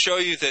goes to show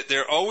you that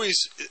there always,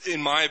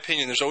 in my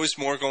opinion, there's always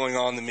more going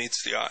on than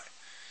meets the eye.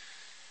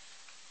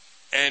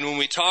 And when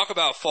we talk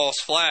about false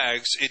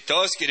flags, it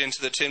does get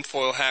into the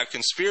tinfoil hat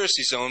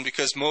conspiracy zone,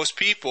 because most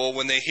people,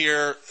 when they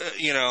hear,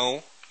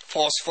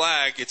 false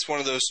flag, it's one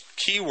of those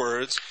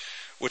keywords,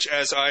 which,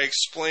 as I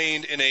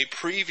explained in a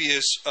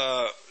previous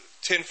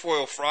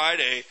Tinfoil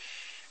Friday,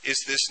 is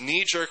this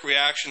knee-jerk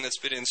reaction that's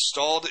been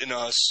installed in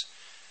us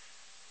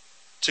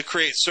to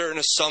create certain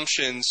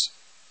assumptions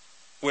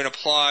when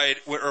applied,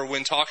 or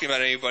when talking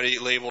about anybody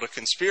labeled a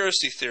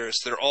conspiracy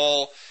theorist. They're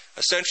all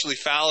essentially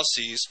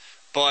fallacies,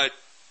 but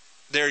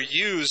they're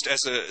used as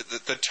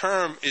the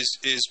term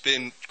is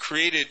been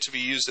created to be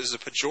used as a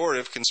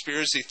pejorative,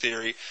 conspiracy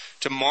theory,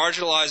 to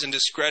marginalize and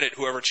discredit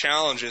whoever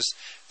challenges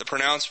the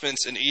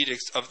pronouncements and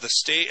edicts of the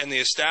state and the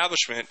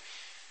establishment,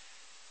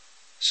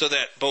 so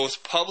that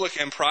both public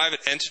and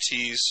private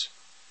entities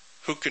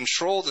who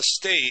control the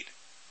state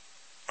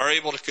are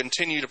able to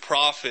continue to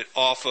profit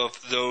off of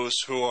those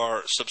who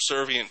are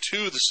subservient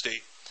to the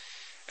state.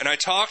 And I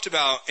talked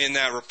about in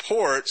that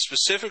report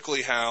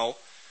specifically how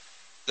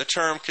the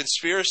term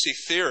conspiracy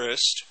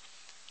theorist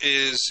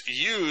is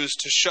used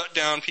to shut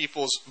down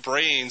people's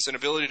brains and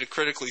ability to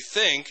critically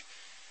think,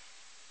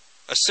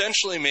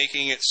 essentially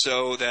making it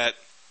so that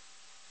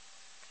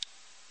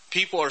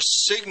people are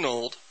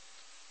signaled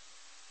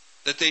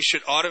that they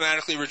should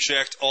automatically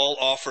reject all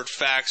offered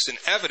facts and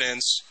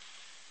evidence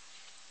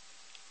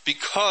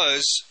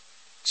because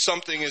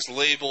something is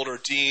labeled or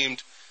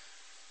deemed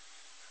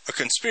a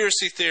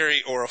conspiracy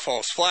theory or a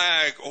false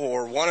flag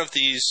or one of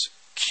these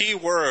key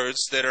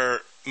words that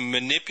are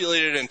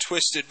manipulated and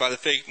twisted by the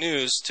fake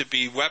news to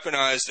be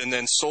weaponized and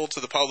then sold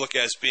to the public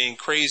as being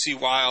crazy,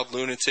 wild,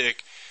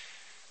 lunatic,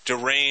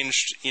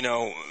 deranged,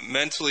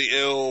 mentally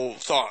ill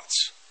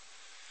thoughts.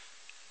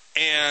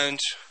 And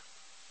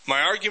my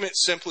argument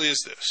simply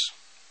is this.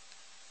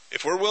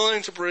 If we're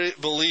willing to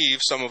believe,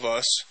 some of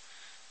us,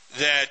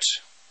 that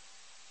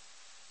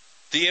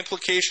the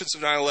implications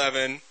of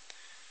 9/11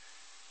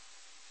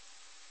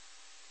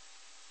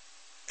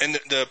 and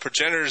the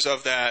progenitors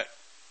of that,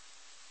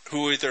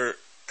 who either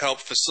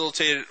helped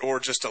facilitate it or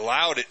just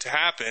allowed it to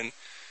happen,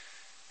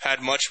 had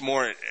much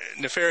more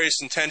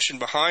nefarious intention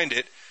behind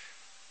it,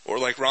 or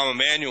like Rahm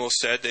Emanuel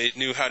said, they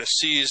knew how to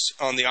seize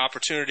on the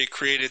opportunity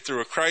created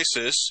through a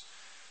crisis,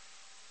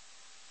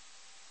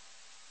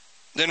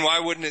 then why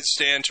wouldn't it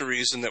stand to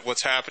reason that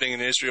what's happening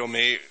in Israel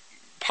may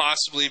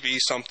possibly be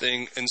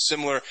something and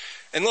similar?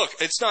 And look,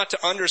 it's not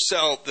to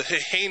undersell the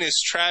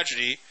heinous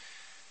tragedy,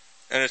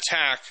 an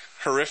attack,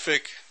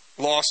 horrific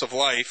loss of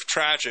life,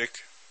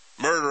 tragic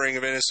murdering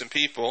of innocent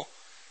people,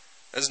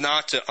 as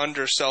not to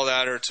undersell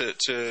that or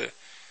to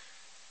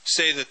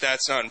say that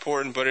that's not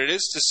important, but it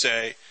is to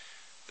say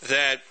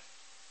that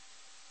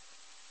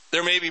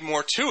there may be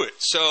more to it.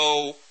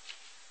 So,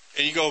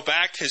 and you go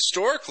back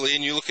historically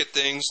and you look at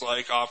things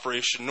like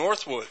Operation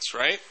Northwoods,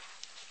 right?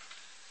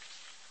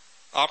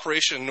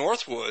 Operation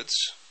Northwoods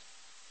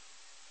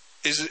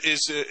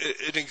is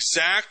an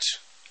exact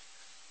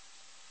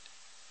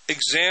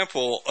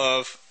example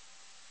of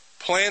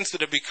plans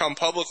that have become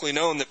publicly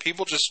known that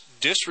people just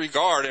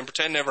disregard and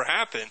pretend never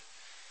happened.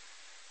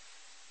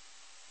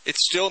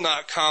 It's still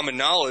not common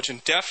knowledge,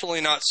 and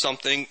definitely not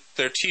something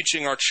they're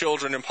teaching our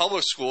children in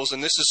public schools.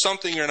 And this is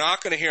something you're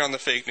not going to hear on the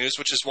fake news,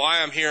 which is why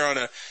I'm here on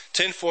a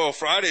Tinfoil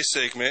Friday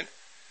segment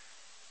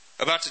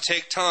about to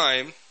take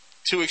time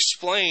to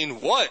explain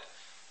what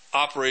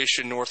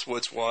Operation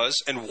Northwoods was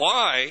and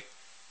why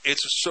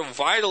it's so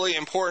vitally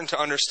important to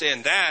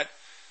understand that,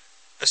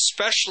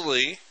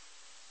 especially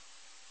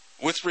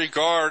with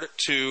regard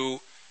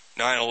to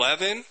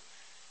 9/11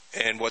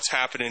 and what's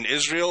happened in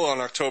Israel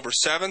on October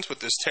 7th with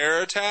this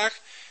terror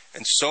attack,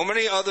 and so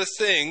many other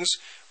things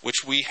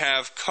which we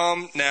have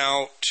come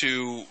now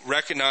to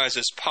recognize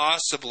as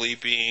possibly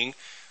being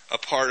a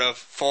part of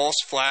false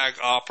flag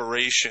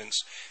operations.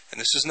 And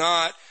this is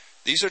not,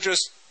 these are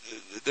just,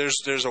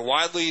 there's a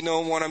widely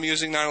known one I'm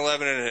using,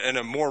 9/11, and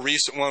a more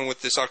recent one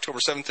with this October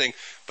 7th thing,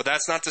 but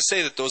that's not to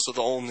say that those are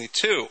the only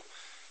two.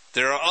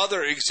 There are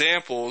other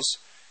examples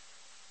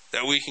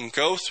that we can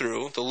go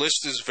through. The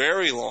list is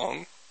very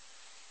long.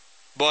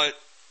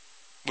 But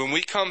when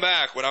we come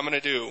back, what I'm going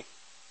to do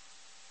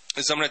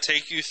is I'm going to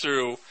take you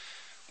through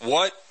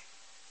what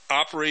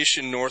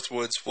Operation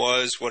Northwoods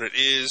was, what it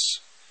is,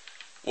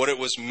 what it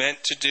was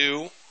meant to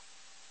do,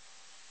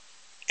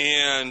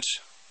 and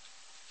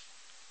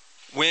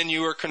when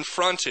you are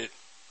confronted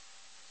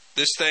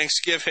this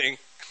Thanksgiving,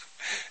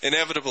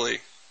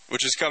 inevitably,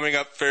 which is coming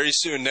up very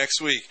soon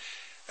next week,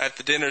 at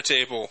the dinner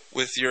table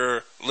with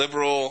your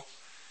liberal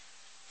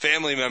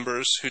family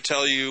members who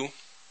tell you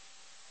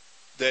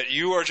that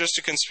you are just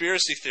a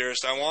conspiracy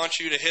theorist, I want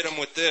you to hit them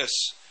with this.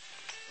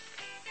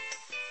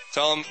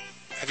 Tell them,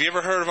 have you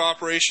ever heard of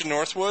Operation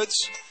Northwoods?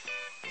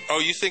 Oh,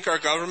 you think our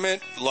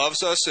government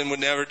loves us and would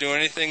never do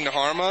anything to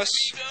harm us,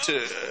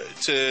 to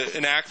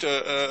enact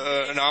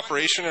an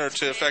operation or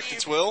to affect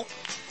its will?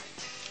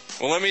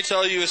 Well, let me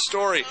tell you a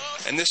story.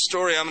 And this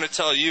story I'm going to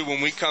tell you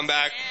when we come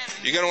back.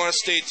 You're going to want to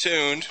stay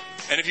tuned.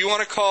 And if you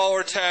want to call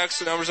or text,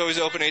 the number's always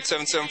open,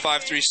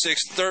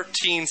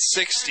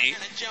 877-536-1360.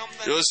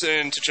 You're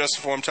listening to Just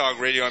Informed Talk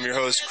Radio. I'm your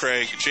host,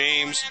 Craig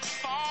James.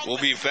 We'll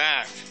be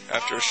back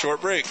after a short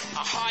break.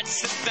 Our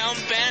hearts are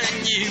thumping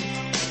and you,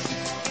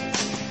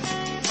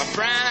 a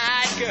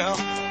brown-eyed girl.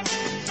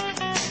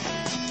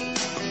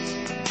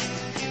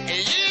 And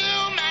you,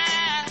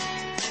 my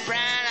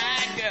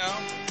brown-eyed girl.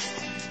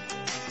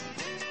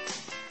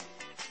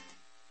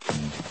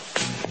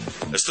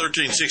 As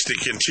 1360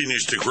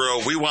 continues to grow,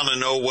 we want to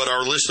know what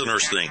our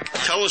listeners think.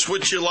 Tell us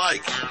what you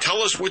like.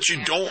 Tell us what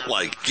you don't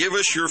like. Give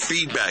us your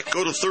feedback.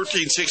 Go to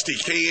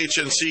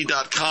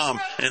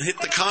 1360khnc.com and hit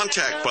the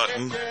contact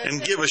button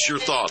and give us your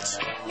thoughts.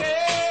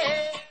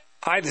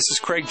 Hi, this is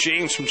Craig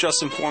James from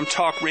Just Informed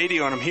Talk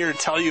Radio, and I'm here to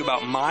tell you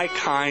about My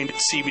Kind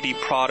CBD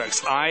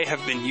products. I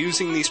have been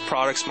using these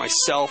products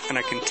myself, and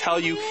I can tell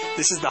you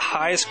this is the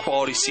highest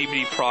quality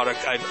CBD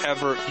product I've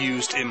ever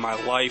used in my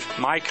life.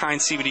 My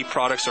Kind CBD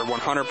products are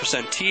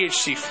 100%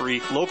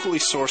 THC-free, locally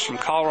sourced from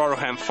Colorado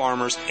hemp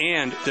farmers,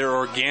 and they're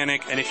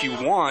organic. And if you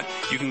want,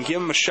 you can give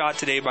them a shot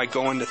today by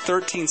going to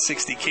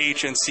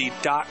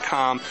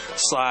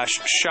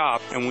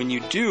 1360khnc.com/shop. And when you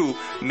do,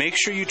 make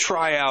sure you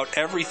try out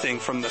everything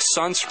from the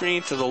sunscreen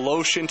to the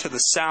lotion, to the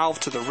salve,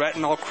 to the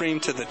retinol cream,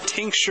 to the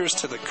tinctures,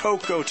 to the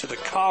cocoa, to the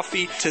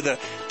coffee, to the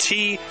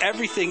tea,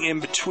 everything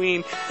in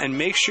between. And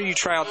make sure you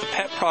try out the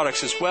pet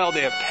products as well.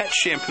 They have pet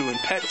shampoo and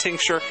pet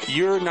tincture.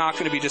 You're not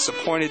going to be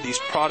disappointed. These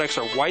products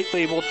are white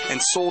labeled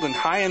and sold in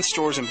high-end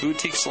stores and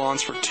boutique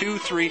salons for 2,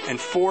 3, and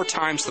 4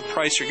 times the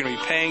price you're going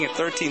to be paying at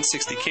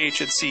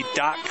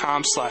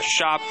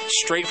 1360khnc.com/shop,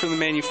 straight from the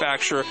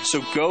manufacturer.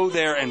 So go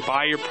there and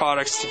buy your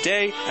products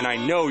today, and I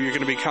know you're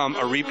going to become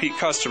a repeat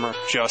customer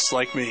just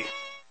like me.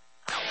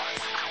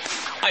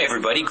 Hi,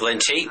 everybody. Glenn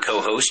Tate,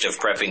 co-host of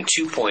Prepping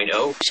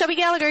 2.0. Shelby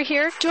Gallagher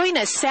here. Join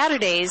us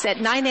Saturdays at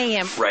 9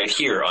 a.m. right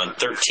here on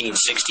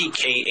 1360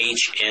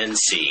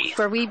 KHNC,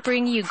 where we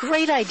bring you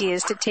great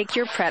ideas to take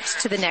your preps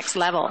to the next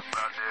level.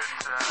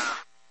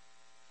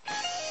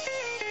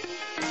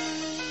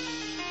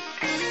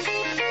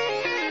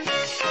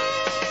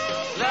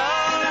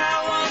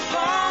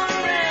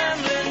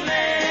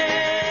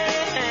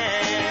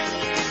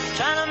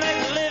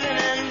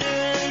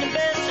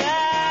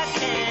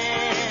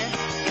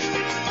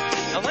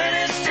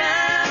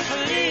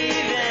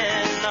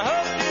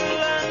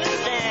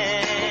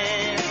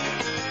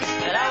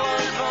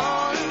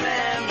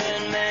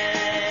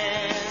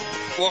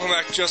 Welcome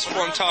back to Just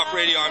Informed Talk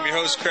Radio. I'm your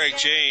host, Craig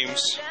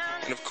James.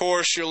 And of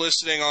course, you're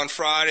listening on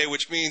Friday,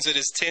 which means it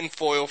is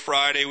Tinfoil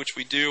Friday, which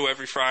we do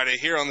every Friday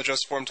here on the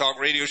Just Informed Talk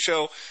Radio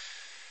Show.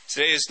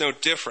 Today is no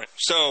different.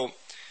 So,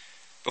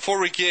 before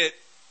we get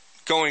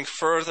going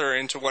further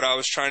into what I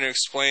was trying to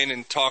explain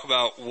and talk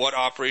about what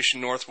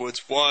Operation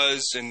Northwoods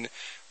was and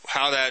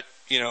how that,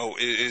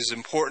 is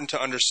important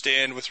to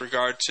understand with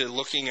regard to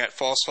looking at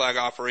false flag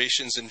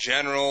operations in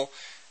general,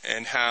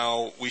 and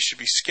how we should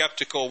be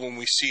skeptical when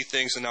we see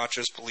things and not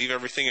just believe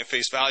everything at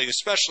face value,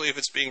 especially if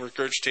it's being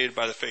regurgitated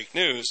by the fake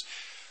news.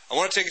 I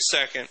want to take a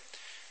second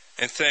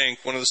and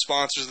thank one of the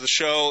sponsors of the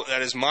show.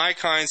 That is My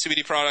Kind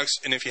CBD products,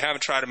 and if you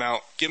haven't tried them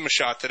out, give them a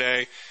shot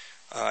today.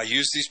 I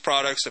use these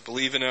products. I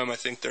believe in them. I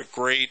think they're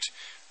great.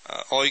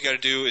 All you got to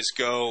do is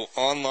go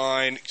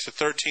online to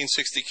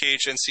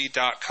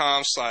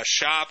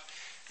 1360khnc.com/shop.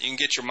 You can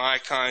get your My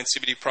Kind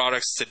CBD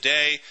products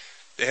today.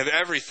 They have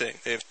everything.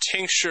 They have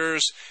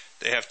tinctures.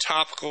 They have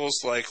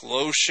topicals like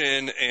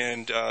lotion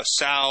and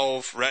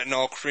salve,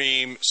 retinol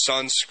cream,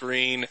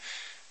 sunscreen.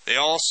 They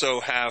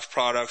also have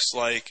products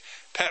like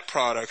pet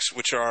products,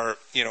 which are,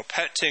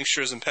 pet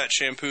tinctures and pet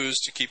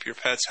shampoos to keep your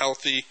pets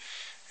healthy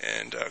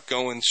and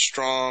going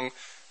strong.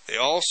 They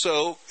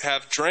also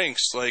have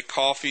drinks like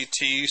coffee,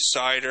 tea,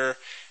 cider,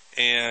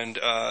 and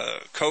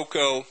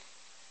cocoa.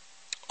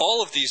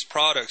 All of these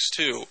products,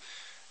 too,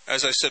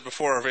 as I said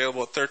before, are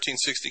available at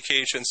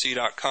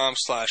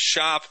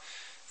 1360khnc.com/shop.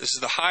 This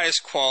is the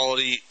highest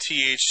quality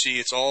THC.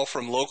 It's all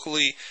from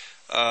locally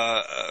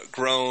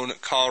grown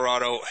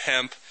Colorado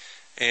hemp,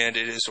 and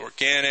it is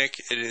organic.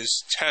 It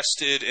is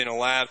tested in a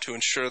lab to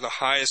ensure the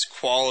highest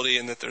quality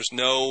and that there's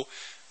no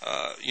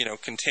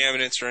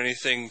contaminants or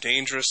anything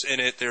dangerous in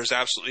it. There's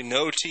absolutely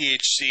no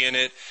THC in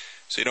it,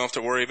 so you don't have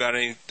to worry about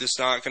any. It's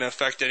not going to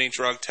affect any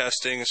drug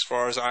testing as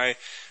far as I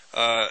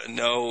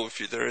know. If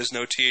there is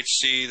no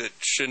THC, that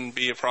shouldn't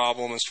be a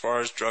problem as far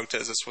as drug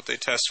tests. That's what they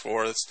test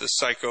for. It's the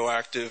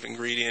psychoactive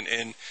ingredient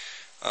in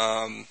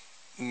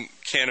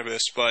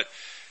cannabis. But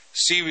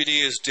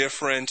CBD is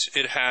different.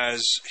 It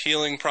has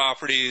healing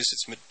properties.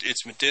 It's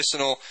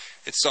medicinal.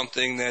 It's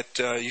something that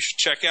you should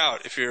check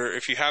out. If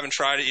you haven't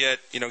tried it yet,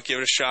 give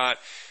it a shot.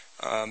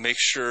 Make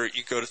sure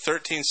you go to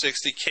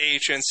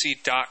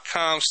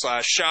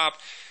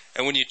 1360khnc.com/shop,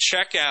 and when you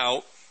check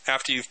out,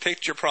 after you've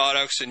picked your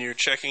products and you're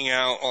checking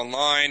out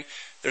online,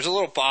 there's a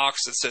little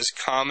box that says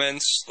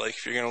comments. Like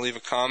if you're going to leave a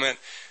comment,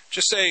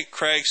 just say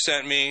Craig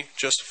sent me,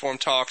 Just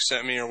Informed Talk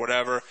sent me, or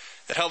whatever.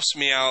 That helps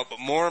me out. But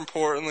more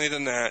importantly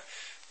than that,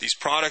 these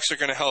products are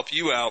going to help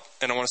you out,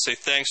 and I want to say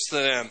thanks to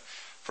them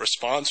for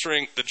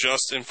sponsoring the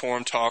Just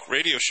Informed Talk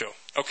radio show.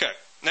 Okay,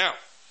 now,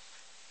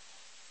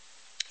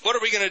 what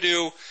are we going to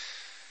do?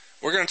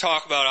 We're going to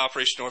talk about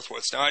Operation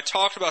Northwoods. Now, I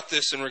talked about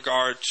this in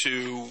regard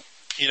to,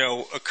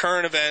 a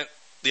current event,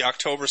 the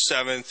October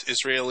 7th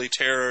Israeli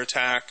terror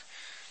attack,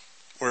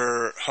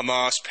 where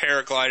Hamas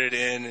paraglided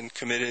in and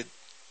committed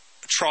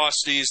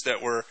atrocities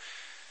that were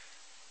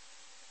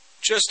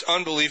just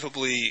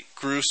unbelievably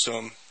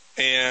gruesome.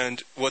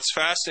 And what's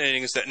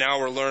fascinating is that now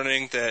we're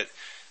learning that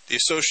the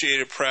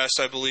Associated Press,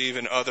 I believe,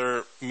 and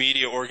other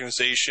media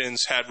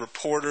organizations had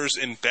reporters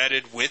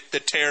embedded with the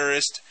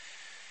terrorist.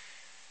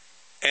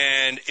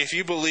 And if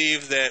you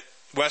believe that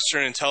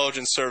Western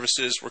intelligence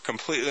services were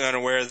completely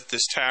unaware that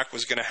this attack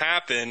was going to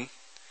happen,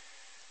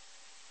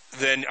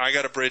 then I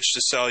got a bridge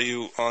to sell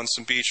you on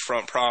some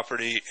beachfront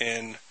property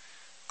in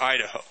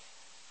Idaho.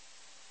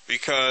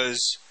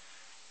 Because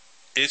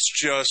it's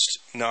just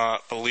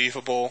not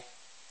believable.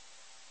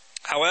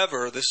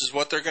 However, this is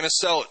what they're going to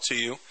sell it to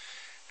you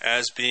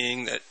as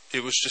being that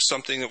it was just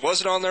something that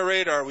wasn't on their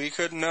radar. We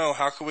couldn't know.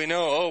 How could we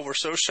know? Oh, we're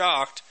so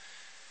shocked.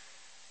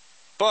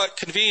 But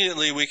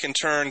conveniently, we can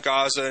turn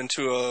Gaza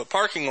into a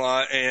parking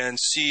lot and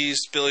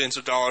seize billions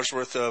of dollars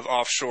worth of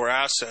offshore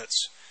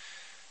assets.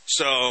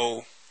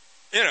 So,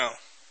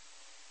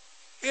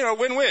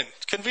 win-win.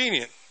 It's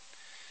convenient.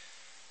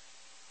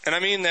 And I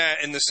mean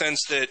that in the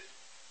sense that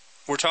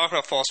we're talking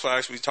about false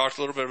flags. We talked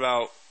a little bit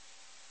about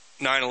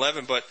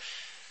 9/11, but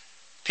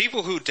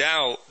people who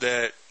doubt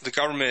that the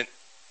government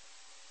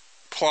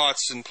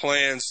plots and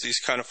plans these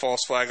kind of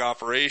false flag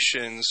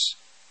operations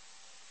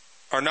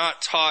are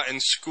not taught in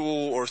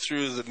school or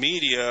through the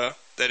media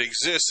that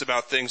exists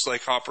about things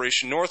like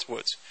Operation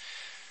Northwoods.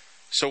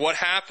 So what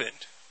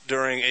happened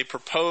during a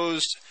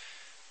proposed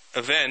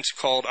event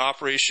called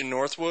Operation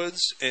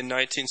Northwoods in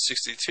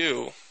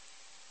 1962,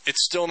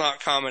 it's still not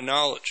common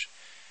knowledge.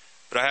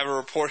 But I have a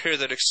report here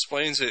that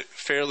explains it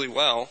fairly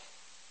well.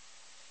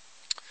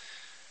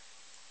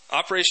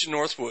 Operation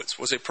Northwoods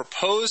was a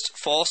proposed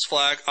false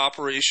flag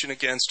operation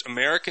against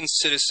American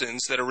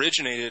citizens that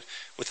originated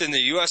within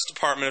the U.S.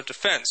 Department of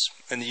Defense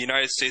and the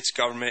United States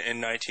government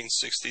in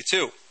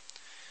 1962.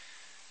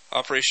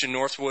 Operation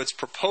Northwoods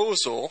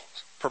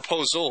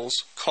proposals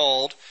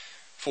called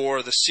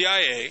for the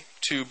CIA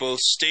to both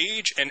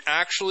stage and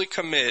actually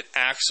commit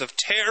acts of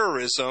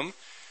terrorism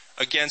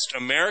against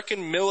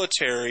American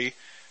military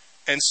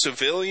and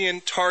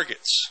civilian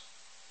targets,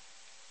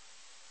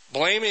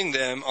 blaming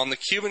them on the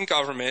Cuban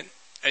government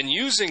and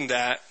using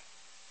that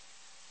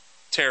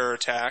terror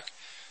attack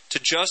to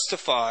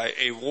justify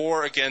a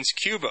war against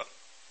Cuba.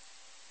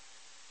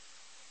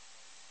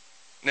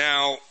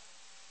 Now,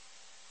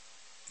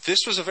 this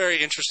was a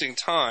very interesting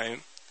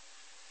time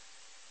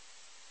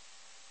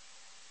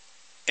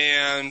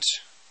And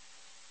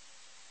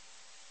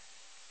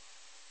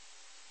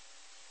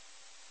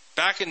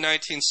back in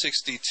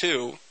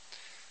 1962,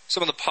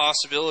 some of the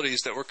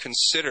possibilities that were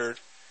considered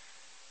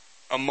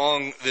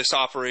among this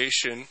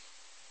operation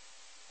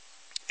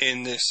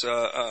in this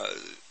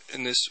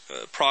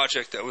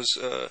project that was,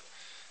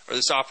 or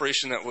this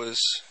operation that was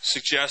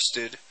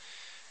suggested,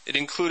 it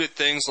included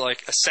things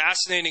like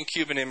assassinating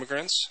Cuban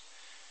immigrants,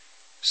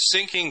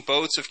 sinking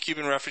boats of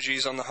Cuban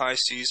refugees on the high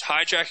seas,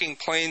 hijacking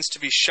planes to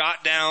be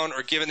shot down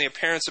or given the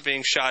appearance of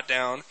being shot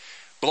down,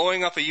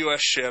 blowing up a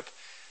U.S. ship,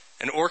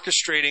 and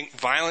orchestrating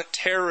violent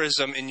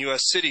terrorism in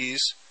U.S.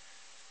 cities.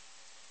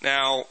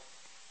 Now,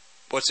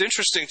 what's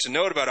interesting to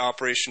note about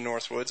Operation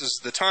Northwoods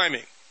is the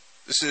timing.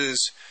 This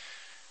is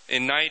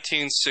in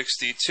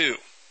 1962.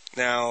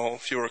 Now,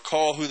 if you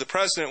recall who the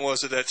president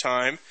was at that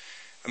time,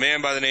 a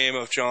man by the name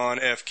of John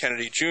F.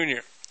 Kennedy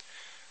Jr.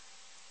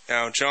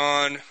 Now,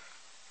 John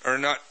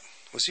Kennedy,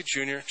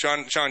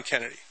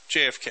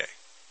 JFK.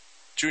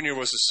 Jr.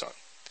 was his son.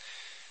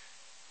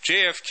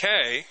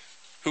 JFK,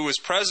 who was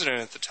president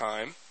at the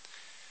time,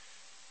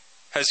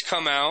 has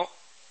come out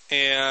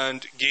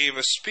and gave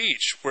a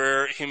speech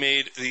where he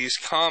made these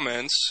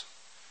comments,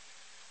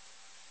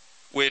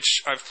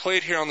 which I've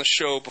played here on the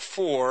show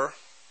before,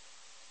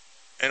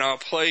 and I'll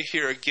play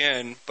here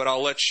again, but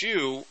I'll let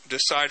you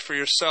decide for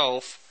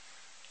yourself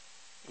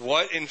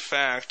what, in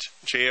fact,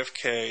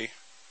 JFK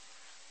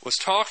was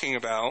talking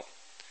about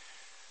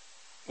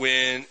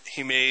when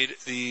he made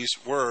these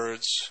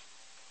words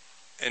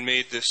and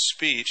made this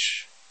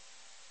speech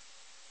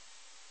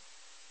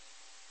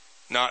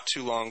not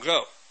too long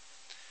ago.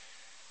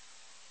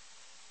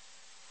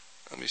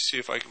 Let me see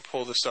if I can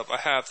pull this up. I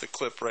have the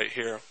clip right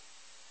here.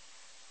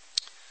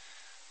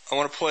 I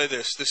want to play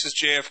this. This is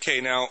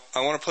JFK. Now, I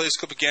want to play this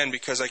clip again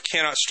because I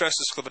cannot stress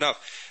this clip enough.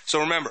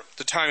 So remember,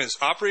 the time is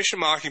Operation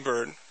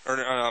Mockingbird, or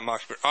not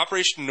Mockingbird,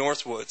 Operation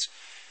Northwoods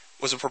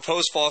was a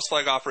proposed false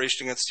flag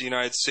operation against the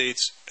United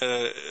States,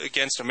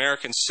 against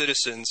American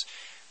citizens,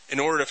 in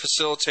order to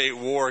facilitate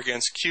war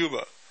against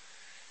Cuba.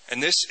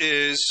 And this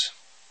is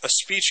a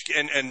speech,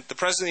 and the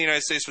President of the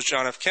United States was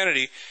John F.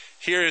 Kennedy.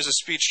 Here is a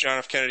speech John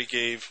F. Kennedy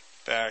gave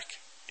back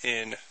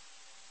in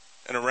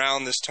and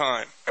around this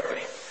time.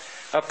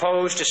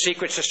 Opposed to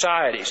secret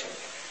societies,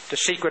 to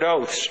secret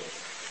oaths,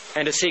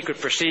 and to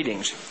secret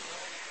proceedings.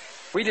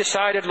 We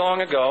decided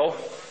long ago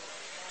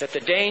that the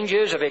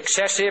dangers of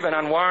excessive and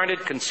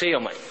unwarranted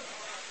concealment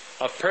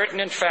of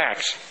pertinent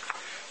facts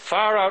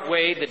far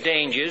outweighed the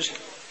dangers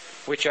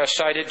which are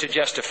cited to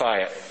justify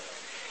it.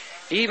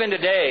 Even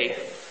today,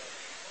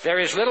 there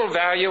is little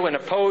value in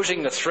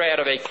opposing the threat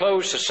of a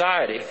closed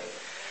society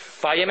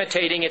by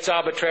imitating its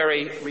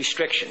arbitrary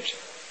restrictions.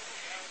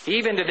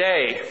 Even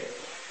today,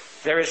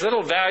 there is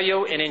little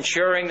value in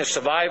ensuring the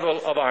survival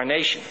of our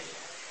nation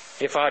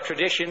if our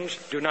traditions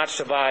do not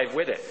survive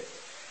with it.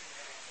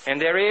 And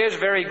there is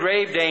very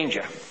grave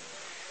danger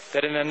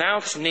that an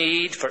announced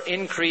need for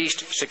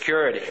increased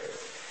security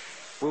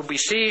will be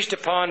seized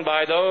upon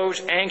by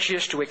those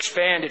anxious to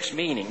expand its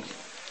meaning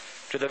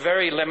to the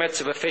very limits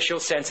of official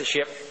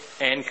censorship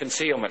and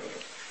concealment.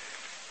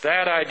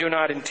 That I do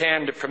not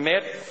intend to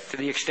permit to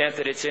the extent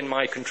that it's in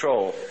my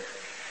control.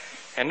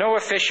 And no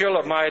official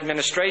of my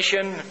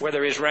administration,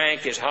 whether his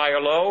rank is high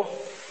or low,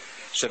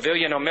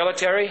 civilian or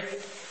military,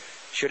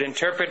 should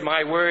interpret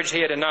my words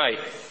here tonight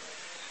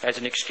as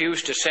an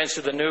excuse to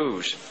censor the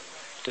news,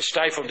 to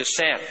stifle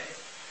dissent,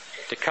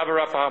 to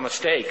cover up our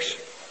mistakes,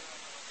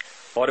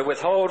 or to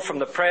withhold from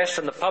the press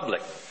and the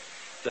public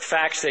the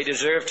facts they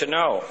deserve to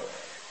know.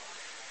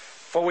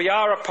 For we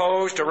are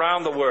opposed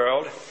around the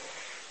world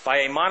by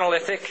a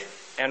monolithic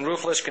and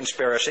ruthless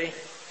conspiracy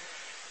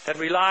that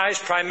relies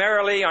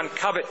primarily on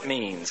covert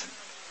means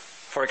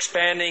for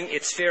expanding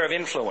its sphere of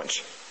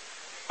influence,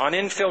 on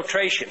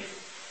infiltration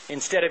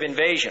instead of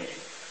invasion,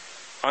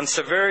 on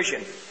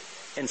subversion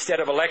instead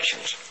of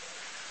elections,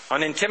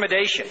 on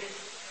intimidation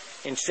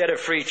instead of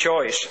free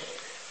choice,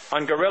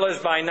 on guerrillas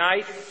by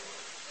night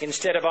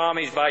instead of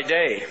armies by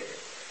day.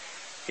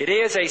 It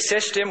is a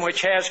system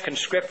which has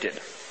conscripted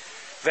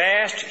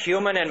vast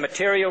human and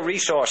material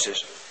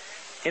resources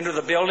into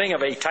the building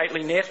of a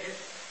tightly knit,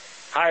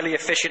 highly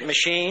efficient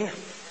machine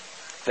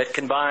that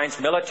combines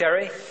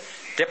military,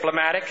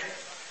 diplomatic,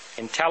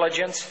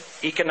 intelligence,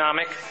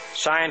 economic,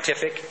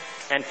 scientific,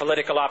 and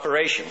political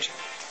operations.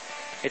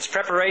 Its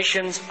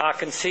preparations are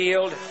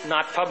concealed,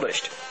 not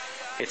published.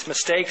 Its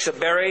mistakes are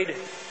buried,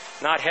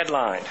 not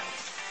headlined.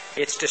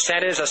 Its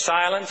dissenters are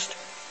silenced,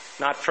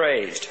 not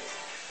praised.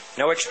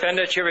 No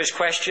expenditure is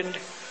questioned,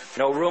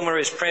 no rumor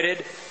is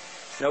printed,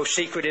 no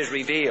secret is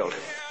revealed.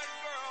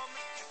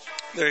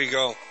 There you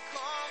go.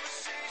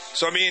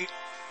 So, I mean,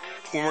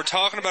 when we're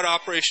talking about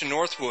Operation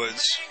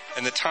Northwoods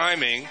and the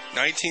timing,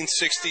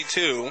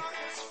 1962,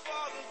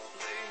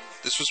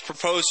 this was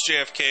proposed to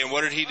JFK, and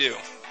what did he do?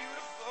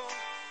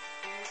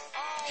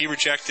 He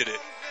rejected it.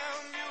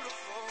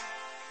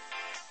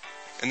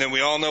 And then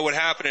we all know what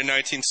happened in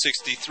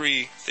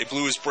 1963. They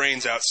blew his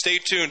brains out. Stay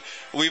tuned.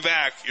 We'll be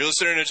back. You're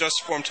listening to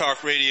Just Informed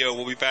Talk Radio.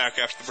 We'll be back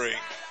after the break.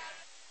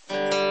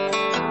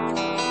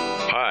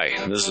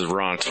 This is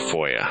Ron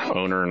Tafoya,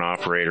 owner and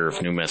operator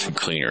of New Method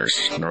Cleaners,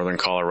 Northern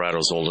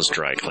Colorado's oldest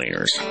dry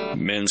cleaners.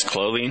 Men's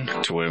clothing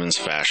to women's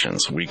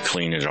fashions, we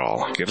clean it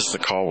all. Give us a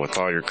call with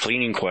all your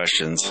cleaning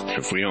questions.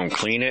 If we don't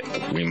clean it,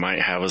 we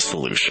might have a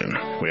solution.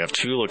 We have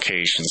 2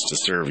 locations to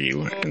serve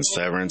you in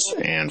Severance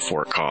and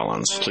Fort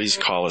Collins. Please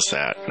call us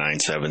at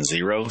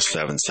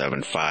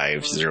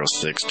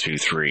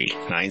 970-775-0623.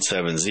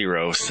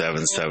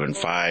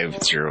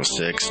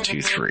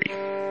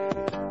 970-775-0623.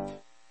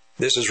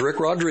 This is Rick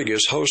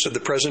Rodriguez, host of The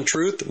Present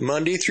Truth,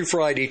 Monday through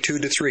Friday, 2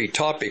 to 3.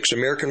 Topics: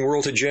 American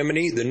World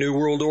Hegemony, The New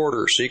World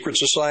Order, Secret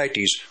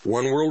Societies,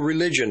 One World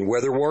Religion,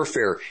 Weather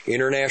Warfare,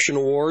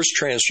 International Wars,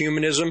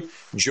 Transhumanism.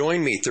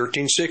 Join me,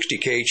 1360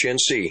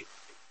 KHNC.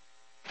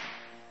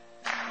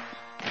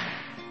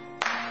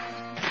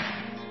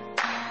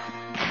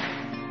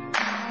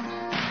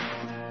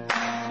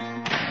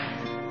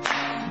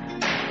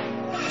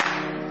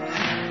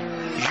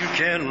 You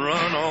can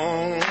run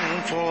on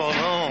for a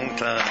long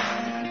time.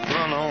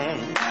 Run on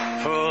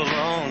for a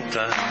long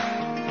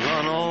time.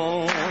 Run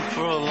on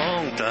for a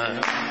long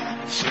time.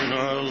 Sooner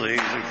or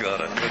later,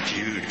 gotta cut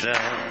you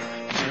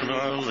down. Sooner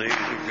or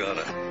later,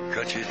 gotta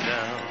cut you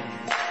down.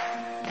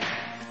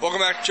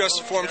 Welcome back to Just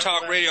Informed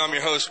Talk Radio. I'm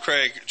your host,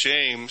 Craig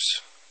James.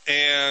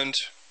 And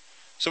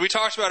so we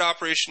talked about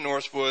Operation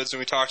Northwoods, and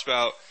we talked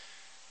about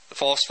the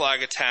false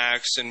flag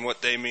attacks and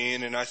what they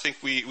mean. And I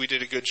think we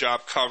did a good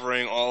job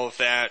covering all of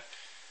that.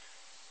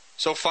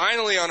 So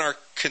finally, on our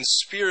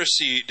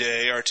Conspiracy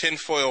Day, our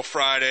Tinfoil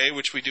Friday,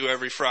 which we do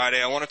every Friday,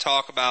 I want to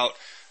talk about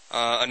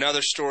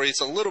another story.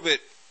 It's a little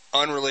bit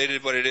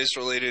unrelated, but it is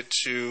related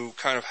to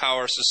kind of how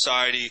our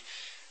society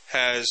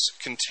has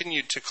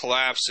continued to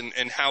collapse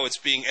and how it's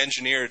being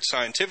engineered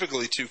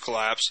scientifically to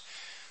collapse.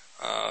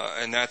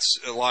 And that's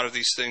a lot of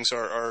these things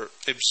are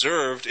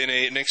observed in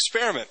an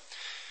experiment.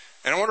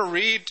 And I want to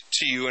read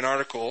to you an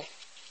article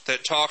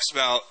that talks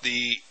about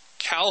the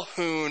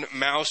Calhoun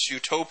Mouse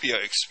Utopia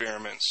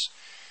experiments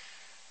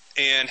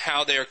and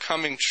how they are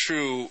coming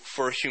true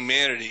for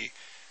humanity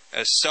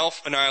as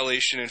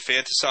self-annihilation,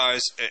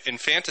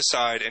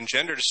 infanticide, and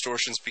gender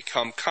distortions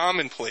become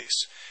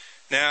commonplace.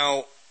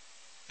 Now,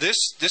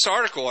 this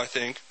article, I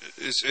think,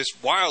 is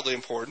wildly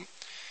important.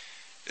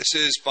 This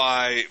is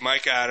by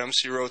Mike Adams.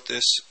 He wrote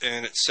this,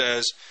 and it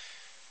says,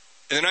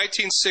 in the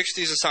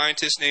 1960s, a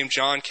scientist named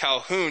John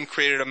Calhoun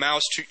created a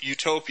mouse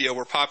utopia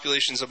where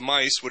populations of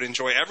mice would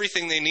enjoy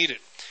everything they needed,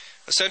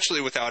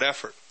 essentially without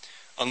effort.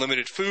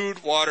 Unlimited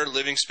food, water,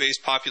 living space,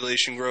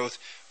 population growth,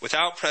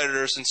 without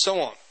predators, and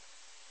so on.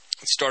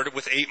 It started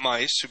with 8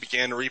 mice who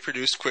began to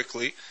reproduce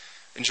quickly,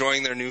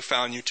 enjoying their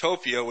newfound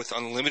utopia with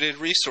unlimited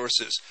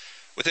resources.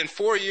 Within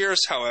 4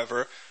 years,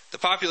 however, the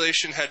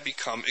population had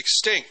become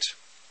extinct.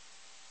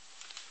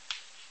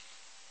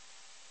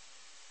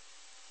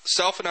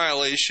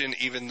 Self-annihilation,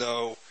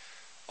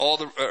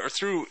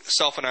 through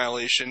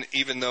self-annihilation,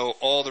 even though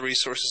all the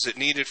resources it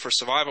needed for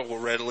survival were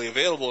readily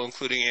available,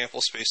 including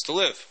ample space to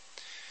live.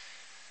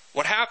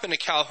 What happened to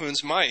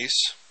Calhoun's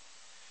mice?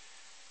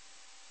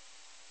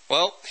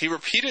 Well, he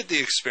repeated the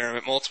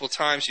experiment multiple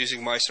times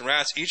using mice and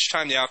rats. Each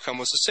time the outcome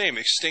was the same: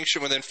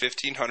 extinction within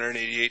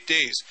 1,588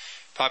 days.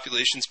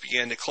 Populations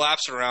began to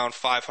collapse around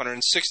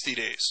 560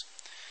 days.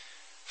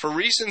 For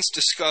reasons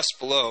discussed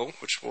below,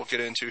 which we'll get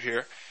into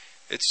here,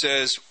 it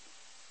says,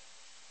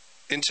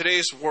 in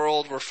today's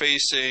world, we're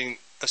facing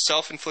a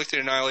self-inflicted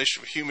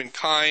annihilation of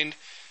humankind,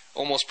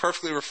 almost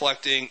perfectly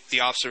reflecting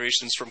the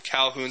observations from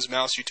Calhoun's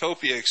Mouse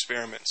Utopia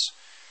experiments.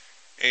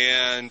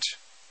 And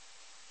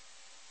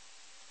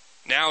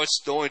now it's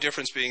the only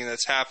difference being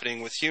that's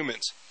happening with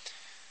humans.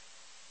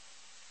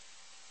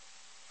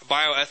 A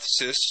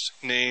bioethicist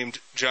named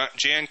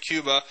Jan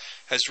Kuba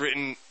has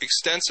written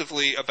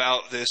extensively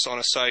about this on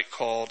a site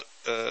called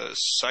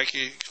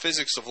Psychic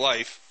Physics of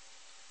Life.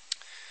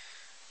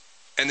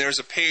 And there's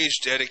a page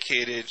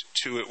dedicated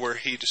to it where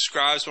he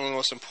describes one of the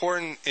most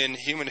important in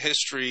human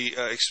history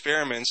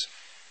experiments,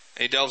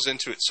 and he delves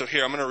into it. So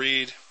here, I'm going to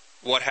read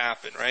what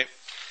happened, right?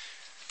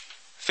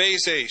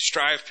 Phase A,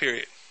 strive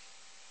period.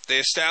 They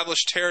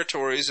establish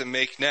territories and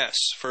make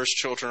nests. First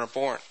children are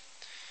born.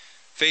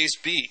 Phase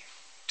B,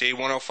 day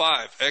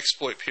 105,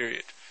 exploit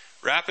period.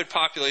 Rapid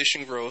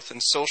population growth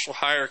and social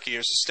hierarchy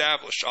is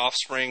established.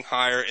 Offspring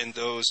higher in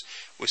those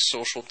with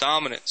social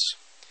dominance.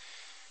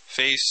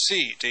 Phase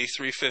C, day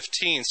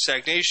 315,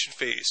 stagnation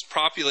phase.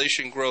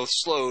 Population growth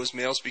slows.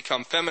 Males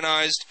become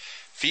feminized.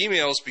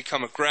 Females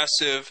become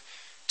aggressive,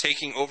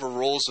 taking over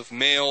roles of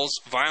males.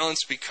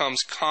 Violence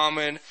becomes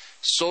common.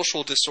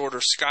 Social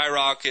disorder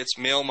skyrockets.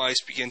 Male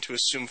mice begin to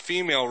assume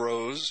female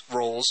roles.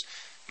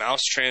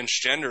 Mouse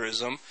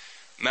transgenderism.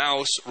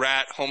 Mouse,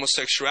 rat,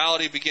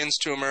 homosexuality begins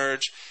to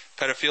emerge.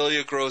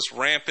 Pedophilia grows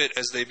rampant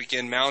as they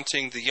begin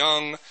mounting the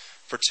young.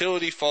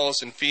 Fertility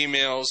falls in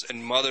females,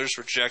 and mothers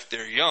reject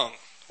their young.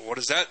 What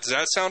is that? Does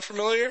that sound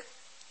familiar?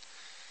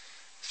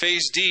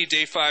 Phase D,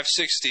 day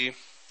 560,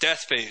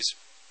 death phase.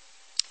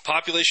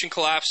 Population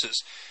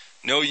collapses.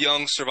 No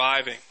young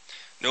surviving.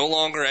 No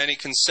longer any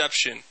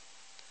conception.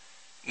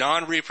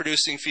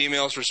 Non-reproducing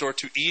females resort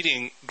to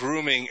eating,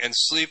 grooming, and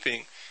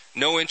sleeping.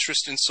 no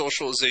interest in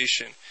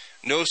socialization,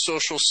 no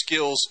social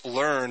skills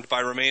learned by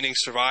remaining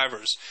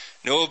survivors,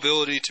 no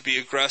ability to be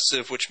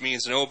aggressive, which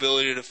means no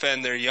ability to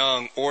defend their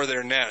young or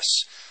their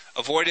nests,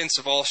 avoidance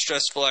of all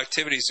stressful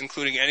activities,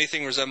 including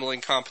anything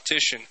resembling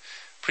competition,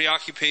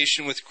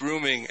 preoccupation with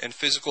grooming and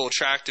physical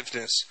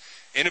attractiveness,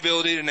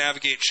 inability to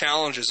navigate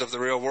challenges of the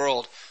real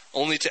world,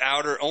 only the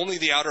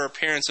outer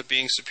appearance of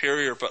being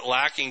superior, but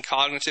lacking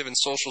cognitive and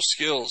social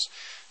skills,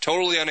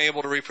 totally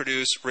unable to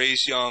reproduce,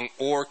 raise young,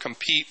 or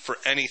compete for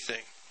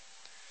anything.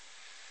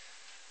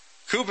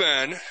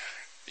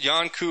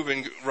 Jan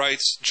Kuban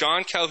writes,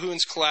 John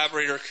Calhoun's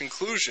collaborator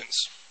conclusions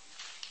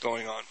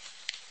going on.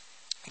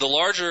 The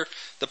larger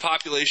the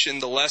population,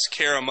 the less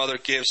care a mother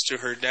gives to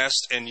her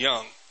nest and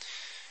young.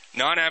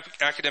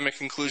 Non-academic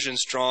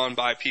conclusions drawn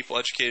by people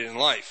educated in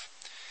life.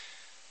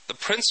 The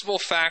principal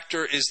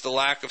factor is the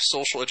lack of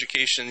social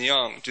education in the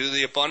young. Due to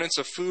the abundance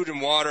of food and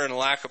water and a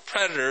lack of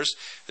predators,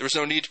 there was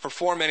no need to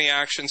perform any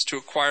actions to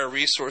acquire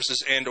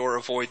resources and or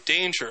avoid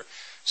danger.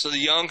 So the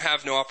young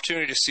have no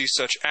opportunity to see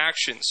such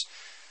actions.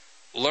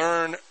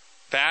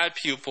 Bad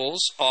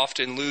pupils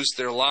often lose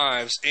their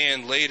lives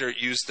and later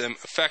use them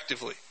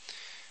effectively.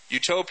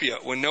 Utopia,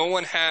 when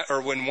one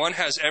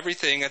has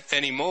everything at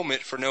any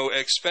moment for no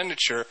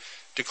expenditure,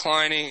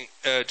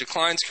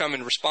 declines come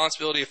in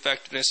responsibility,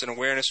 effectiveness, and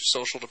awareness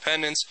of social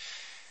dependence.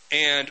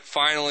 And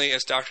finally,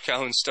 as Dr.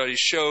 Calhoun's studies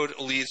showed,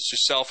 leads to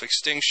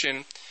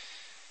self-extinction.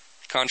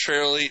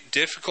 Contrarily,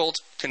 difficult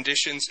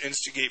conditions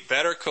instigate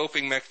better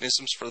coping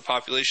mechanisms for the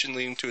population,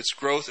 leading to its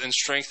growth and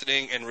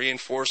strengthening and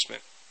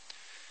reinforcement.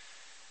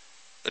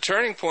 The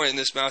turning point in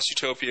this mouse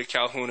utopia,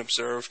 Calhoun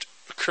observed,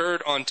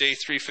 occurred on day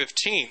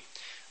 315,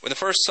 when the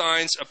first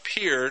signs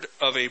appeared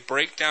of a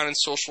breakdown in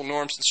social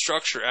norms and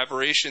structure.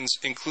 Aberrations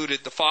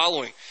included the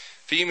following: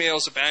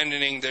 females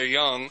abandoning their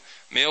young,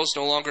 males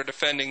no longer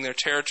defending their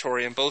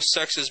territory, and both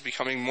sexes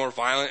becoming more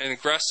violent and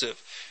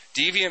aggressive.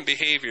 Deviant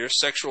behavior,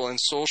 sexual and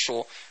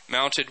social,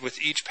 mounted with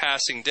each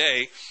passing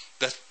day.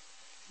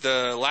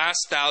 The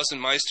last 1,000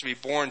 mice to be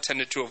born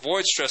tended to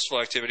avoid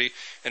stressful activity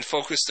and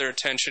focus their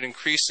attention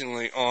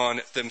increasingly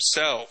on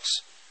themselves.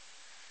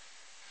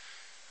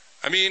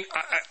 I mean,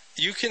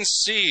 you can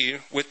see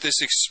with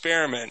this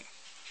experiment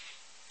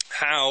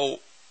how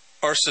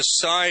our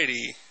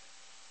society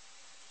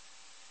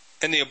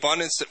and the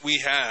abundance that we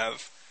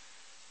have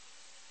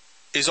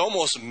is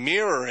almost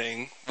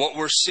mirroring what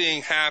we're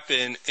seeing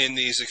happen in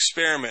these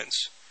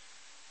experiments.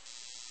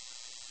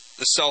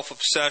 The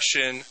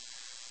self-obsession,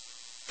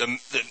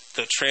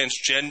 the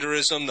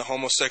transgenderism, the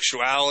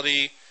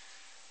homosexuality,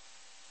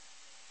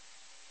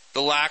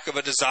 the lack of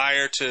a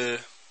desire to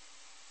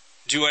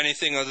do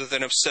anything other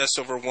than obsess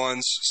over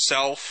one's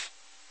self.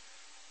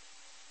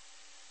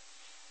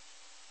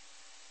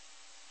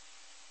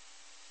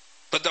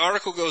 But the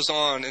article goes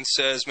on and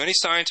says, many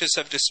scientists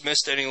have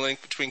dismissed any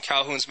link between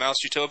Calhoun's mouse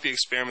utopia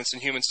experiments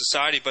and human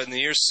society, but in the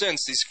years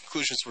since these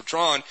conclusions were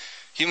drawn,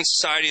 human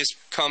society has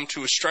come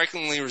to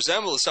strikingly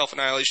resemble the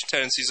self-annihilation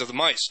tendencies of the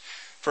mice.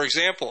 For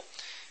example,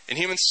 in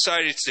human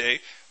society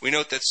today, we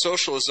note that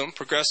socialism,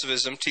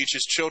 progressivism,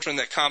 teaches children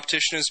that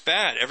competition is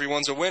bad,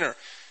 everyone's a winner,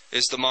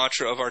 is the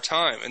mantra of our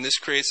time. And this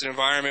creates an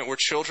environment where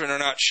children are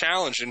not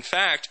challenged. In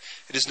fact,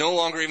 it is no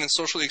longer even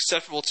socially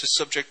acceptable to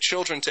subject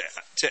children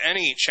to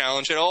any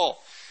challenge at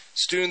all.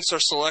 Students are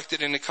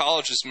selected into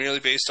colleges merely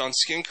based on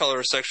skin color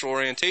or sexual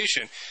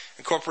orientation,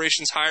 and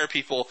corporations hire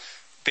people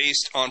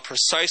based on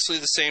precisely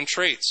the same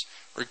traits,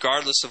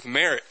 regardless of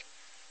merit.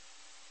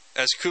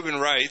 As Kuban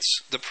writes,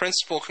 the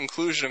principal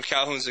conclusion of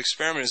Calhoun's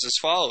experiment is as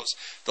follows: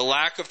 the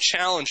lack of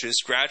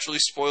challenges gradually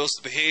spoils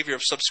the behavior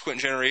of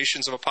subsequent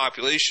generations of a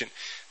population.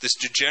 This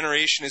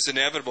degeneration is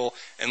inevitable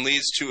and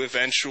leads to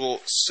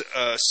eventual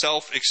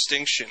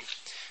self-extinction.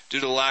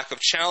 Due to the lack of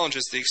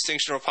challenges, the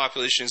extinction of a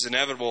population is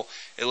inevitable.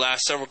 It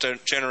lasts several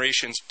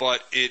generations,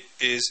 but it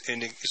is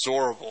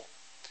inexorable.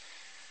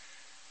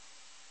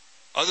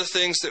 Other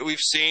things that we've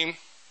seen: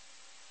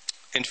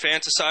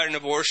 infanticide and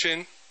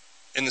abortion,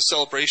 in the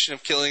celebration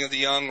of killing of the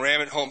young,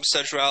 rampant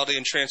homosexuality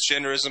and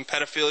transgenderism,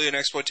 pedophilia and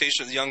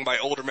exploitation of the young by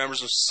older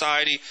members of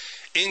society,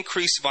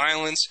 increased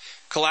violence,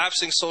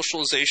 collapsing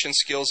socialization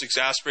skills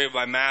exacerbated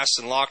by masks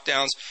and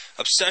lockdowns,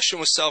 obsession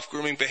with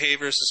self-grooming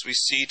behaviors as we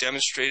see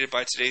demonstrated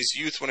by today's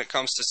youth when it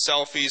comes to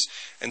selfies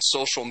and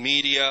social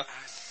media,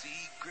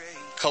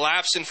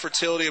 collapse in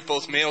fertility of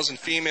both males and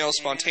females,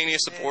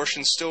 spontaneous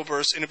abortion,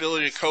 stillbirths,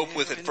 inability to cope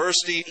with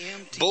adversity,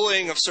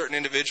 bullying of certain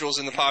individuals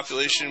in the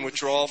population,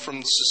 withdrawal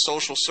from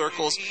social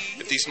circles.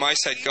 If these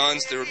mice had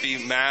guns, there would be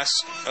mass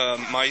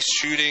mice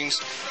shootings,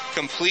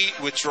 complete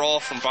withdrawal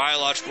from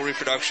biological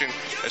reproduction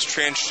as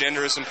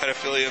transgenderism,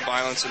 pedophilia,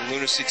 violence, and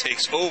lunacy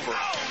takes over.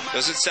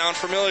 Does it sound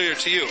familiar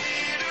to you?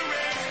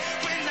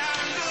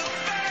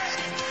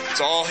 It's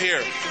all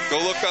here. Go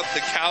look up the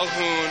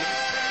Calhoun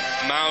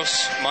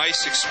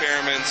mice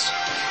experiments,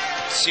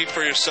 see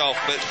for yourself.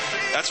 But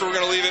that's where we're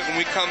going to leave it. When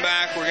we come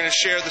back, we're going to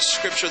share the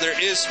scripture. There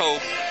is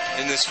hope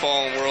in this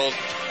fallen world,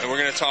 and we're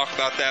going to talk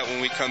about that when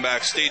we come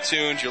back. Stay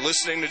tuned. You're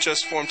listening to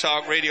Just Informed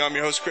Talk Radio. I'm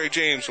your host, Craig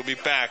James. We'll be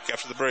back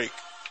after the break.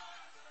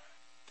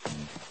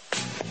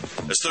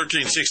 As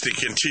 1360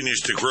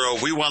 continues to grow,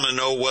 we want to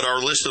know what our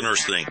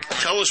listeners think.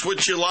 Tell us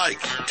what you like.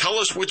 Tell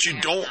us what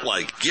you don't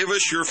like. Give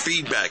us your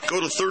feedback.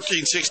 Go to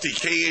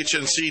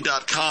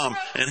 1360khnc.com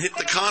and hit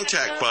the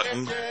contact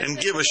button and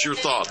give us your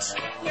thoughts.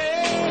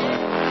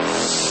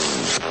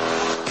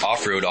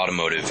 Off-Road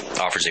Automotive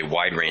offers a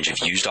wide range of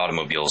used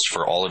automobiles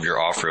for all of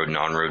your off-road and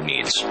on-road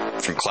needs.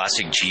 From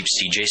classic Jeep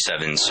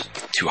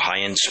CJ7s to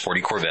high-end sporty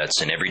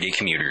Corvettes and everyday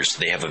commuters,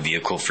 they have a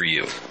vehicle for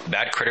you.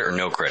 Bad credit or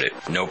no credit,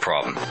 no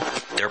problem.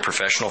 Their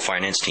professional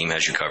finance team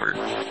has you covered.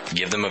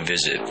 Give them a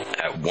visit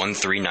at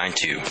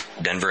 1392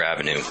 Denver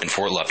Avenue in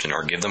Fort Lupton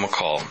or give them a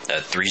call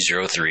at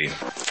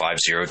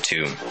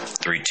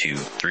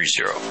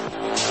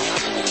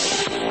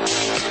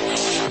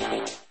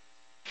 303-502-3230.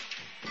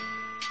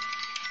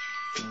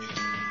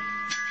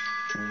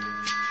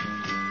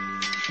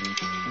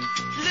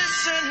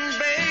 Listen,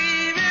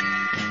 baby,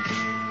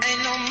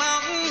 ain't no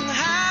mountain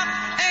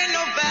high, ain't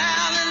no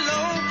valley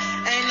low,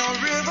 ain't no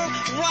river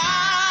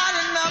wide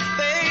enough,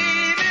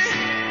 baby.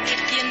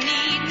 If you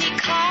need me,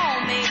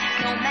 call me,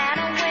 no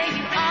matter where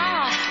you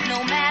are,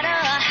 no matter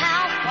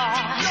how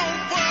far.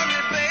 Don't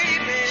worry,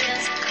 baby,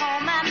 just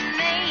call my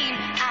name,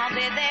 I'll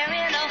be there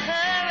in a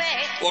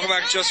hurry. Welcome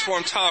back to Just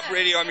Form Talk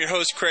Radio. I'm your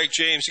host, Craig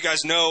James. You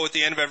guys know at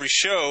the end of every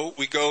show,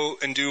 we go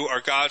and do our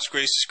God's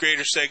Grace is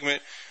Greater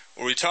segment,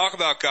 where we talk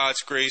about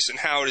God's grace and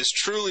how it is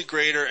truly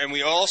greater, and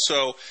we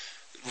also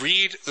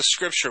read the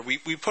Scripture. We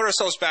put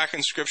ourselves back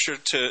in Scripture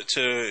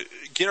to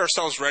get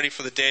ourselves ready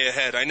for the day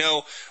ahead. I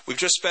know we've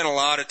just spent a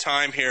lot of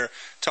time here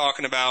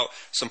talking about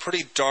some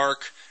pretty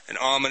dark and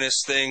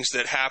ominous things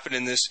that happen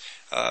in this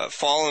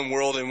fallen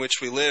world in which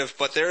we live,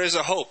 but there is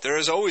a hope. There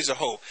is always a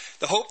hope.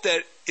 The hope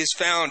that is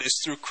found is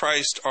through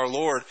Christ our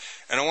Lord,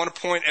 and I want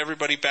to point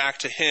everybody back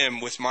to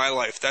Him with my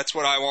life. That's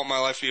what I want my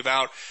life to be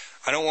about.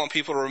 I don't want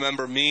people to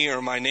remember me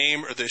or my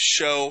name or this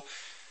show.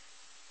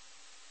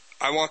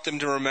 I want them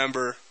to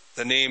remember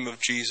the name of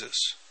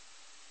Jesus.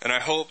 And I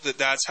hope that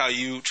that's how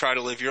you try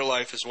to live your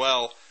life as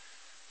well.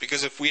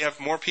 Because if we have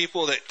more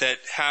people that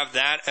have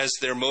that as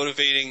their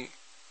motivating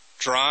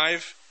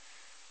drive,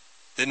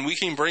 then we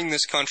can bring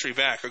this country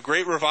back. A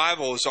great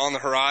revival is on the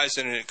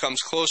horizon, and it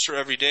comes closer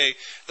every day.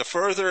 The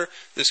further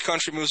this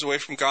country moves away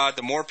from God,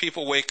 the more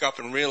people wake up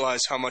and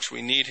realize how much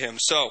we need Him.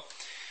 So,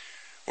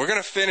 we're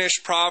going to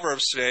finish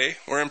Proverbs today.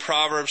 We're in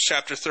Proverbs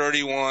chapter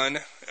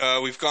 31.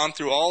 We've gone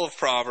through all of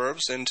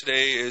Proverbs, and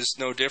today is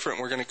no different.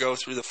 We're going to go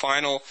through the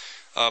final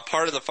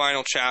part of the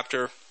final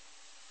chapter, a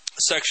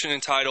section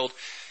entitled,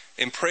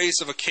 In Praise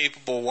of a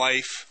Capable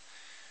Wife.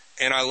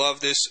 And I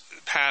love this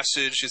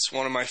passage. It's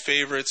one of my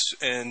favorites,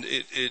 and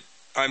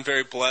I'm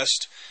very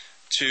blessed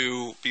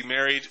to be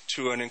married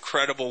to an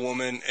incredible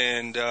woman,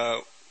 and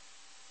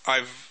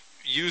I've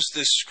used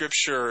this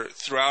scripture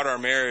throughout our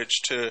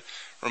marriage to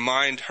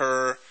remind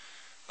her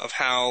of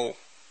how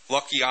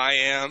lucky I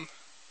am.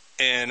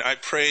 And I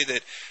pray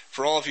that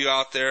for all of you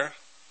out there,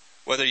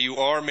 whether you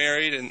are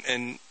married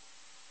and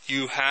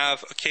you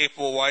have a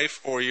capable wife,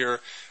 or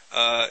you're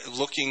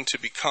looking to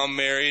become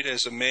married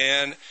as a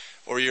man,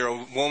 or you're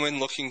a woman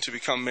looking to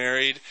become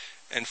married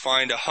and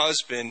find a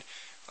husband,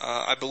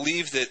 I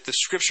believe that the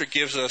Scripture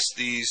gives us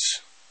these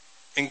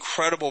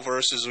incredible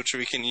verses which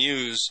we can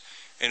use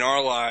in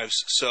our lives.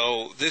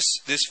 So this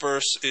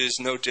verse is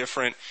no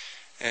different,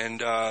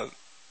 and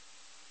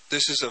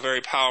this is a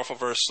very powerful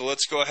verse. So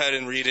let's go ahead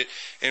and read it.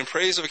 In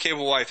praise of a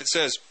capable wife, it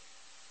says,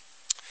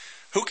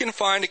 "Who can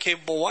find a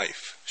capable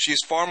wife? She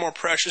is far more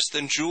precious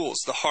than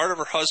jewels. The heart of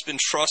her husband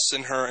trusts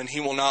in her, and he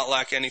will not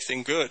lack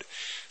anything good.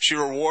 She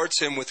rewards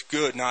him with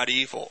good, not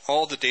evil,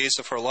 all the days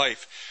of her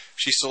life.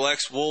 She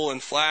selects wool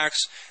and flax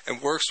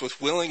and works with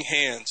willing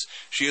hands.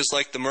 She is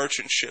like the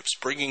merchant ships,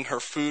 bringing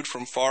her food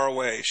from far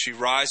away. She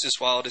rises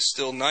while it is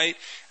still night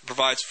and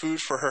provides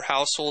food for her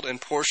household and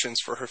portions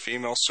for her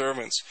female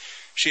servants.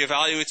 She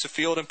evaluates a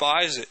field and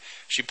buys it.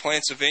 She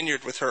plants a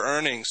vineyard with her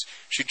earnings.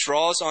 She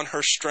draws on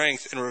her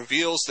strength and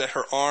reveals that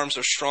her arms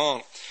are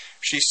strong.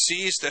 She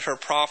sees that her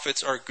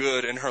profits are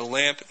good, and her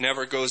lamp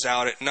never goes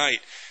out at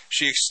night.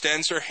 She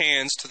extends her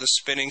hands to the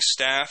spinning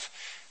staff,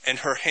 and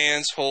her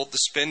hands hold the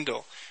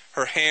spindle.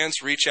 Her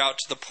hands reach out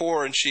to the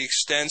poor, and she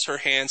extends her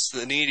hands to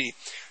the needy.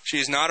 She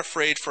is not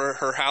afraid for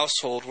her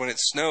household when it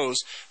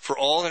snows, for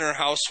all in her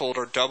household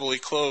are doubly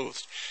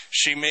clothed.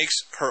 She makes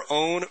her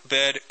own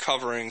bed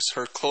coverings.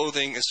 Her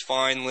clothing is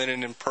fine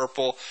linen and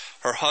purple.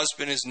 Her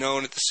husband is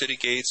known at the city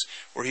gates,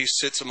 where he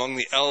sits among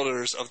the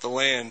elders of the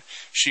land.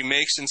 She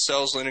makes and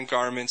sells linen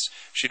garments.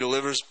 She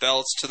delivers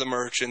belts to the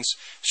merchants.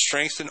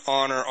 Strength and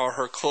honor are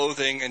her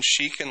clothing, and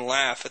she can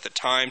laugh at the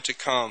time to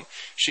come.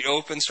 She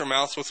opens her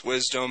mouth with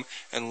wisdom,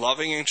 and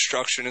loving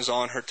instruction is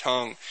on her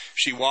tongue.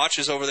 She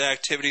watches over the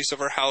activities of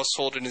her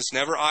household and is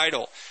never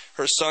idle.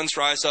 Her sons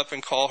rise up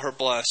and call her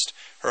blessed.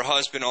 Her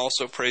husband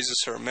also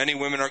praises her. Many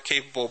women are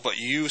capable, but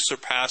you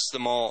surpass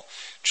them all.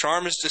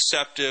 Charm is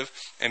deceptive,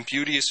 and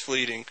beauty is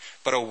fleeting,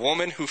 but a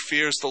woman who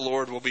fears the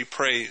Lord will be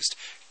praised.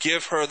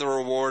 Give her the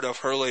reward of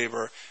her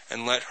labor,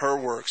 and let her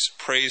works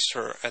praise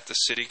her at the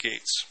city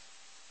gates."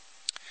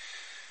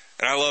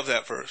 And I love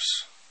that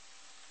verse.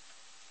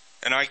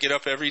 And I get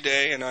up every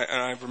day and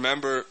I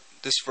remember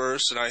this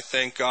verse, and I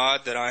thank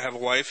God that I have a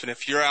wife. And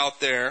if you're out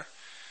there,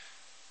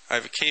 I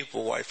have a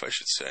capable wife, I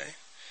should say.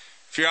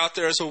 If you're out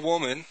there as a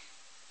woman,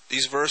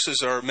 these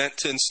verses are meant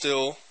to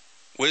instill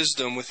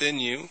wisdom within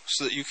you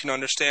so that you can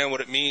understand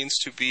what it means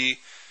to be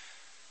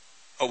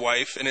a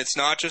wife. And it's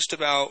not just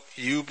about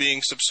you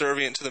being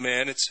subservient to the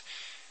man.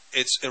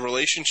 It's a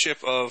relationship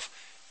of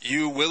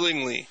you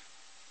willingly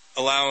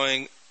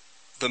allowing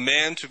the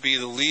man to be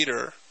the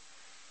leader,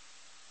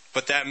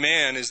 but that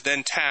man is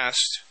then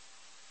tasked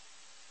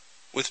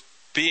with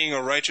being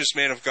a righteous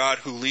man of God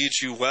who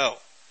leads you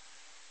well.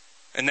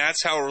 And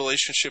that's how a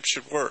relationship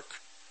should work.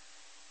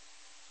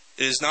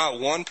 It is not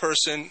one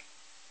person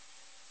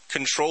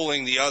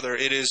controlling the other.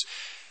 It is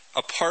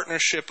a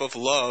partnership of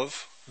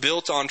love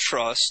built on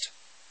trust.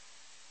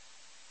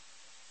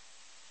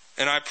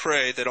 And I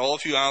pray that all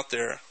of you out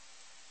there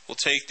will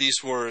take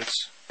these words,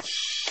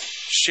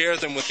 share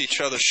them with each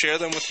other, share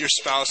them with your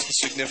spouse and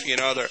significant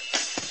other.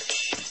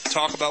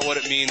 Talk about what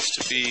it means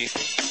to be a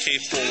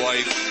capable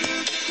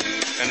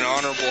wife and an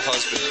honorable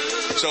husband.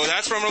 So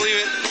that's where I'm going to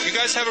leave it. You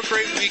guys have a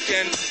great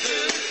weekend.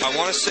 I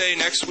want to say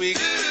next week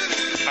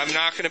I'm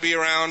not going to be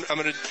around. I'm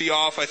going to be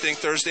off, I think,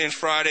 Thursday and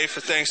Friday for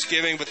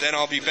Thanksgiving, but then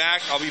I'll be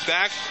back. I'll be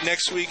back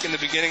next week in the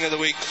beginning of the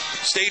week.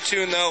 Stay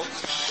tuned, though.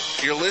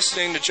 You're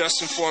listening to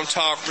Just Informed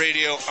Talk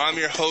Radio. I'm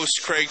your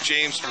host, Craig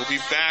James. We'll be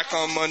back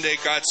on Monday.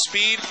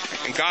 Godspeed,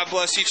 and God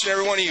bless each and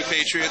every one of you,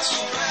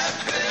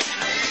 Patriots.